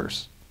along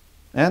rivers.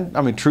 And,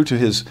 I mean, true to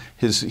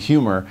his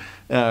humor,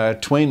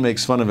 Twain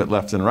makes fun of it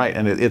left and right,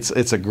 and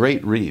it's a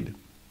great read.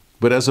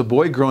 But as a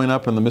boy growing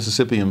up in the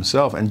Mississippi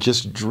himself and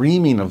just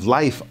dreaming of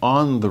life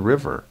on the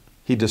river,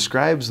 he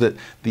describes that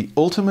the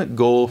ultimate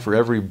goal for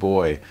every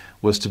boy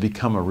was to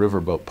become a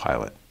riverboat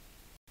pilot.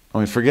 I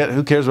mean, forget,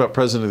 who cares about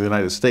President of the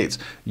United States?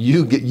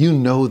 You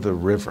know the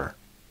river.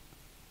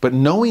 But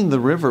knowing the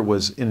river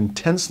was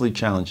intensely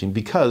challenging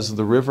because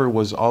the river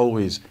was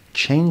always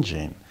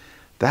changing.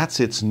 That's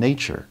its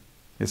nature.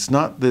 It's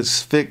not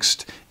this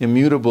fixed,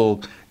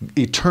 immutable,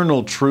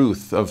 eternal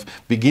truth of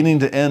beginning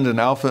to end and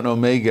Alpha and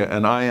Omega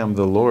and I am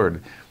the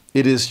Lord.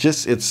 It is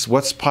just, it's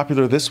what's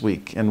popular this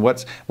week and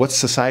what's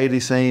society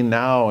saying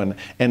now, and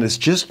it's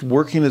just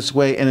working its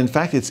way. And in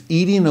fact, it's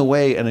eating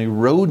away and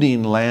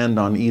eroding land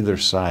on either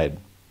side,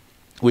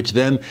 which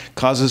then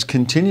causes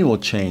continual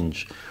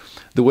change.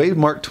 The way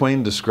Mark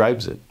Twain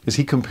describes it is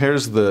he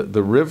compares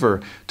the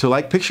river to,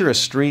 like, picture a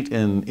street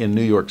in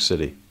New York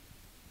City.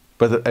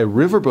 But a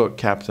riverboat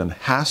captain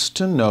has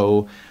to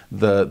know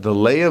the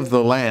lay of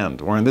the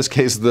land, or in this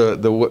case,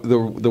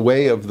 the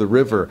way of the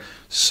river,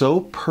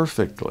 so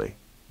perfectly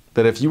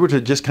that if you were to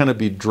just kind of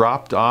be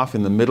dropped off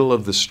in the middle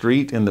of the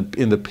street in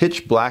the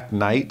pitch black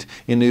night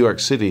in New York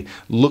City,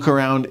 look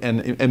around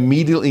and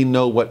immediately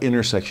know what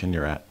intersection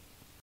you're at.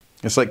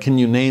 It's like, can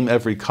you name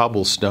every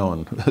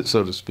cobblestone,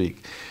 so to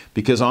speak?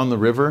 Because on the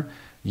river,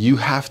 you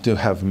have to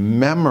have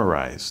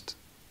memorized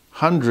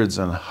hundreds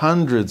and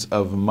hundreds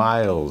of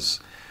miles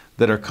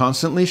that are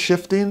constantly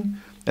shifting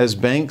as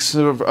banks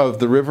of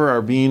the river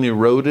are being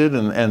eroded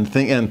and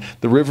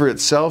the river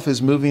itself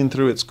is moving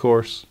through its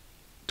course.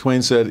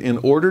 Twain said, in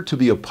order to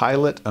be a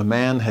pilot, a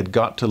man had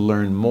got to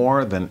learn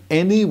more than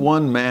any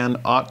one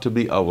man ought to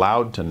be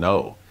allowed to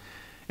know.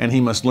 And he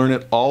must learn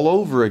it all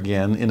over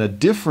again in a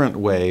different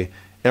way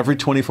every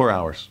 24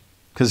 hours.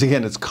 Because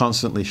again, it's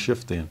constantly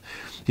shifting.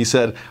 He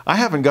said, I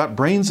haven't got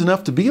brains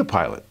enough to be a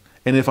pilot.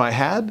 And if I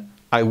had,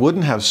 I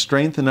wouldn't have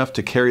strength enough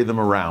to carry them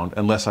around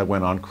unless I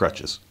went on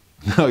crutches.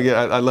 Oh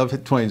yeah, I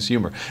love Twain's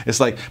humor. It's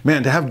like,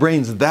 man, to have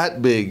brains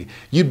that big,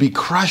 you'd be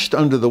crushed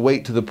under the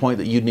weight to the point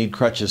that you'd need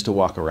crutches to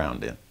walk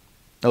around in.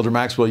 Elder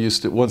Maxwell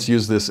once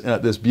used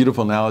this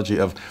beautiful analogy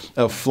of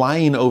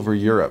flying over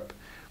Europe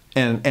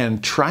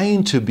and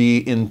trying to be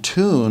in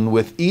tune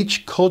with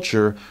each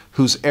culture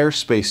whose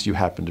airspace you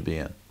happen to be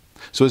in.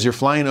 So as you're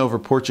flying over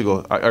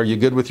Portugal, are you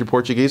good with your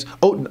Portuguese?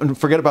 Oh,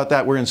 forget about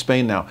that. We're in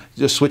Spain now.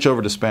 Just switch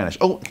over to Spanish.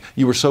 Oh,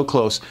 you were so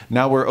close.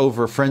 Now we're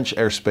over French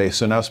airspace,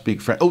 so now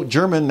speak French. Oh,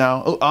 German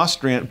now. Oh,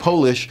 Austrian,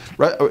 Polish.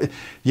 Right?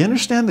 You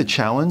understand the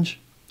challenge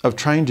of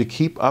trying to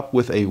keep up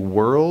with a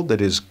world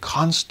that is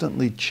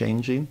constantly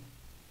changing?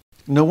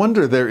 No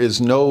wonder there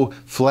is no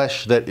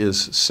flesh that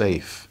is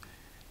safe,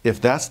 if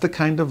that's the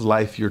kind of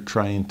life you're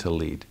trying to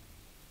lead.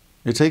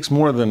 It takes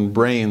more than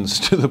brains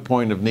to the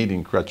point of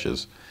needing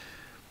crutches.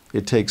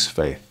 It takes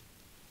faith.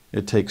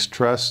 It takes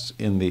trust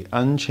in the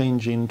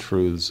unchanging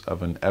truths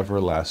of an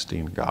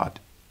everlasting God.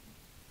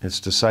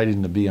 It's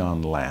deciding to be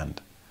on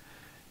land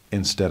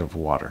instead of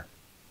water.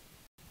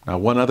 Now,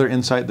 one other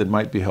insight that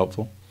might be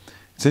helpful.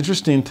 It's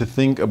interesting to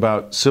think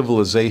about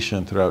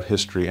civilization throughout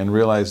history and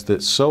realize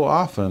that so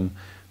often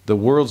the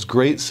world's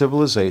great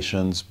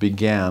civilizations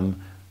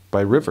began by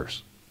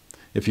rivers.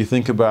 If you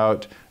think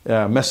about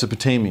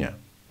Mesopotamia,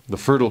 the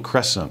Fertile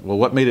Crescent. Well,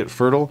 what made it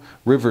fertile?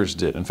 Rivers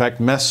did. In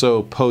fact,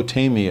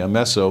 Mesopotamia,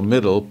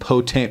 middle,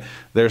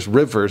 there's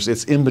rivers.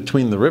 It's in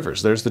between the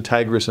rivers. There's the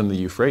Tigris and the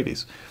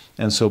Euphrates.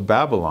 And so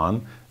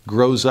Babylon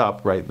grows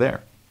up right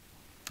there.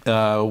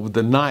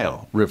 The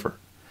Nile River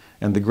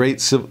and the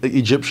great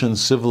Egyptian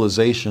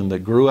civilization that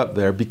grew up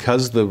there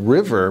because the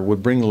river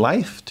would bring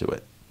life to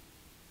it.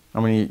 I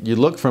mean, you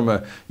look from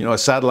a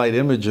satellite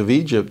image of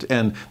Egypt,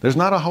 and there's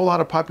not a whole lot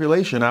of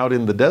population out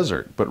in the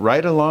desert, but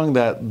right along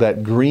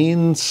that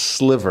green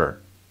sliver,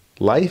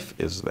 life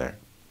is there.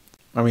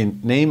 I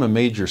mean, name a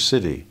major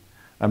city,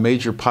 a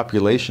major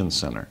population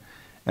center,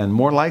 and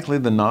more likely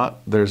than not,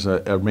 there's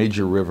a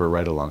major river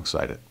right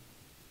alongside it.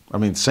 I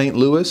mean, St.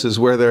 Louis is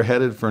where they're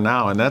headed for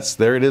now, and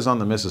there it is on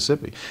the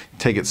Mississippi.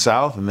 Take it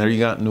south, and there you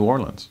got New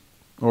Orleans.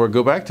 Or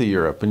go back to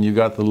Europe and you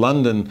got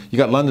London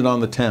on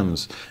the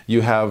Thames,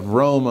 you have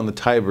Rome on the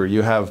Tiber,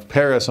 you have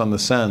Paris on the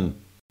Seine.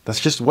 That's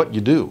just what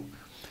you do.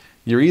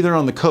 You're either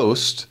on the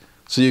coast,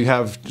 so you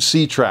have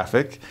sea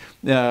traffic,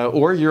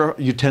 or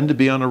you tend to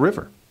be on a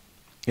river.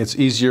 It's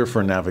easier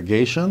for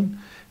navigation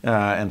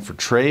and for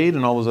trade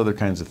and all those other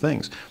kinds of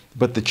things.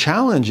 But the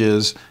challenge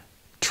is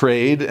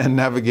trade and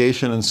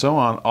navigation and so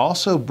on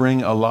also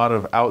bring a lot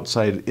of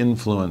outside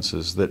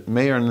influences that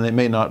may or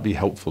may not be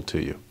helpful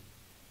to you.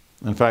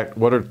 In fact,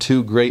 what are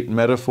two great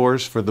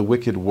metaphors for the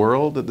wicked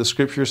world that the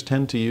scriptures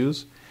tend to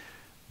use?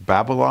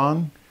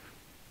 Babylon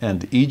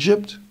and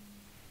Egypt.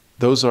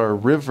 Those are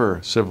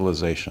river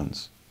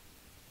civilizations.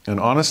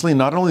 And honestly,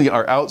 not only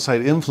are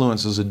outside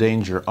influences a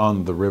danger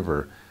on the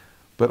river,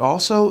 but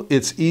also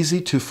it's easy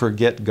to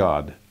forget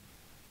God.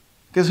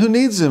 Because who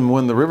needs him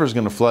when the river's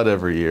going to flood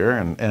every year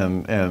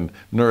and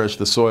nourish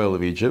the soil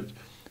of Egypt?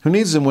 Who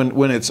needs him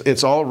when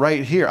it's all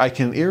right here? I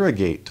can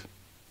irrigate.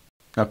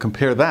 Now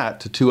compare that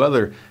to two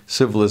other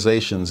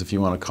civilizations, if you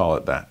want to call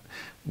it that.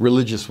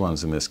 Religious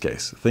ones in this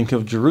case. Think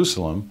of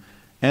Jerusalem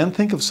and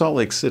think of Salt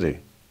Lake City.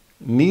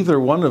 Neither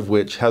one of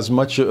which has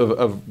much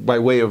by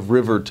way of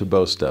river to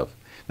boast of.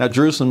 Now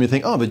Jerusalem, you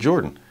think, oh, the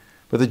Jordan.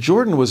 But the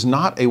Jordan was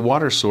not a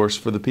water source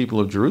for the people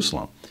of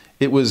Jerusalem.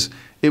 It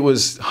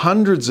was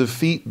hundreds of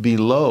feet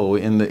below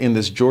in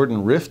this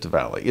Jordan Rift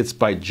Valley. It's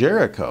by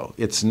Jericho.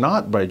 It's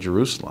not by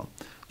Jerusalem.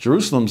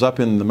 Jerusalem's up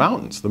in the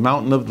mountains, the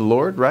mountain of the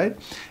Lord, right?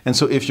 And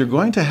so if you're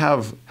going to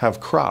have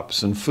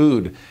crops and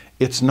food,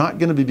 it's not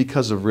going to be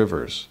because of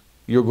rivers.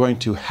 You're going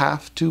to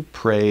have to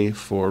pray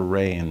for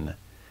rain.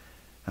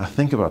 Now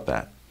think about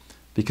that.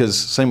 Because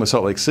same with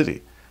Salt Lake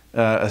City,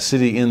 a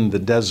city in the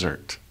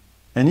desert.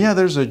 And yeah,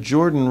 there's a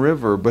Jordan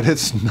River, but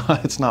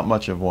it's not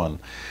much of one.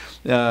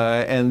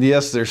 And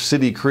yes, there's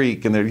City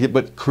Creek,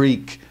 but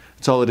creek,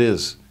 that's all it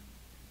is.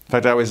 In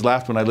fact, I always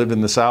laughed when I lived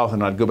in the South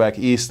and I'd go back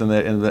east and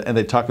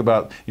they'd talk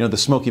about, the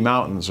Smoky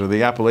Mountains or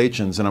the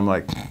Appalachians, and I'm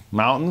like,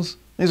 mountains?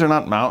 These are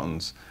not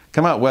mountains.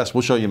 Come out west,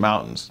 we'll show you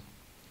mountains.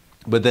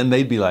 But then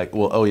they'd be like,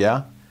 well, oh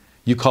yeah?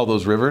 You call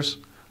those rivers?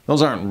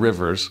 Those aren't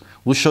rivers.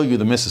 We'll show you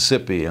the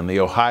Mississippi and the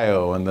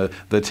Ohio and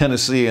the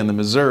Tennessee and the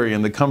Missouri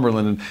and the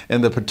Cumberland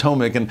and the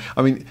Potomac. And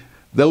I mean,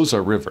 those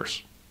are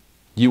rivers.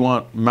 You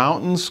want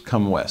mountains,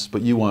 come west,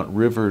 but you want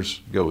rivers,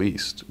 go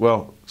east.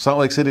 Well, Salt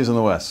Lake City's in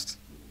the west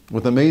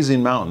with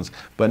amazing mountains,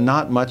 but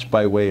not much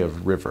by way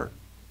of river.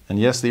 And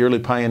yes, the early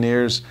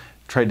pioneers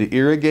tried to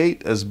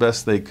irrigate as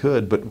best they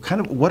could, but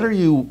kind of what are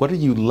you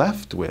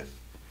left with?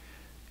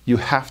 You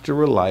have to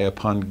rely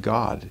upon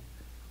God.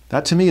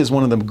 That to me is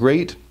one of the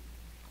great,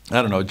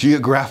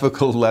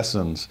 geographical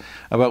lessons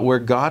about where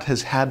God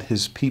has had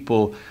his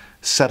people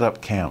set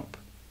up camp.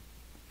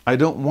 I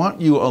don't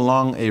want you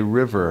along a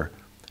river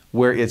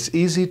where it's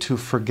easy to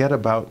forget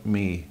about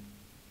me,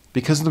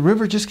 because the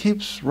river just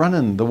keeps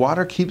running, the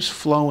water keeps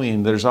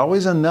flowing, there's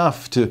always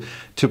enough to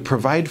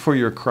provide for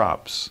your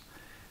crops,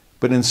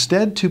 but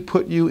instead to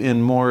put you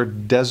in more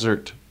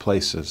desert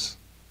places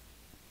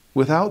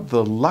without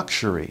the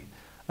luxury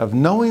of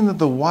knowing that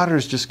the water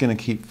is just going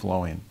to keep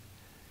flowing.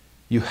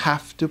 You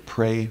have to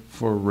pray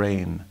for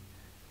rain.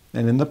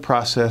 And in the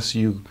process,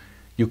 you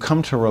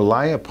come to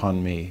rely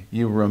upon me.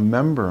 You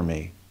remember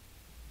me.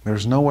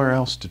 There's nowhere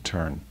else to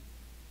turn.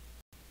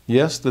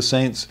 Yes, the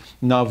saints,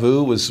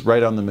 Nauvoo was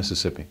right on the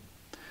Mississippi.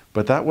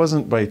 But that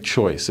wasn't by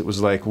choice. It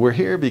was like, we're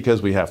here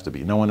because we have to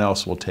be. No one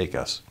else will take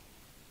us.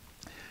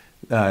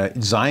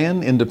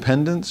 Zion,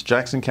 Independence,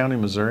 Jackson County,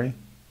 Missouri.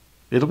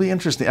 It'll be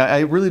interesting. I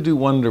really do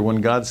wonder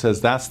when God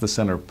says, that's the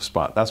center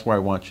spot. That's where I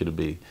want you to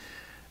be.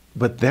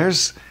 But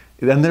there's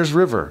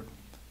river,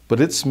 but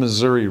it's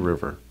Missouri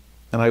River.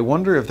 And I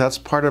wonder if that's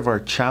part of our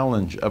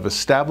challenge of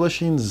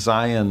establishing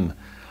Zion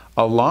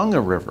along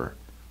a river,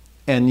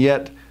 and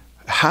yet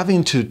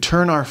having to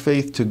turn our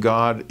faith to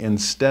God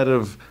instead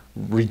of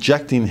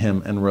rejecting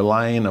him and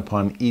relying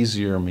upon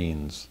easier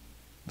means.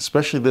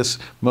 Especially this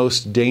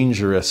most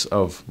dangerous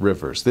of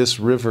rivers, this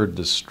river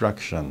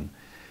destruction.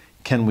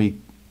 Can we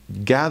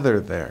gather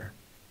there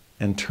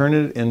and turn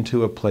it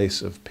into a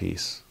place of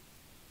peace?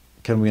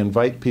 Can we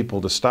invite people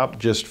to stop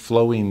just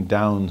flowing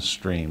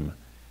downstream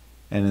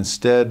and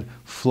instead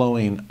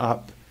flowing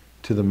up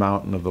to the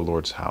mountain of the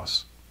Lord's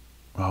house?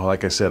 Well,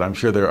 like I said, I'm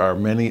sure there are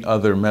many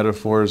other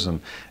metaphors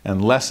and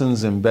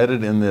lessons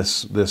embedded in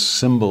this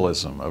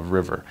symbolism of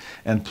river.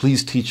 And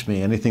please teach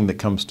me anything that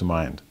comes to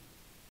mind.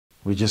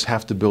 We just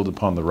have to build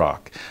upon the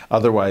rock.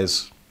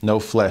 Otherwise, no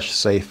flesh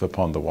safe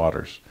upon the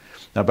waters.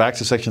 Now back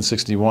to section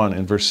 61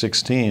 in verse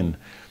 16.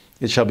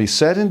 It shall be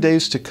said in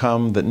days to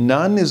come that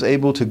none is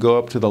able to go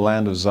up to the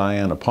land of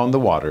Zion upon the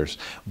waters,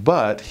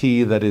 but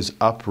he that is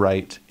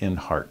upright in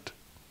heart.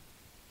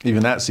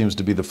 Even that seems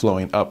to be the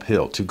flowing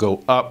uphill, to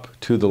go up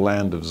to the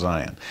land of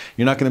Zion.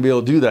 You're not going to be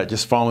able to do that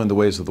just following the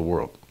ways of the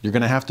world. You're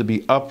going to have to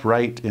be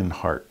upright in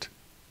heart.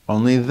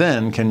 Only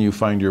then can you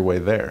find your way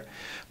there.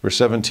 Verse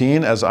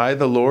 17, as I,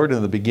 the Lord,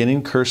 in the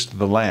beginning cursed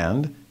the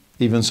land,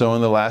 even so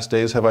in the last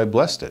days have I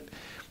blessed it,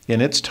 in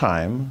its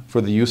time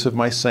for the use of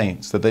my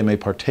saints, that they may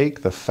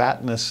partake the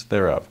fatness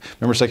thereof.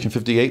 Remember section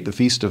 58, the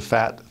feast of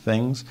fat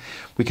things?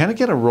 We kind of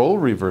get a role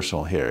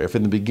reversal here. If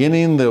in the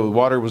beginning the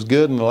water was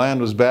good and the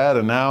land was bad,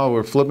 and now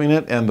we're flipping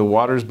it and the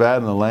water's bad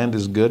and the land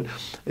is good,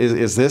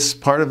 is this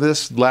part of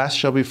this, last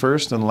shall be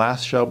first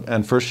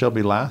and first shall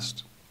be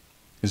last?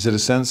 Is it a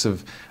sense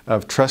of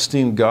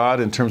trusting God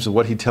in terms of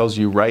what he tells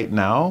you right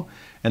now,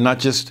 and not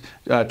just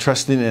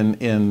trusting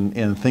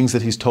in things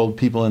that he's told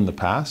people in the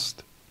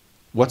past?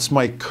 What's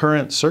my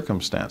current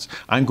circumstance?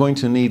 I'm going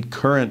to need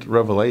current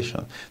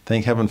revelation.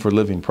 Thank heaven for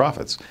living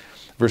prophets.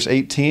 Verse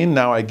 18,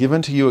 now I give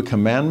unto you a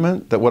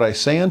commandment, that what I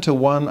say unto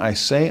one, I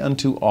say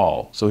unto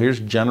all. So here's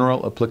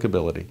general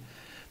applicability.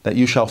 That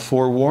you shall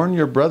forewarn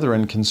your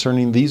brethren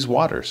concerning these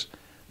waters,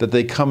 that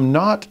they come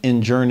not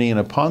in journeying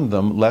upon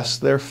them,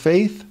 lest their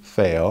faith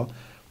fail,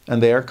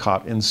 and they are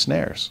caught in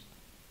snares.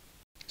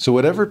 So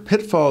whatever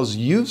pitfalls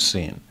you've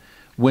seen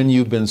when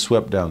you've been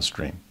swept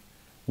downstream,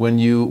 when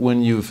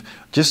you've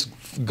just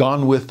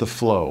gone with the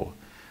flow,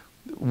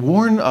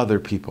 warn other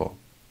people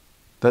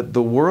that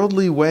the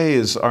worldly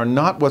ways are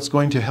not what's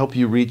going to help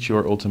you reach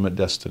your ultimate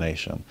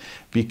destination.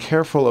 Be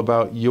careful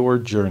about your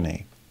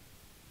journey.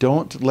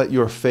 Don't let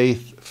your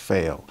faith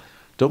fail.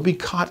 Don't be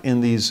caught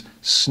in these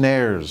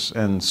snares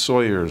and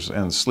sawyers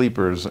and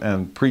sleepers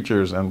and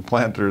preachers and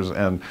planters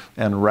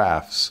and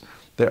rafts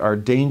There are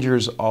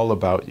dangers all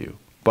about you,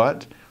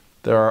 but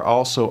there are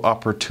also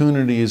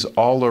opportunities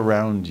all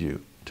around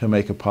you to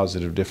make a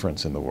positive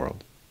difference in the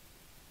world.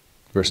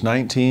 Verse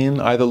 19,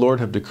 I the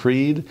Lord have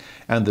decreed,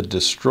 and the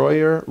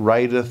destroyer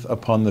rideth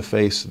upon the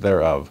face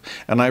thereof.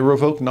 And I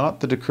revoke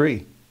not the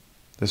decree.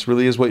 This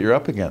really is what you're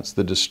up against,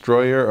 the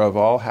destroyer of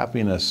all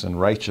happiness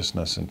and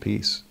righteousness and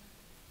peace.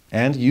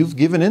 And you've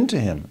given in to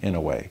him in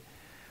a way,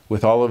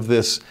 with all of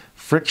this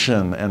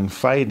friction and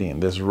fighting,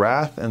 this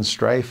wrath and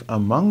strife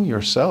among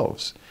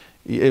yourselves.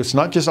 It's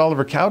not just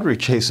Oliver Cowdery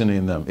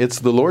chastening them, it's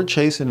the Lord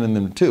chastening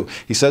them too.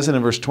 He says it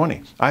in verse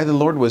 20, I the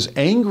Lord was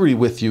angry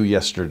with you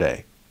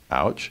yesterday.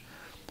 Ouch.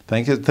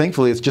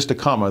 Thankfully, it's just a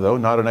comma, though,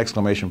 not an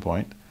exclamation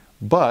point.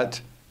 But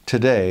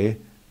today,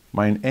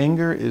 mine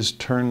anger is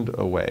turned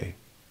away.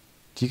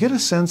 Do you get a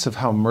sense of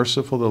how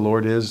merciful the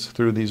Lord is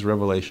through these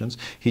revelations?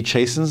 He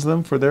chastens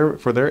them for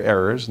their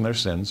errors and their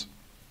sins,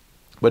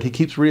 but he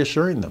keeps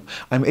reassuring them.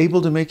 I'm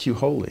able to make you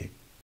holy.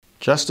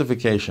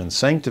 Justification,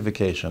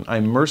 sanctification.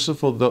 I'm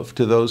merciful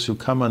to those who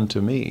come unto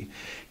me.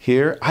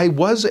 Here, I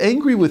was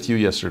angry with you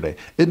yesterday,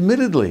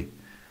 admittedly.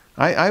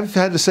 I've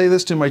had to say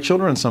this to my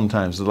children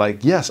sometimes,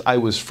 like, yes, I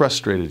was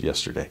frustrated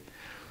yesterday,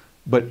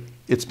 but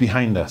it's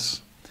behind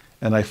us,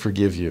 and I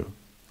forgive you.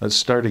 Let's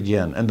start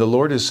again. And the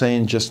Lord is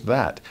saying just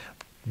that.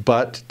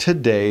 But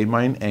today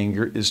mine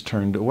anger is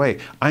turned away.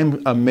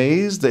 I'm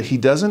amazed that he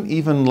doesn't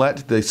even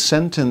let the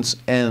sentence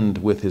end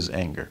with his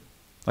anger.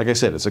 Like I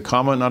said, it's a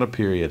comma, not a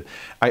period.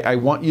 I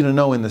want you to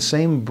know in the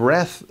same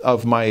breath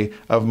of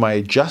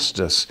my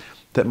justice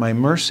that my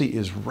mercy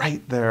is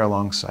right there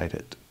alongside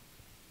it.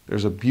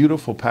 There's a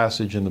beautiful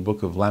passage in the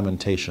book of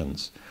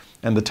Lamentations,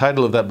 and the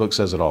title of that book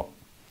says it all.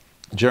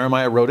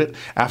 Jeremiah wrote it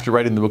after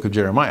writing the book of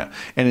Jeremiah.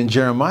 And in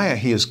Jeremiah,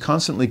 he is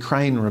constantly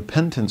crying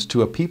repentance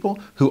to a people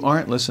who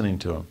aren't listening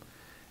to him.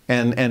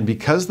 And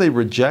because they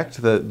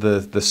reject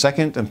the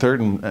second and third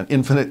and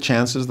infinite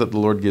chances that the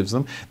Lord gives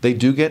them, they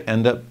do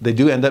end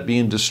up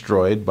being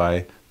destroyed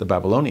by the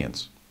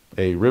Babylonians,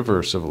 a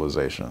river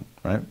civilization,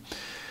 right?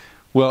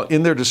 Well,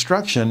 in their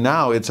destruction,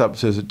 now it's up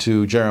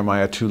to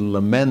Jeremiah to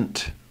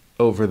lament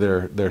over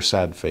their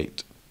sad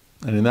fate.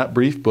 And in that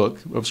brief book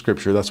of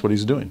Scripture, that's what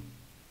he's doing.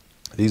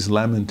 These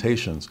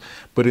lamentations.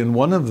 But in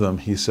one of them,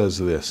 he says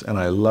this, and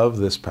I love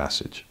this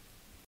passage.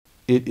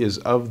 It is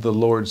of the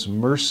Lord's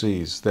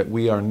mercies that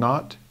we are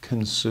not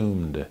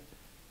consumed.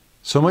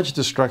 So much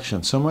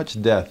destruction, so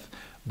much death,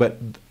 but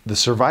the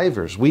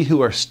survivors, we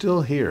who are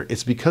still here,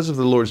 it's because of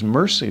the Lord's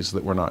mercies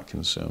that we're not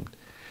consumed.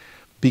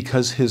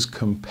 Because his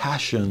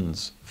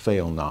compassions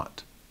fail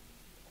not.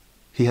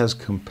 He has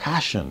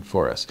compassion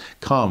for us.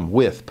 Come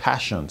with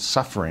passion,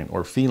 suffering,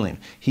 or feeling.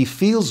 He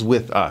feels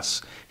with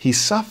us. He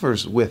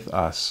suffers with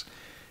us.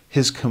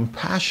 His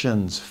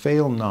compassions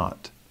fail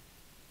not.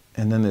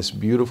 And then this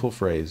beautiful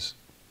phrase,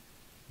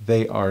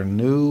 they are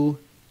new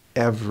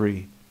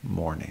every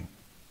morning.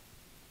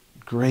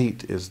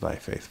 Great is thy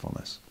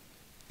faithfulness.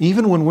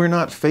 Even when we're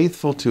not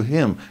faithful to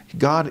him,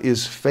 God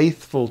is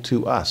faithful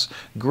to us.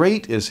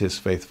 Great is his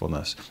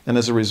faithfulness. And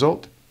as a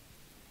result,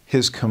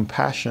 his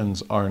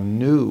compassions are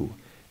new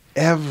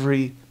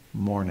every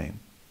morning.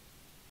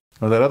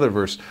 Or that other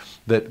verse,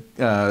 that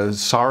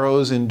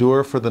sorrows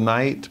endure for the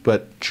night,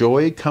 but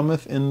joy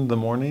cometh in the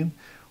morning.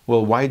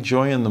 Well, why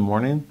joy in the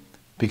morning?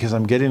 Because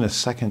I'm getting a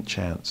second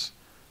chance.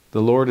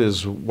 The Lord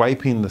is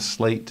wiping the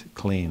slate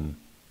clean.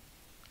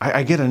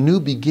 I get a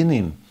new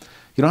beginning.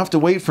 You don't have to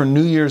wait for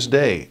New Year's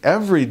Day.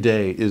 Every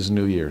day is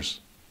New Year's,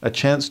 a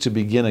chance to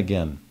begin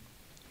again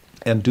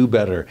and do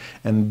better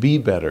and be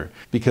better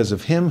because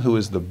of him who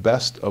is the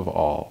best of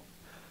all.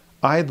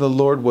 I, the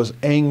Lord, was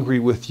angry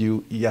with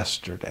you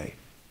yesterday,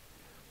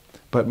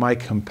 but my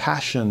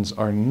compassions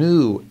are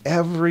new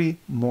every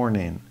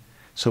morning.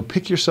 So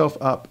pick yourself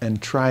up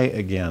and try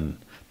again.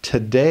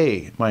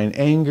 Today, mine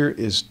anger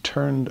is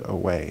turned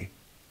away.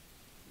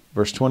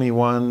 Verse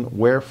 21,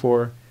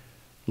 wherefore,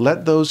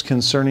 let those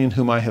concerning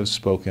whom I have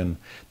spoken,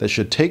 that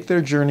should take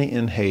their journey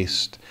in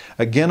haste.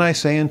 Again I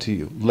say unto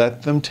you,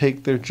 let them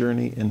take their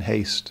journey in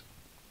haste.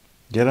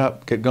 Get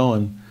up, get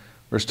going.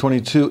 Verse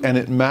 22, and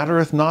it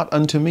mattereth not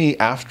unto me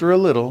after a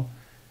little,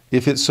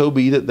 if it so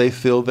be that they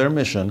fill their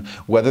mission,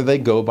 whether they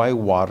go by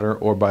water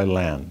or by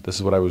land. This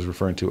is what I was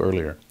referring to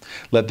earlier.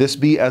 Let this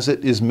be as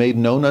it is made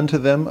known unto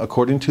them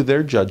according to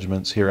their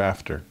judgments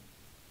hereafter.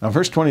 Now,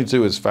 verse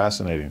 22 is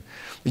fascinating.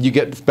 You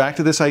get back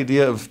to this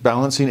idea of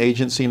balancing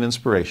agency and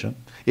inspiration.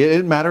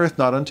 It mattereth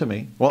not unto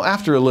me. Well,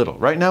 after a little.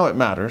 Right now it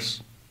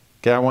matters.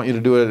 Okay, I want you to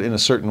do it in a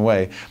certain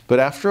way. But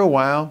after a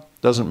while,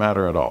 it doesn't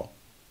matter at all.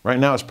 Right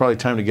now, it's probably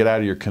time to get out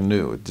of your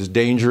canoe. It's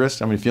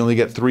dangerous. I mean, if you only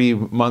get 3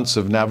 months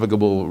of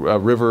navigable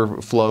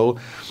river flow,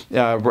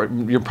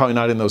 you're probably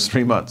not in those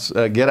 3 months.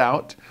 Get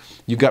out.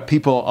 You've got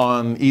people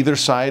on either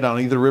side, on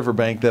either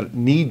riverbank that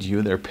need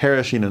you. They're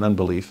perishing in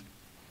unbelief.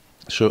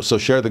 So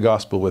share the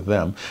gospel with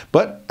them.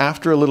 But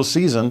after a little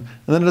season, and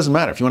then it doesn't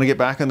matter. If you want to get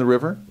back on the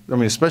river, I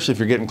mean, especially if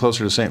you're getting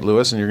closer to St.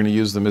 Louis and you're going to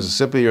use the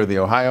Mississippi or the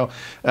Ohio,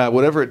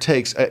 whatever it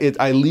takes,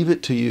 I leave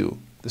it to you.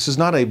 This is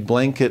not a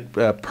blanket,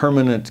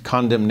 permanent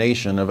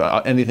condemnation of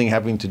anything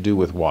having to do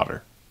with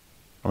water.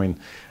 I mean,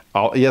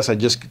 yes, I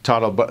just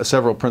taught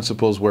several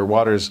principles where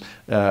water's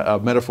a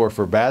metaphor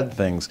for bad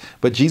things,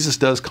 but Jesus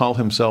does call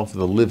himself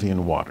the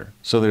living water.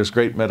 So there's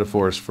great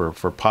metaphors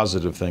for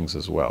positive things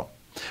as well.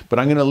 But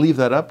I'm going to leave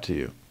that up to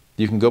you.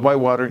 You can go by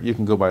water, you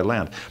can go by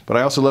land. But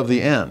I also love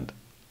the end.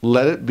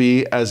 Let it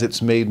be as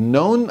it's made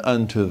known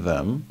unto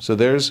them. So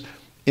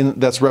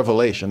that's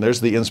revelation.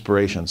 There's the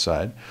inspiration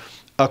side.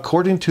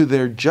 According to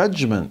their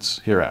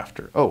judgments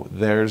hereafter. Oh,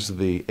 there's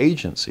the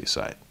agency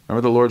side.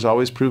 Remember, the Lord's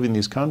always proving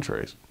these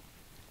contraries.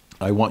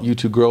 I want you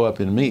to grow up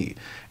in me.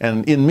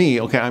 And in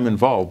me, okay, I'm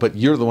involved, but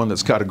you're the one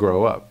that's got to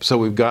grow up. So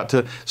we've got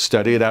to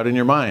study it out in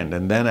your mind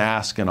and then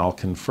ask and I'll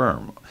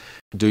confirm.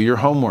 Do your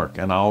homework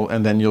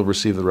and then you'll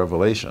receive the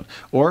revelation.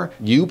 Or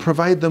you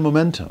provide the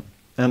momentum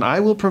and I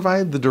will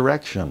provide the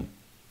direction.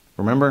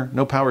 Remember,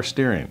 no power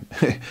steering.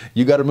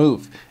 You got to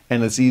move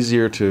and it's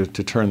easier to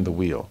turn the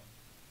wheel.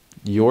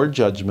 Your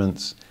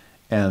judgments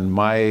and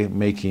my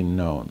making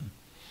known.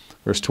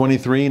 Verse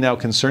 23, now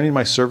concerning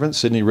my servants,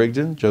 Sidney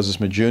Rigdon, Joseph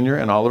Smith Jr.,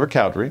 and Oliver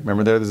Cowdery.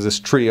 Remember there's this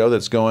trio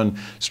that's going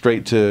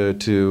straight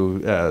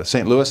to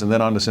St. Louis and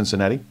then on to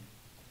Cincinnati.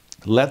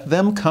 Let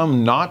them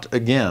come not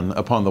again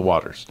upon the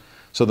waters.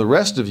 So the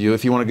rest of you,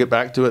 if you want to get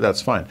back to it,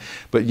 that's fine.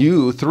 But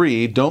you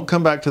three, don't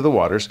come back to the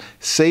waters,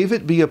 save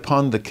it be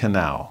upon the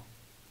canal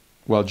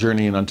while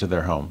journeying unto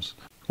their homes.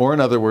 Or in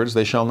other words,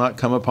 they shall not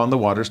come upon the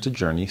waters to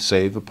journey,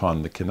 save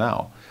upon the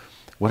canal.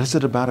 What is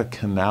it about a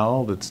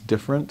canal that's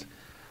different?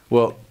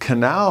 Well,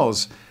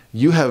 canals,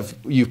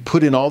 you've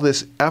put in all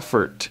this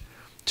effort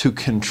to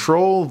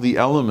control the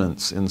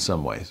elements in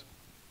some ways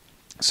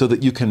so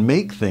that you can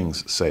make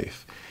things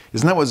safe.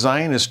 Isn't that what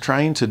Zion is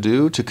trying to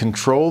do? To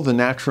control the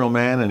natural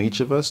man in each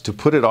of us, to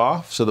put it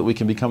off so that we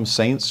can become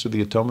saints through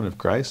the atonement of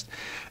Christ?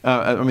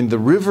 I mean, the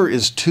river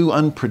is too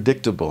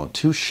unpredictable and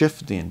too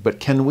shifting,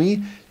 but can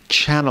we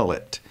channel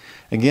it?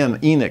 Again,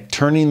 Enoch,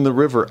 turning the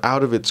river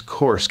out of its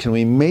course. Can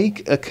we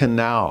make a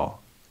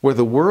canal where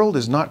the world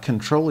is not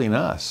controlling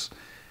us?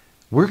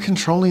 We're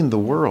controlling the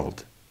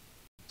world.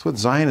 That's what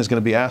Zion is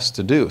going to be asked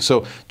to do.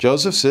 So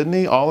Joseph,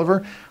 Sidney,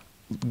 Oliver,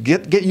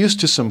 get used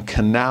to some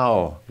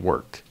canal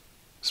work.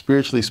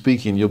 Spiritually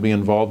speaking, you'll be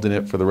involved in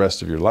it for the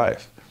rest of your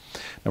life.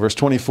 Now, verse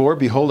 24,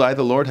 behold, I,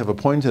 the Lord, have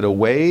appointed a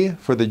way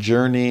for the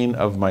journeying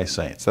of my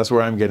saints. That's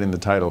where I'm getting the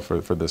title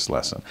for this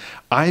lesson.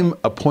 I'm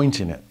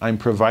appointing it. I'm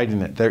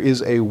providing it. There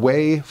is a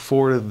way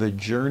for the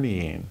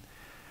journeying.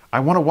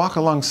 I want to walk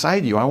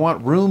alongside you. I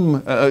want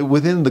room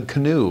within the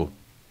canoe.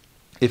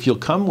 If you'll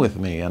come with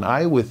me and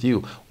I with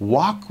you,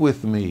 walk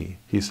with me,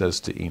 he says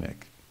to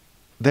Enoch.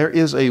 There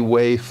is a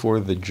way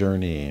for the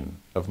journeying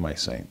of my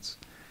saints.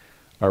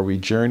 Are we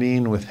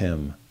journeying with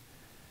him?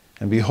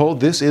 And behold,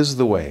 this is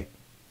the way,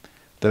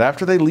 that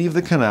after they leave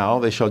the canal,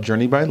 they shall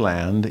journey by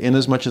land,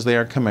 inasmuch as they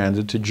are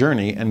commanded to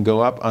journey and go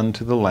up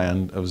unto the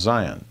land of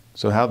Zion.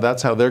 So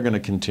that's how they're going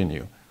to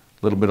continue.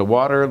 A little bit of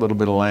water, a little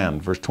bit of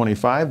land. Verse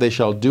 25, they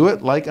shall do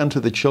it like unto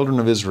the children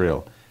of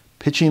Israel,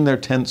 pitching their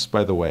tents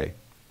by the way.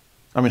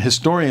 I mean,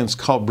 historians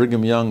call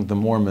Brigham Young the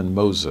Mormon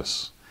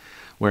Moses,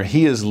 where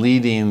he is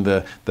leading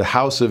the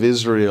house of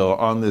Israel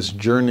on this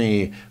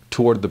journey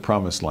toward the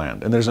promised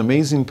land. And there's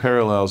amazing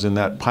parallels in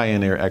that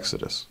pioneer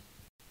exodus.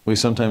 We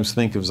sometimes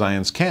think of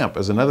Zion's camp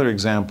as another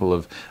example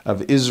of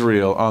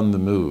Israel on the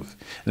move.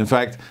 And in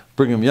fact,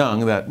 Brigham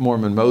Young, that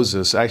Mormon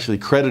Moses, actually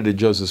credited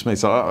Joseph Smith.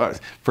 So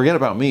forget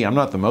about me, I'm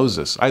not the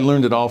Moses. I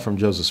learned it all from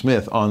Joseph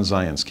Smith on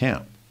Zion's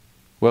camp.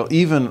 Well,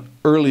 even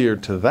earlier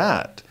to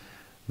that,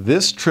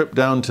 this trip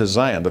down to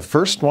Zion, the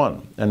first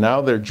one, and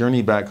now their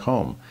journey back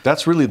home,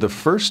 that's really the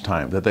first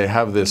time that they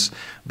have this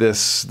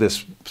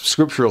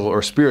scriptural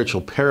or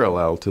spiritual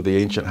parallel to the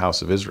ancient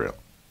house of Israel,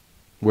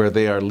 where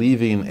they are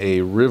leaving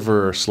a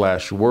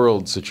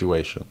river/world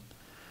situation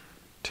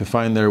to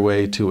find their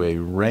way to a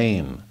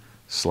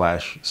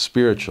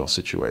reign/spiritual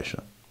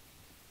situation.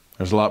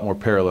 There's a lot more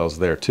parallels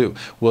there too.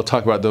 We'll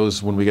talk about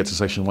those when we get to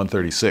section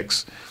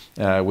 136,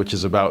 which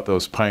is about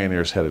those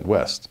pioneers headed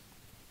west.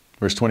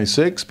 Verse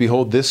 26,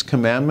 behold, this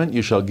commandment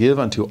you shall give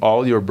unto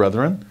all your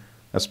brethren.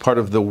 That's part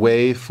of the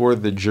way for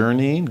the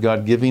journey,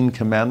 God-giving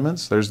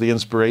commandments. There's the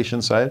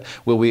inspiration side.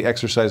 Will we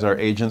exercise our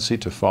agency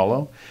to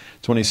follow?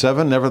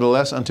 27,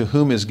 nevertheless, unto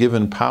whom is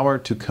given power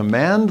to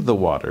command the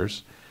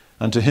waters,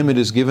 unto him it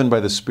is given by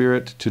the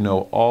Spirit to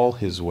know all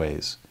his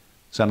ways.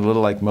 Sound a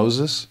little like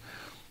Moses?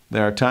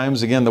 There are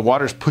times, again, the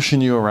water's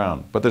pushing you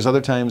around, but there's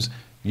other times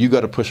you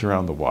got to push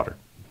around the water.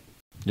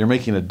 You're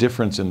making a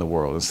difference in the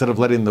world instead of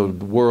letting the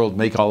world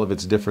make all of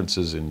its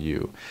differences in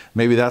you.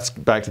 Maybe that's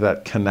back to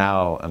that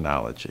canal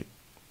analogy.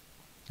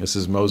 This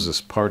is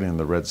Moses parting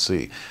the Red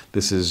Sea.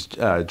 This is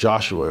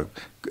Joshua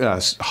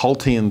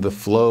halting the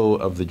flow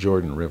of the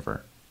Jordan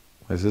River.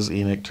 This is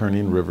Enoch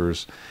turning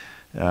rivers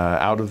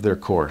out of their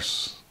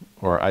course,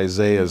 or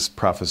Isaiah's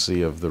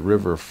prophecy of the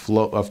river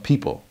of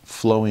people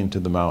flowing to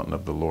the mountain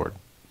of the Lord.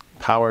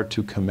 Power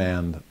to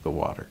command the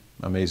water.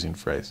 Amazing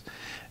phrase.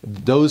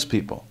 Those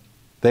people,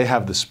 they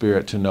have the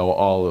Spirit to know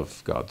all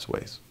of God's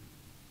ways.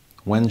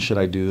 When should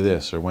I do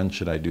this or when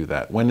should I do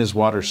that? When is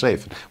water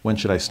safe? When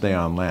should I stay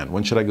on land?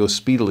 When should I go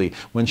speedily?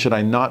 When should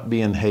I not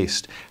be in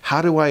haste?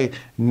 How do I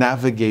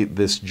navigate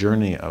this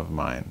journey of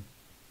mine?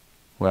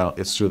 Well,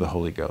 it's through the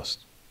Holy Ghost.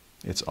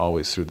 It's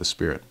always through the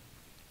Spirit.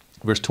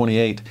 Verse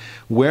 28,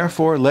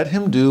 wherefore let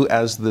him do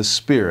as the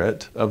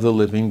Spirit of the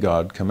living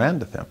God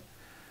commandeth him,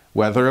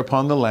 whether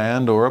upon the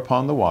land or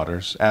upon the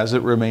waters, as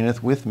it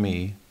remaineth with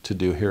me to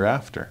do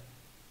hereafter.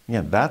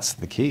 Again, that's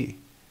the key.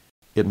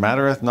 It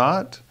mattereth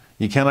not.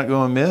 You cannot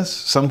go amiss.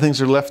 Some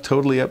things are left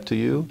totally up to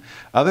you.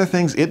 Other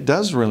things, it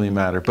does really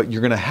matter, but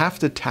you're going to have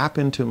to tap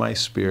into my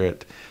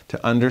Spirit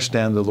to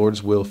understand the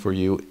Lord's will for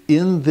you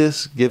in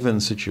this given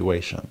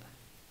situation,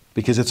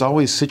 because it's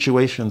always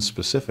situation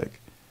specific.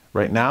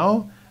 Right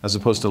now, as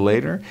opposed to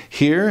later,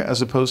 here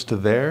as opposed to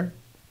there,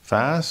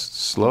 fast,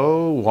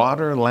 slow,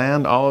 water,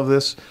 land, all of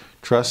this,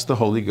 trust the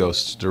Holy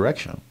Ghost's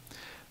direction.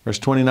 Verse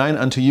 29,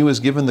 unto you is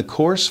given the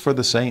course for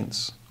the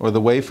saints, or the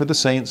way for the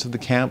saints of the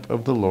camp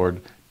of the Lord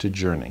to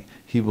journey.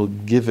 He will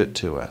give it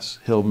to us.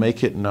 He'll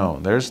make it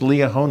known. There's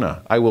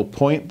Liahona. I will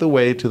point the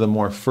way to the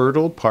more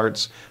fertile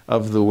parts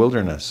of the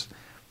wilderness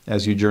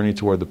as you journey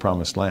toward the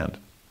promised land.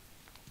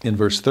 In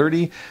verse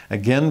 30,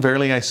 again,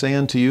 verily I say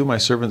unto you, my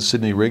servants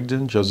Sidney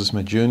Rigdon, Joseph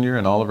Smith Jr.,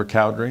 and Oliver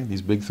Cowdery,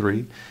 these big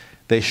three,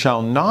 they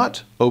shall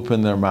not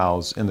open their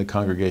mouths in the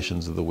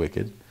congregations of the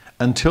wicked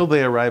until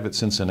they arrive at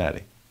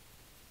Cincinnati.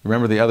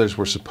 Remember, the others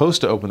were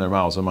supposed to open their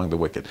mouths among the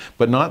wicked,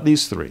 but not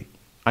these three.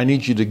 I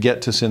need you to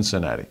get to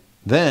Cincinnati.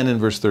 Then, in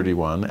verse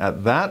 31,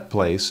 at that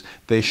place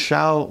they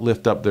shall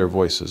lift up their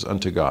voices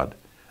unto God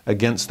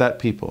against that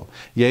people,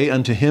 yea,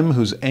 unto him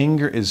whose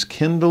anger is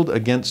kindled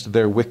against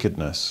their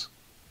wickedness,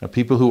 a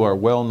people who are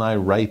well nigh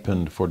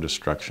ripened for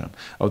destruction.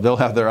 Oh, they'll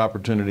have their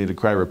opportunity to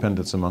cry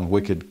repentance among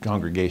wicked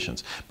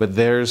congregations, but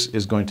theirs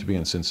is going to be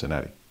in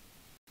Cincinnati.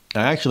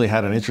 I actually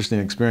had an interesting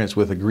experience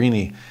with a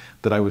greenie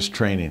that I was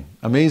training.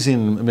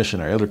 Amazing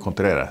missionary, Elder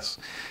Contreras.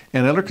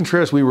 And Elder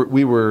Contreras, we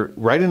were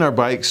riding our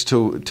bikes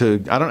to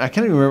I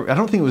can't even remember, I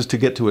don't think it was to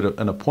get to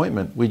an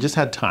appointment. We just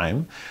had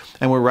time,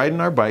 and we're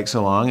riding our bikes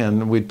along,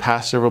 and we'd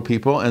pass several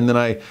people, and then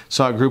I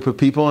saw a group of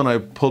people, and I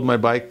pulled my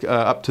bike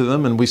up to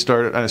them, and I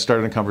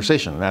started a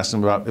conversation and asked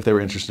them about if they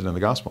were interested in the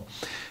gospel.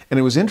 And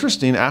it was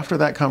interesting, after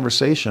that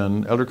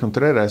conversation, Elder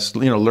Contreras,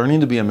 learning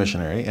to be a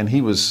missionary, and he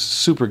was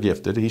super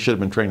gifted. He should have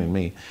been training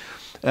me.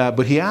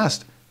 But he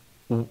asked,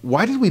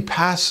 why did we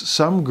pass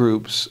some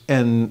groups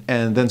and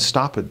then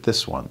stop at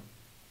this one?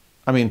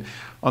 I mean,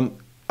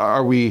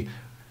 how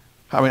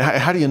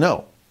do you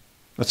know?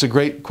 That's a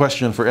great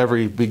question for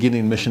every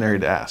beginning missionary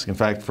to ask. In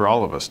fact, for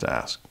all of us to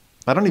ask.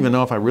 I don't even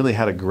know if I really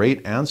had a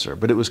great answer,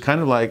 but it was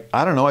kind of like,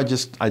 I don't know, I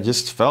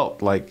just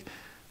felt like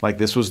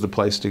this was the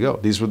place to go.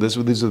 These are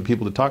the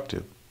people to talk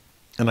to.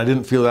 And I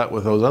didn't feel that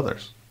with those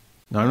others.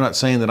 Now, I'm not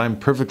saying that I'm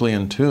perfectly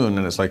in tune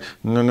and it's like,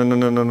 no,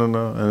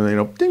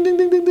 and ding, ding,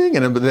 ding, ding, ding,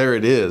 and there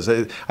it is.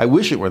 I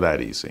wish it were that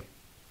easy.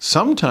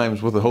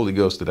 Sometimes with the Holy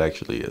Ghost it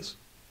actually is.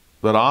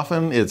 But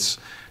often it's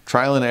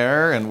trial and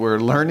error, and we're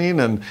learning,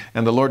 and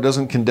the Lord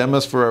doesn't condemn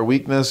us for our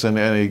weakness, and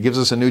He gives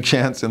us a new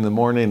chance in the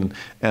morning,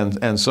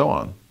 and so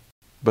on.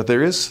 But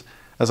there is,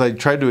 as I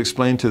tried to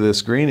explain to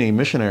this greenie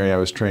missionary I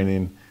was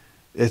training,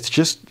 it's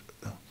just,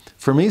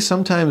 for me,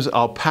 sometimes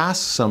I'll pass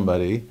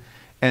somebody,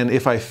 and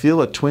if I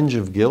feel a twinge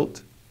of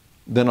guilt,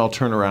 then I'll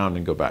turn around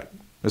and go back.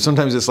 But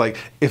sometimes it's like,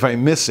 if I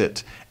miss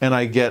it, and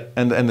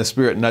and the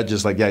Spirit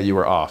nudges like, yeah, you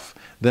were off,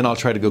 then I'll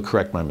try to go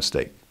correct my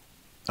mistake.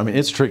 I mean,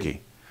 it's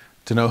tricky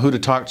to know who to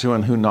talk to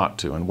and who not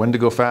to, and when to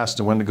go fast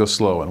and when to go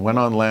slow, and when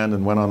on land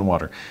and when on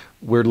water.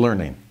 We're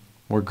learning.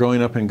 We're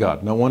growing up in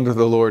God. No wonder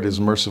the Lord is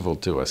merciful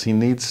to us. He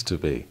needs to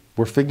be.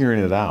 We're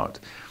figuring it out.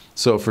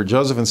 So for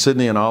Joseph and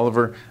Sidney and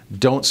Oliver,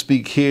 don't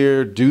speak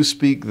here, do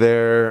speak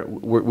there.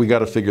 We got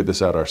to figure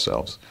this out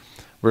ourselves.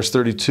 Verse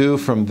 32,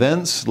 from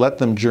thence let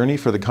them journey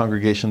for the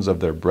congregations of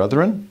their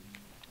brethren.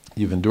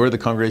 You've endured the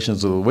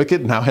congregations of the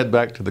wicked, now head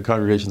back to the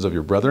congregations of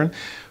your brethren.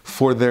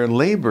 For their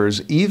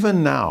labors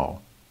even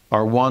now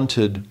are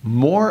wanted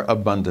more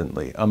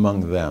abundantly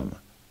among them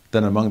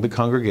than among the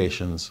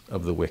congregations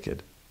of the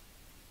wicked.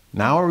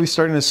 Now are we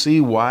starting to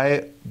see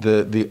why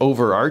the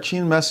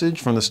overarching message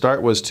from the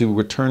start was to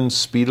return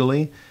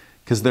speedily,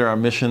 because there are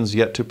missions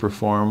yet to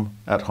perform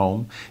at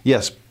home?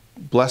 Yes,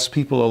 bless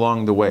people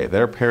along the way.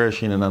 They're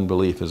perishing in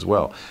unbelief as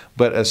well.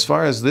 But as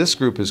far as this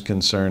group is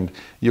concerned,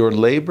 your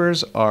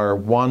labors are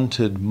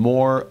wanted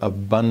more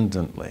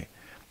abundantly.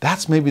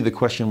 That's maybe the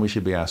question we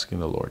should be asking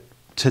the Lord.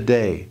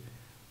 Today,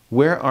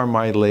 where are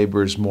my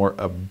labors more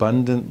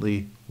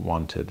abundantly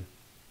wanted?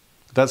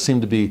 That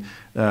seemed to be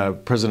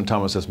President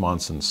Thomas S.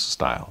 Monson's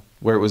style,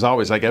 where it was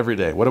always like every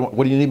day,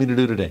 what do you need me to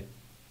do today?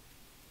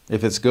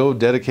 If it's go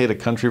dedicate a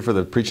country for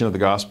the preaching of the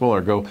gospel,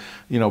 or go,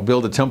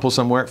 build a temple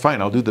somewhere, fine,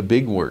 I'll do the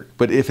big work.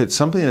 But if it's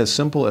something as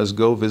simple as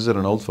go visit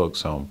an old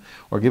folks home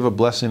or give a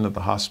blessing at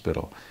the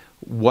hospital,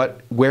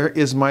 where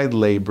is my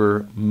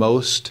labor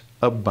most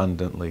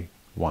abundantly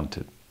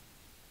wanted?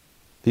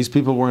 These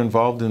people were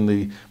involved in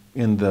the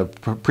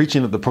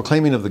preaching of the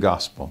proclaiming of the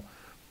gospel.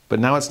 But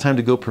now it's time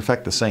to go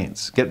perfect the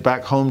saints. Get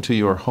back home to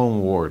your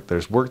home ward.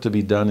 There's work to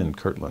be done in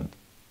Kirtland.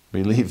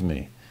 Believe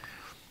me.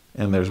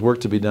 And there's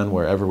work to be done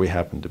wherever we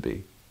happen to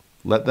be.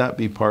 Let that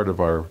be part of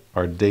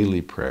our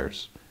daily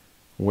prayers.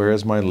 Where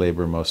is my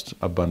labor most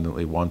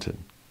abundantly wanted?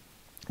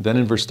 Then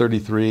in verse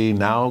 33,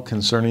 now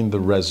concerning the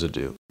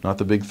residue, not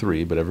the big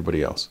three, but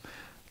everybody else.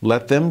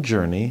 Let them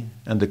journey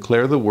and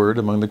declare the word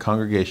among the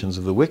congregations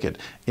of the wicked,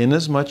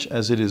 inasmuch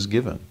as it is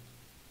given.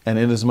 And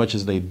inasmuch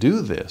as they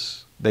do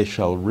this, they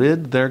shall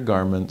rid their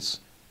garments,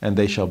 and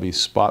they shall be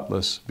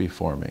spotless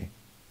before me.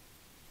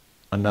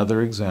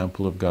 Another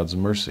example of God's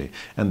mercy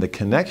and the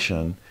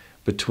connection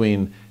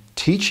between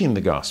teaching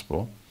the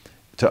gospel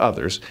to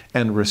others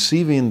and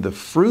receiving the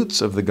fruits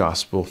of the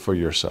gospel for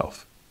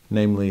yourself,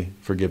 namely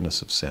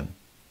forgiveness of sin.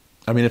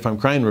 I mean, if I'm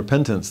crying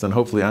repentance, then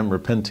hopefully I'm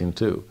repenting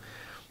too.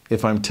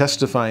 If I'm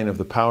testifying of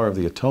the power of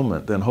the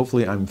atonement, then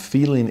hopefully I'm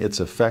feeling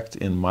its effect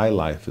in my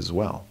life as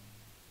well.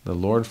 The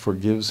Lord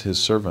forgives his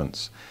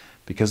servants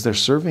because they're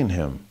serving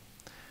him.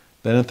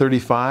 Then in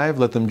 35,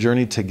 let them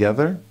journey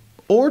together,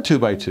 or 2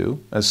 by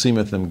 2, as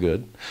seemeth them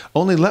good.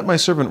 Only let my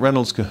servant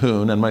Reynolds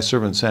Cahoon and my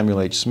servant Samuel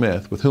H.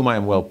 Smith, with whom I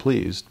am well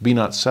pleased, be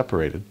not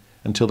separated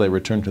until they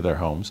return to their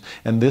homes,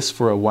 and this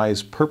for a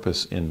wise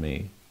purpose in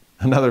me.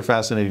 Another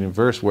fascinating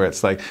verse where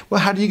it's like,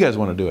 well, how do you guys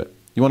want to do it?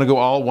 You want to go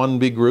all one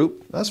big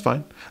group? That's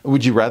fine.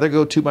 Would you rather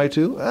go 2 by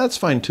 2? That's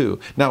fine too.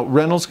 Now,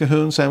 Reynolds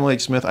Cahoon, Samuel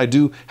H. Smith, I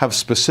do have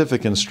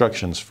specific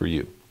instructions for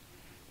you.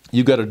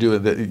 You got to do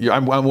it.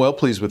 I'm well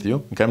pleased with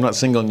you. Okay, I'm not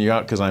singling you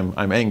out because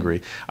I'm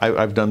angry.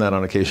 I've done that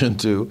on occasion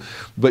too.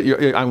 But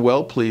I'm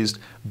well pleased.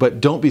 But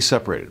don't be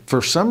separated.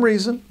 For some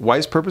reason,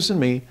 wise purpose in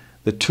me,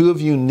 the two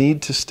of you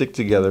need to stick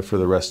together for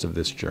the rest of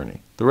this journey.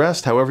 The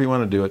rest, however you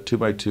want to do it, 2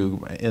 by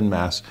 2 en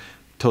masse,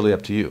 totally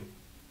up to you.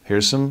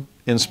 Here's some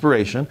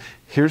inspiration.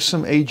 Here's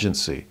some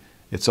agency.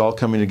 It's all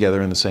coming together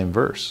in the same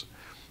verse.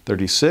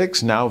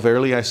 36, now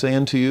verily I say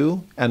unto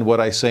you, and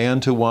what I say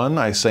unto one,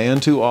 I say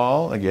unto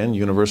all, again,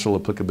 universal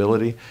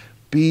applicability,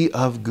 be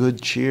of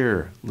good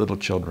cheer, little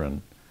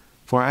children,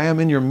 for I am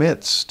in your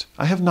midst.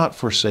 I have not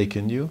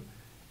forsaken you.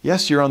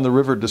 Yes, you're on the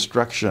river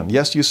destruction.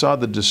 Yes, you saw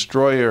the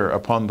destroyer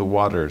upon the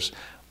waters,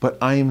 but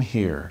I'm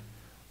here,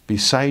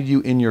 beside you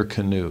in your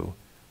canoe.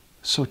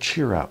 So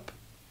cheer up.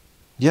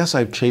 Yes,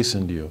 I've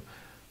chastened you,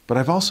 but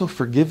I've also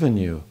forgiven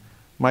you.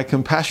 My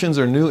compassions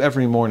are new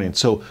every morning,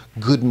 so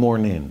good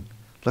morning.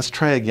 Let's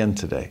try again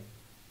today.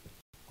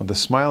 With a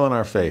smile on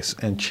our face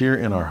and cheer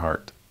in our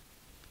heart.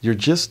 You're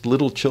just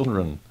little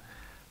children.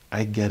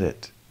 I get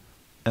it.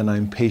 And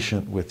I'm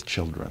patient with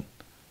children.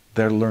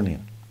 They're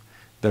learning.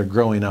 They're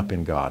growing up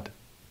in God.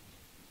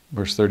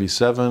 Verse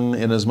 37,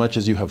 inasmuch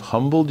as you have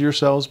humbled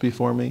yourselves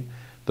before me,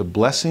 the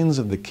blessings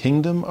of the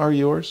kingdom are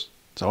yours.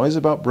 It's always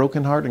about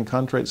broken heart and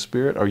contrite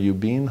spirit. Are you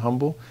being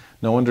humble?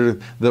 No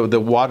wonder the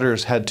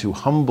waters had to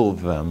humble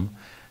them,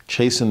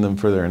 chasten them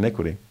for their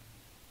iniquity.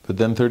 But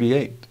then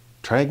 38,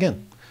 try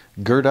again.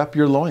 Gird up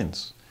your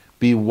loins.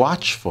 Be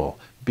watchful.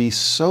 Be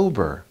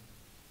sober.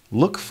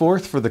 Look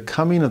forth for the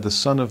coming of the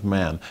Son of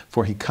Man,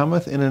 for he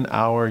cometh in an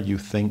hour you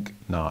think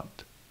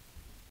not.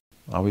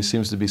 Always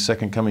seems to be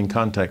second coming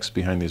context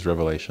behind these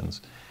revelations.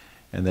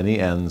 And then he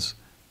ends,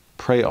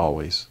 pray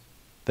always,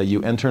 that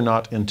you enter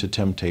not into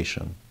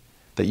temptation,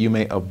 that you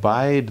may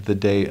abide the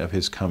day of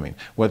his coming.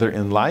 Whether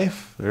in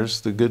life,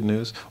 there's the good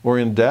news, or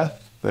in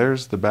death,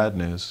 there's the bad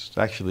news.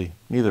 Actually,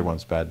 neither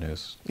one's bad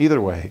news. Either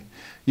way,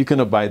 you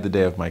can abide the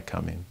day of my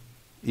coming.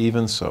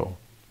 Even so,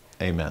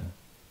 amen.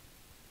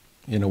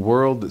 In a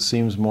world that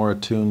seems more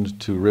attuned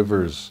to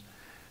rivers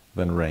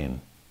than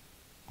rain,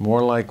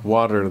 more like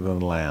water than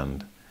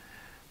land,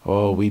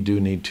 oh, we do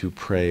need to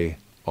pray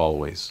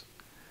always.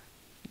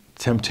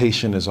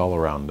 Temptation is all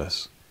around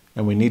us,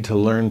 and we need to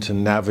learn to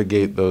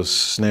navigate those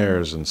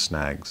snares and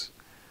snags.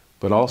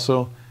 But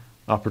also,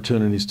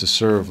 opportunities to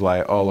serve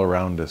lie all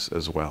around us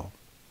as well.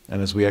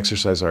 And as we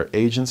exercise our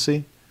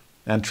agency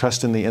and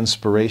trust in the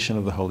inspiration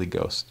of the Holy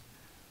Ghost,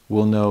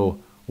 we'll know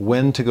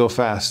when to go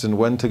fast and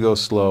when to go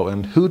slow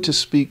and who to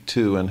speak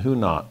to and who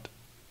not.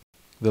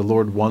 The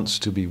Lord wants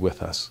to be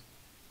with us,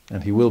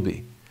 and he will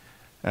be,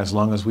 as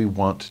long as we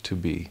want to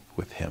be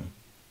with him.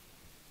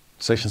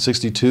 Section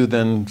 62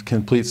 then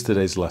completes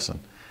today's lesson.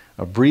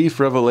 A brief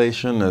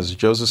revelation as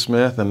Joseph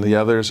Smith and the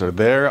others are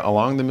there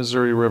along the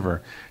Missouri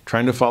River,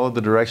 trying to follow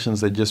the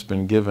directions they'd just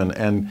been given,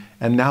 and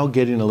now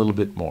getting a little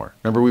bit more.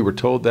 Remember, we were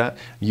told that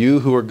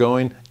you who are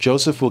going,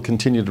 Joseph will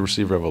continue to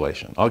receive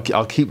revelation. I'll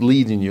keep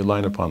leading you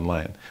line upon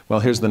line.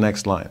 Well, here's the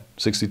next line,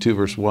 62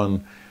 verse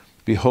 1.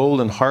 Behold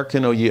and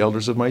hearken, O ye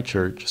elders of my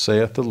church,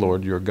 saith the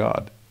Lord your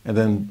God. And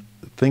then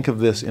think of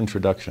this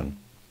introduction.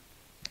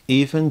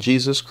 Even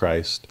Jesus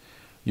Christ,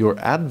 your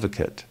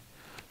advocate,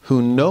 who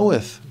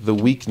knoweth the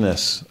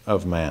weakness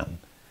of man,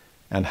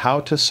 and how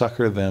to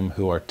succor them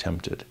who are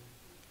tempted.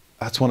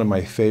 That's one of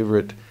my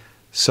favorite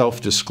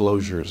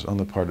self-disclosures on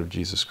the part of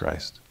Jesus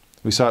Christ.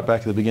 We saw it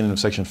back at the beginning of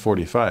section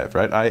 45,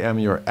 right? I am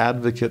your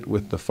advocate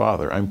with the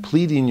Father. I'm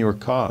pleading your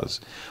cause.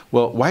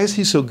 Well, why is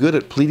he so good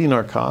at pleading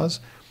our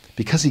cause?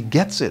 Because he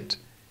gets it.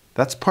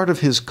 That's part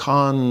of his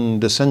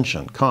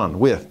condescension. Con,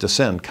 with,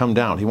 descend, come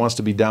down. He wants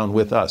to be down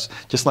with us.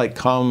 Just like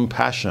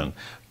compassion,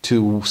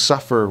 to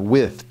suffer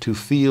with, to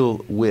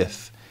feel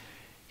with.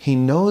 He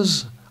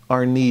knows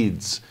our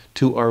needs.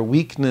 To our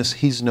weakness,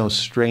 he's no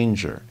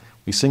stranger.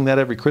 We sing that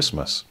every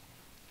Christmas.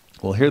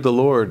 Well, hear the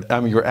Lord,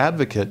 I'm your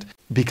advocate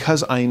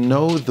because I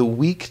know the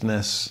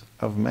weakness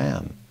of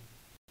man.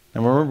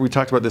 And remember, we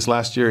talked about this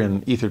last year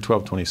in Ether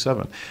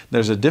 12:27.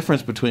 There's a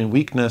difference between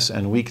weakness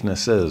and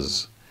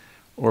weaknesses,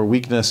 or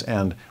weakness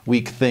and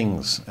weak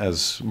things,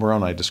 as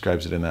Moroni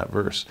describes it in that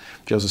verse.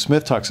 Joseph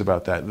Smith talks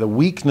about that, the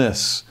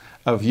weakness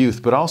of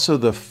youth, but also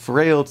the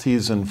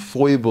frailties and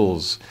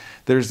foibles.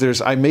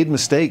 I made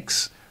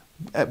mistakes,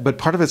 but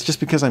part of it's just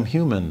because I'm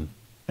human.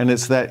 And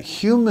it's that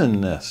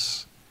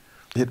humanness.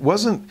 It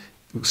wasn't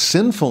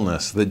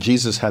sinfulness that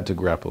Jesus had to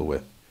grapple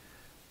with,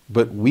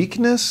 but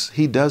weakness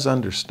he does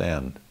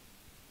understand.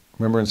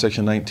 Remember in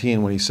section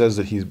 19 when he says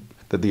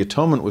that the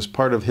atonement was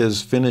part of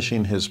his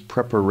finishing his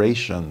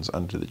preparations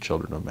unto the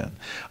children of men.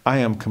 I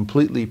am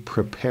completely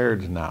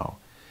prepared now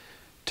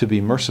to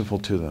be merciful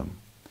to them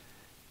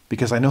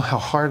because I know how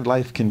hard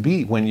life can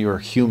be when you're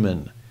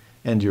human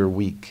and you're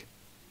weak.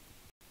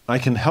 I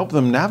can help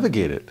them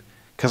navigate it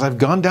because I've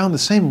gone down the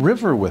same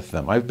river with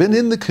them. I've been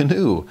in the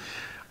canoe.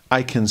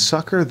 I can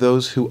succor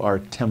those who are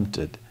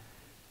tempted.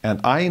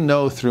 And I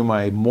know through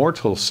my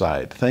mortal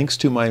side, thanks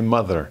to my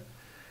mother,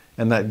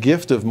 and that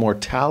gift of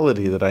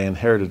mortality that I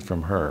inherited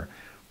from her,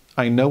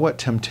 I know what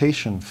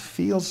temptation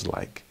feels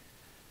like.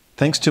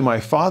 Thanks to my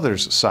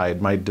father's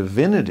side, my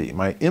divinity,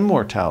 my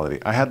immortality,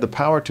 I had the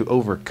power to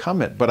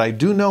overcome it, but I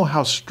do know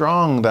how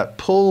strong that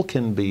pull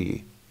can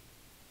be.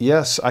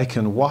 Yes, I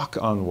can walk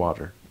on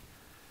water,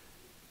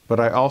 but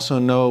I also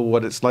know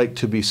what it's like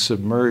to be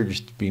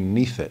submerged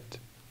beneath it.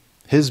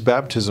 His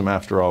baptism,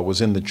 after all,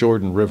 was in the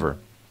Jordan River,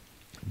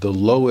 the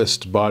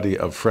lowest body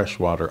of fresh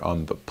water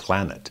on the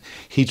planet.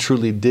 He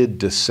truly did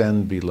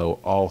descend below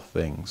all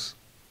things.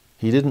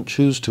 He didn't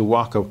choose to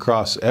walk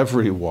across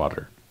every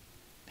water.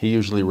 He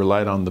usually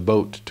relied on the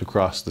boat to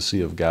cross the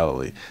Sea of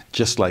Galilee,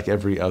 just like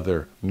every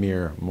other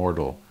mere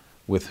mortal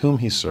with whom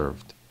he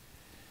served.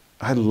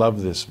 I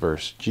love this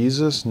verse.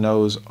 Jesus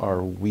knows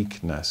our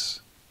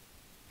weakness.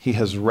 He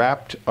has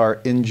wrapped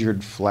our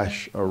injured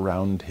flesh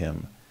around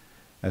him,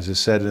 as is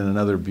said in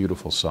another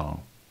beautiful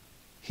song.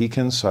 He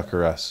can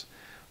succor us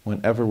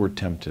whenever we're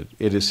tempted.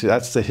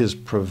 That's his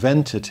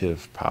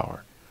preventative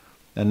power,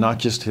 and not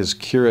just his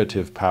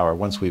curative power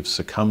once we've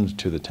succumbed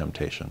to the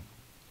temptation.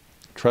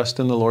 Trust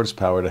in the Lord's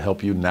power to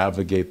help you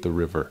navigate the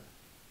river.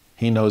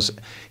 He knows,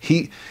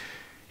 he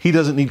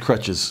doesn't need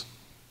crutches.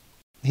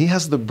 He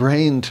has the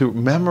brain to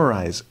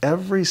memorize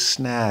every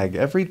snag,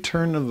 every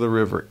turn of the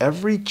river,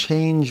 every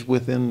change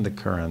within the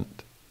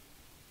current.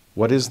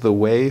 What is the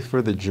way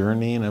for the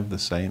journeying of the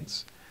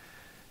saints?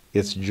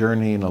 It's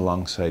journeying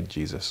alongside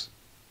Jesus.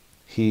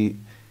 He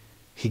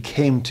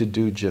came to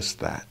do just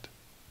that.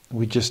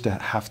 We just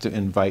have to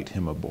invite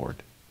him aboard.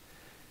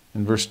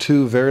 In verse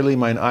 2, verily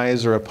mine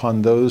eyes are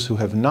upon those who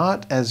have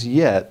not as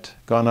yet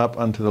gone up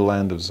unto the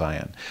land of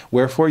Zion.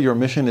 Wherefore your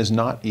mission is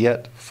not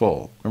yet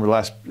full. Remember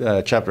last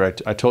chapter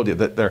I told you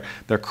that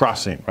they're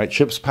crossing, right?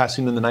 Ships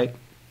passing in the night.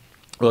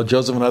 Well,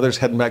 Joseph and others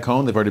heading back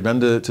home. They've already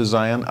been to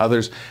Zion.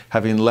 Others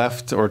having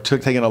left or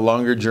taken a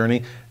longer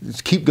journey.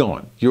 Just keep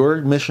going. Your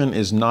mission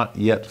is not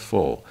yet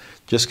full.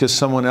 Just because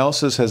someone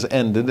else's has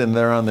ended and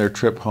they're on their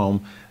trip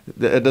home,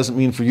 that doesn't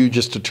mean for you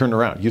just to turn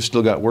around. You've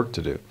still got work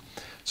to do.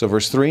 So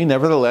verse 3,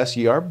 nevertheless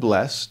ye are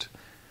blessed,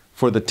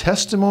 for the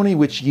testimony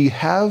which ye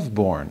have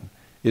borne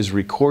is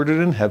recorded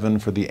in heaven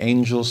for the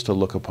angels to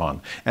look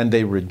upon, and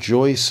they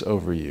rejoice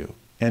over you,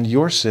 and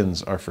your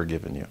sins are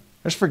forgiven you.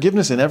 There's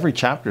forgiveness in every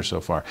chapter so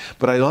far,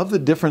 but I love the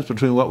difference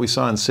between what we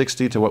saw in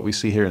 60 to what we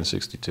see here in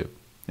 62.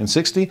 In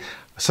 60,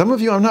 some of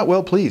you are not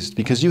well pleased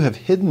because you have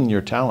hidden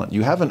your talent.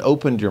 You haven't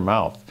opened your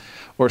mouth.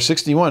 Or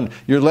 61,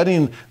 you're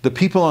letting the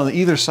people on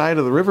either side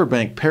of the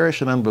riverbank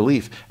perish in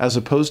unbelief, as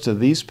opposed to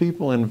these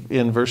people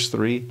in verse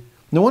 3.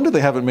 No wonder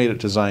they haven't made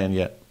it to Zion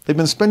yet. They've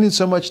been spending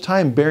so much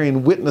time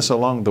bearing witness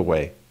along the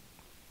way.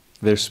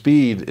 Their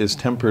speed is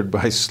tempered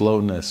by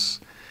slowness.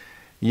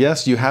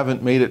 Yes, you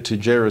haven't made it to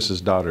Jairus'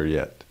 daughter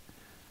yet,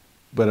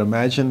 but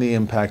imagine the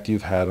impact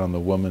you've had on the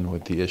woman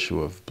with the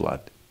issue of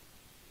blood.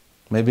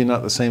 Maybe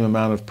not the same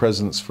amount of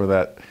presence for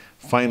that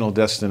final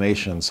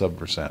destination, Sub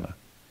Versana,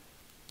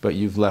 but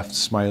you've left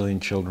smiling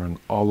children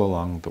all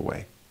along the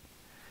way.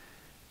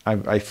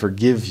 I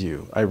forgive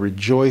you. I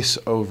rejoice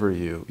over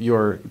you.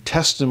 Your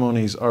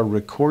testimonies are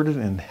recorded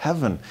in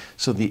heaven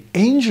so the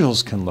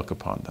angels can look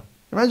upon them.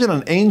 Imagine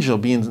an angel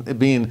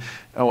being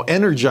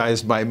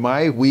energized by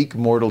my weak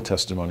mortal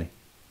testimony.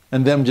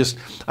 And them just,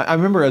 I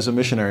remember as a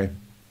missionary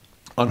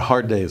on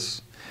hard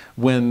days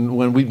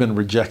when we'd been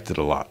rejected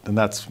a lot, and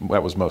that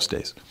was most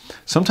days.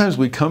 Sometimes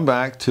we'd come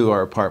back to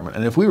our apartment,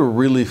 and if we were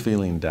really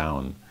feeling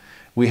down,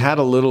 we had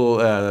a little,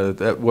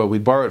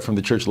 we'd borrow it from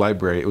the church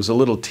library. It was a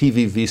little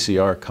TV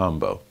VCR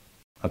combo.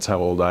 That's how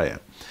old I am.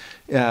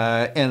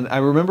 And I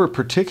remember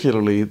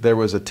particularly there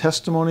was a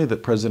testimony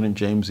that President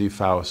James E.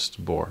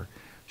 Faust bore,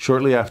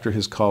 shortly after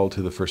his call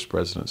to the first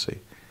presidency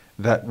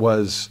that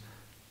was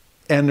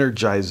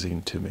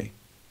energizing to me.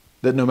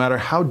 That no matter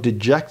how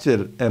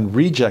dejected and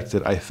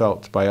rejected I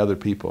felt by other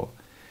people,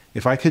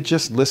 if I could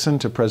just listen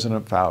to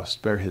President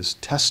Faust bear his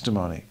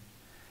testimony,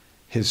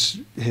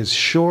 his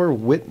sure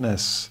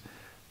witness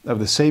of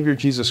the Savior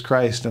Jesus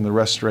Christ and the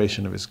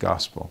restoration of his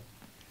gospel,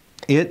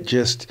 it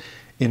just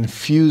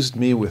infused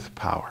me with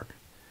power.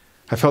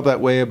 I felt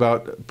that way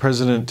about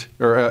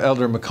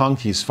Elder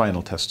McConkey's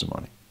final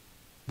testimony,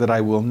 that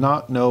I will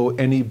not know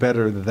any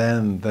better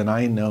then than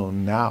I know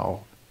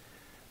now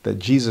that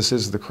Jesus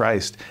is the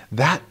Christ.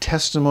 That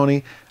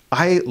testimony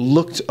I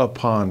looked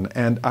upon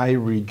and I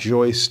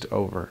rejoiced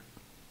over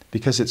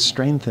because it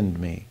strengthened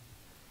me.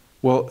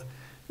 Well,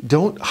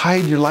 don't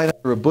hide your light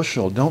under a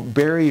bushel. Don't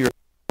bury your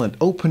talent.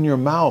 Open your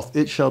mouth,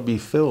 it shall be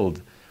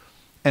filled.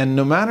 And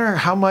no matter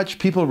how much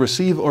people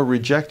receive or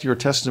reject your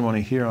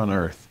testimony here on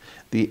earth,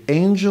 the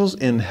angels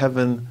in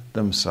heaven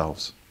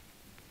themselves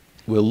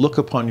will look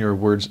upon your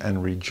words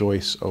and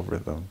rejoice over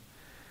them.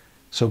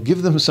 So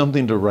give them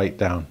something to write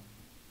down.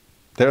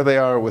 There they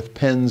are with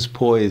pens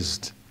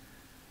poised.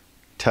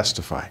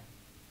 Testify.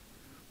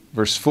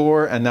 Verse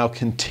 4, and now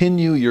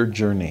continue your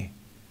journey.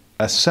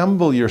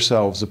 Assemble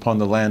yourselves upon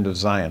the land of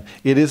Zion.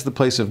 It is the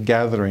place of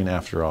gathering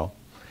after all.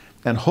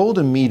 And hold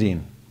a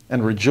meeting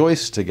and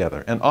rejoice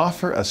together and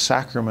offer a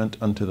sacrament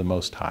unto the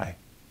Most High.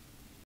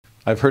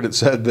 I've heard it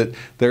said that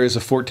there is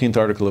a 14th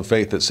article of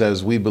faith that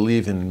says we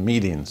believe in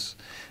meetings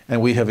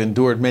and we have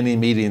endured many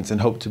meetings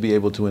and hope to be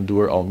able to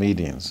endure all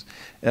meetings.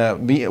 I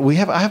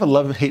have a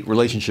love-hate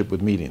relationship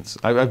with meetings.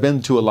 I've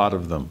been to a lot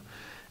of them,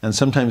 and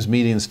sometimes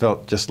meetings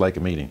felt just like a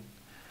meeting.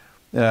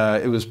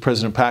 It was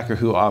President Packer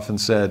who often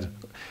said,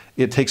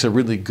 it takes a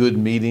really good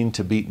meeting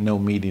to beat no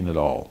meeting at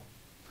all.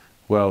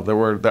 Well,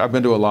 I've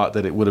been to a lot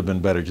that it would have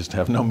been better just to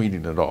have no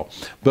meeting at all.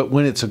 But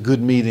when it's a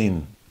good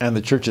meeting and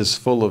the church is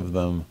full of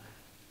them,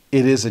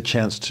 it is a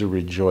chance to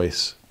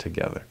rejoice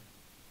together.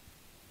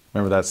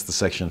 Remember, that's the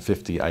section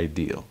 50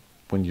 ideal.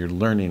 When you're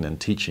learning and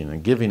teaching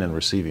and giving and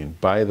receiving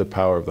by the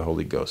power of the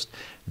Holy Ghost.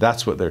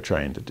 That's what they're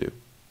trying to do.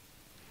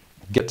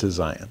 Get to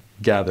Zion,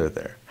 gather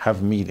there,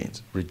 have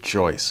meetings,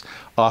 rejoice,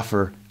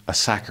 offer a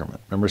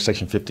sacrament. Remember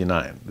section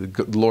 59,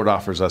 the Lord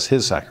offers us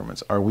his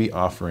sacraments. Are we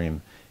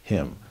offering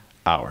him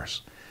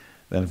ours?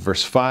 Then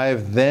verse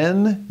 5,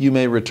 then you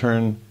may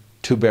return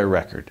to bear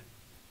record.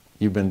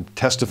 You've been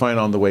testifying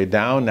on the way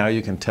down, now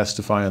you can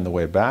testify on the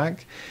way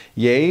back.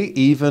 Yea,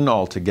 even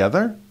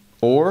altogether,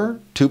 or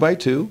 2 by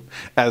 2,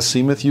 as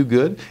seemeth you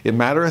good. It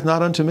mattereth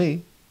not unto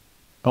me.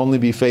 Only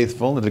be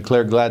faithful and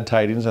declare glad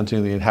tidings unto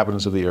the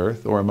inhabitants of the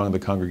earth, or among the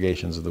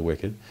congregations of the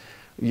wicked.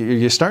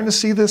 You're starting to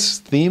see this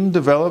theme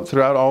develop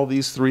throughout all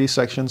these 3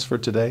 sections for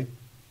today.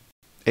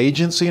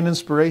 Agency and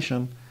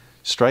inspiration,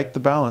 strike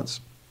the balance.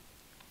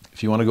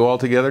 If you want to go all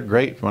together,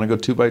 great. If you want to go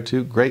 2 by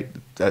 2, great.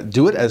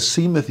 Do it as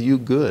seemeth you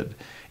good.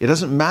 It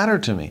doesn't matter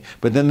to me.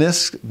 But then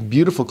this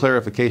beautiful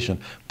clarification,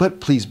 but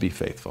please be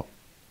faithful.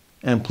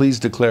 And please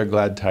declare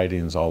glad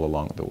tidings all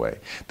along the way.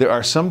 There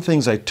are some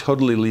things I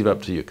totally leave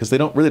up to you because they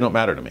really don't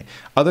matter to me.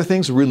 Other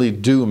things really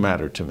do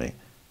matter to me.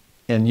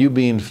 And you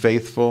being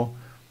faithful,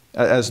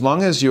 as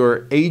long as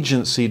your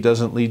agency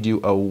doesn't lead you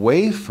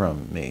away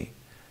from me,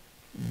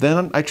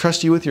 then I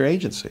trust you with your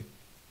agency.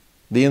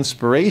 The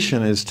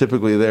inspiration is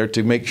typically there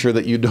to make sure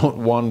that you don't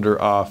wander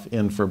off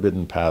in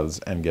forbidden paths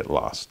and get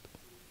lost.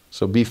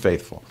 So be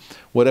faithful,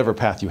 whatever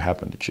path you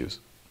happen to choose.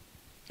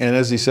 And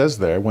as he says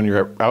there, when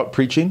you're out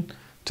preaching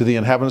to the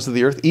inhabitants of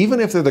the earth, even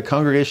if they're the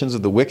congregations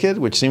of the wicked,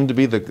 which seem to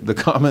be the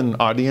common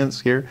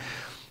audience here,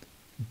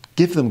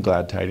 give them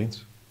glad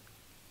tidings.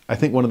 I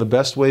think one of the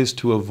best ways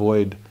to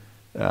avoid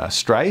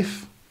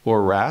strife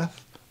or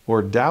wrath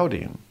or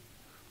doubting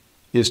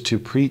is to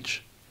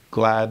preach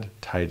glad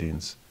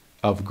tidings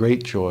of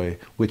great joy,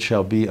 which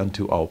shall be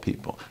unto all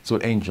people. That's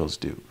what angels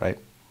do, right?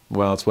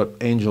 Well, it's what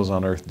angels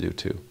on earth do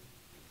too.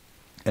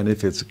 And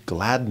if it's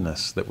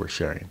gladness that we're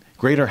sharing,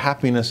 greater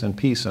happiness and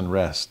peace and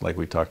rest, like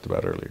we talked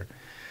about earlier,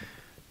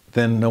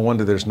 then no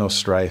wonder there's no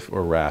strife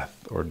or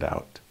wrath or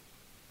doubt.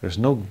 There's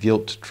no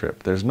guilt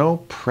trip. There's no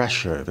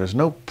pressure. There's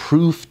no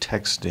proof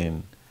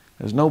texting.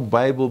 There's no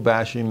Bible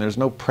bashing. There's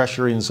no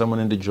pressuring someone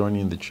into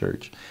joining the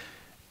church.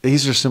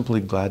 These are simply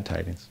glad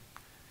tidings.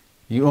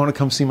 You want to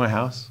come see my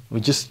house?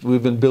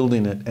 We've been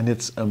building it, and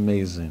it's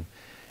amazing.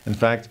 In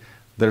fact,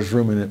 there's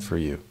room in it for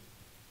you.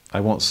 I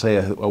won't say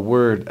a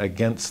word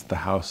against the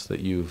house that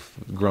you've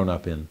grown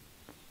up in,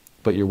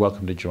 but you're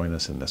welcome to join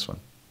us in this one.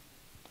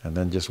 And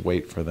then just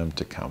wait for them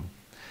to come.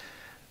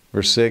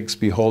 Verse 6,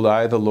 behold,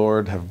 I, the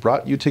Lord, have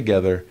brought you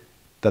together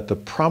that the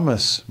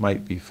promise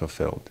might be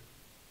fulfilled.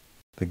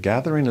 The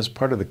gathering is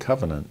part of the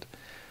covenant,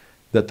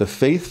 that the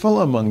faithful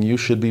among you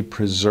should be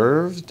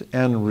preserved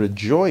and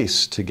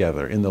rejoice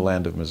together in the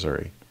land of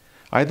Missouri.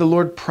 I, the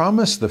Lord,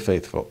 promise the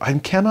faithful. I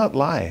cannot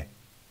lie.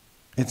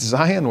 It's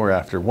Zion we're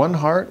after. One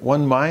heart,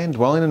 one mind,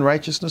 dwelling in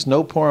righteousness,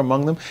 no poor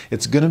among them.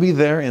 It's going to be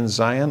there in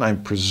Zion.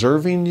 I'm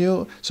preserving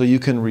you so you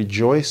can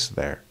rejoice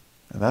there.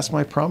 And that's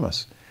my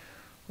promise.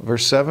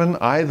 Verse 7,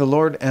 I, the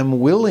Lord, am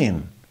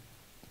willing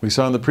We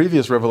saw in the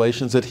previous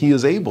revelations that he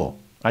is able.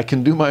 I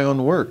can do my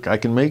own work. I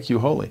can make you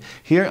holy.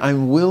 Here,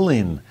 I'm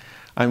willing.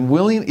 I'm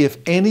willing, if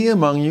any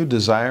among you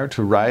desire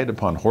to ride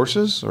upon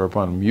horses or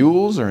upon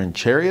mules or in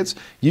chariots,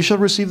 you shall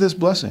receive this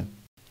blessing.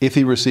 If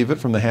he receive it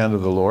from the hand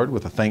of the Lord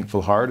with a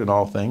thankful heart in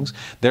all things,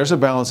 there's a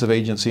balance of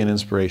agency and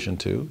inspiration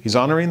too. He's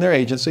honoring their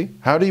agency.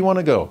 How do you want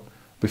to go?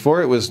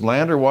 Before it was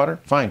land or water?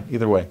 Fine,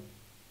 either way.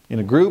 In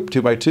a group,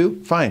 2 by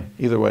 2? Fine,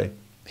 either way.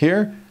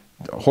 Here,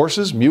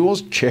 horses,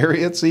 mules,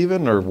 chariots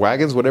even, or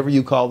wagons, whatever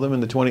you call them in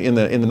the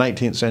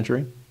 19th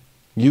century.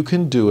 You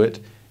can do it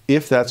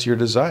if that's your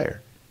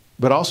desire.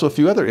 But also a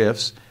few other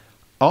ifs.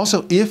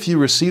 Also, if you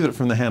receive it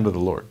from the hand of the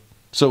Lord.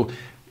 So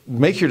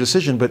make your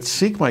decision, but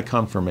seek my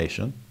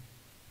confirmation.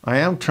 I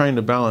am trying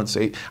to balance,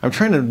 I'm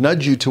trying to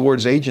nudge you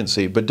towards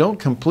agency, but don't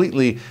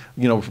completely,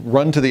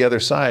 run to the other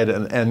side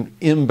and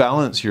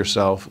imbalance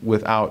yourself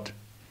without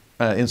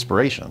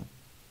inspiration.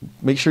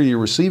 Make sure you're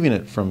receiving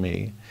it from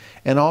me,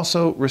 and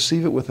also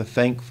receive it with a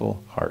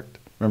thankful heart.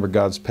 Remember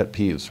God's pet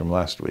peeves from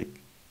last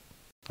week.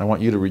 I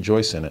want you to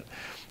rejoice in it.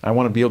 I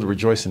want to be able to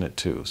rejoice in it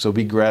too. So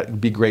be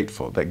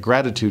grateful. That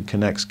gratitude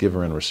connects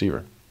giver and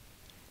receiver.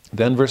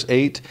 Then verse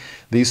 8,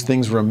 these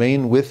things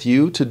remain with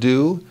you to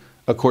do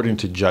according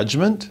to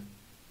judgment.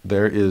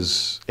 There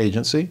is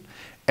agency.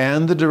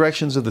 And the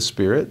directions of the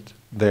Spirit.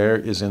 There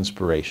is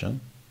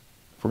inspiration.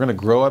 If we're going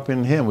to grow up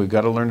in Him, we've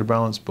got to learn to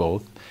balance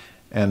both.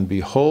 And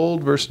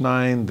behold, verse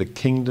 9, the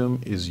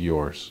kingdom is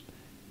yours.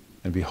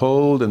 And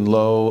behold, and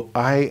lo,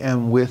 I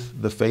am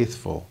with the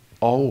faithful,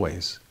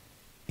 always.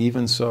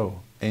 Even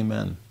so,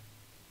 amen.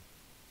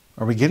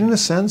 Are we getting a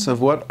sense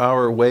of what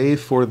our way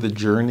for the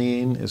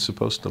journeying is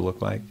supposed to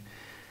look like?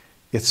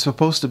 It's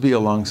supposed to be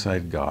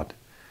alongside God.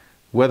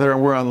 Whether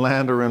we're on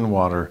land or in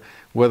water,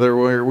 whether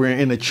we're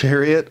in a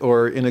chariot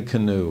or in a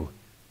canoe,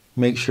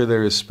 make sure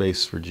there is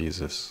space for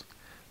Jesus.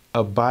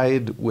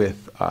 Abide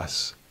with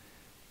us.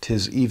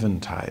 'Tis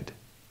eventide.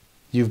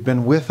 You've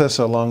been with us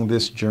along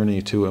this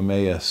journey to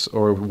Emmaus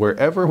or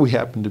wherever we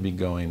happen to be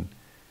going.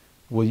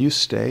 Will you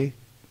stay?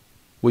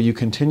 Will you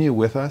continue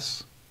with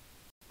us?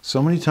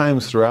 So many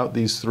times throughout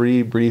these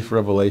 3 brief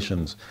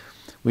revelations,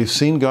 we've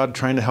seen God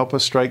trying to help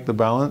us strike the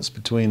balance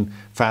between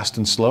fast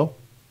and slow,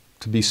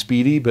 to be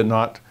speedy but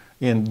not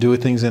do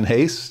things in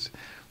haste,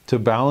 to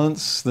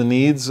balance the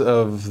needs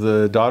of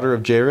the daughter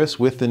of Jairus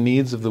with the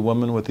needs of the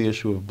woman with the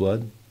issue of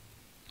blood.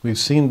 We've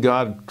seen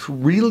God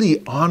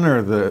really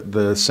honor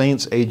the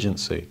saints'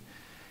 agency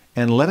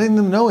and letting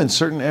them know in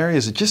certain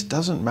areas it just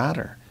doesn't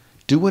matter.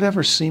 Do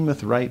whatever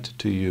seemeth right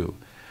to you.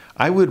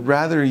 I would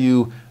rather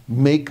you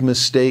make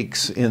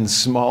mistakes in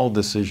small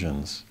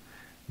decisions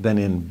than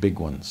in big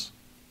ones.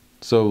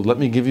 So let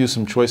me give you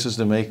some choices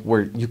to make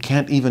where you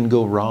can't even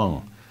go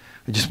wrong.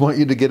 I just want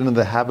you to get into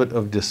the habit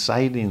of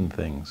deciding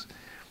things.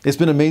 It's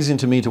been amazing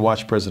to me to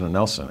watch President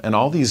Nelson and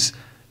all these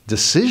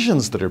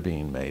decisions that are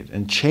being made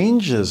and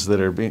changes that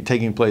are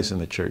taking place in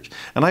the church.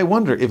 And I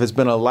wonder if it's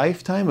been a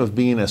lifetime of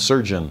being a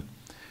surgeon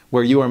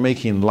where you are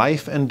making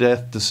life and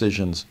death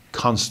decisions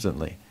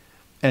constantly.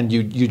 And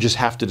you just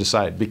have to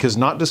decide, because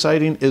not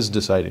deciding is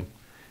deciding.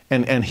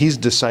 And he's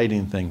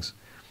deciding things.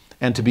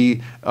 And to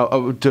be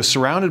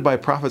surrounded by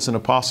prophets and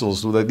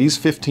apostles, these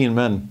 15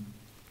 men,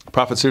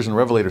 prophets, seers, and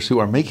revelators, who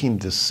are making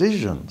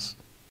decisions,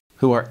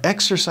 who are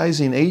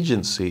exercising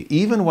agency,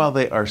 even while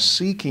they are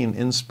seeking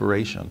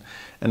inspiration.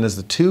 And as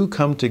the two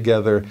come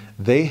together,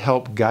 they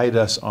help guide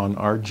us on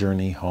our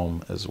journey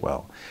home as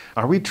well.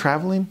 Are we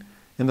traveling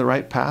in the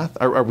right path?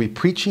 Are we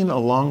preaching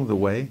along the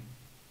way?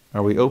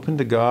 Are we open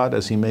to God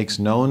as He makes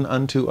known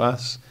unto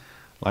us,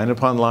 line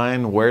upon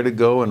line, where to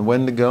go and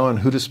when to go and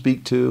who to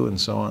speak to and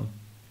so on?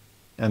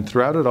 And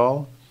throughout it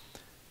all,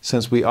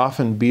 since we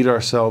often beat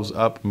ourselves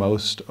up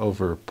most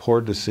over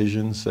poor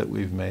decisions that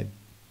we've made,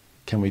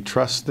 can we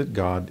trust that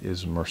God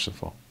is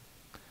merciful,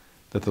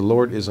 that the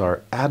Lord is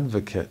our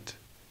advocate,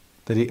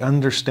 that He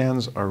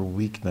understands our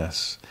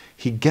weakness.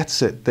 He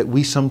gets it, that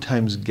we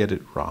sometimes get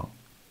it wrong.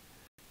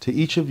 To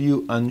each of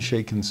you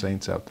unshaken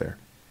saints out there,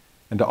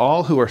 and to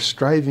all who are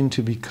striving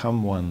to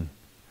become one,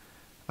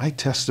 I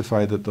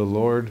testify that the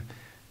Lord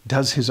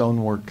does His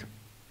own work,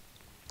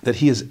 that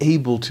He is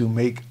able to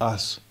make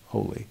us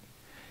holy.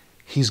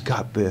 He's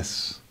got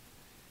this.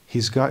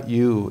 He's got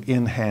you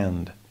in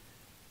hand.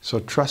 So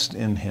trust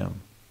in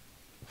Him.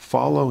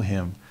 Follow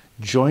Him.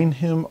 Join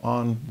Him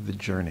on the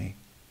journey.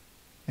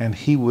 And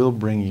He will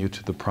bring you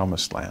to the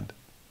promised land.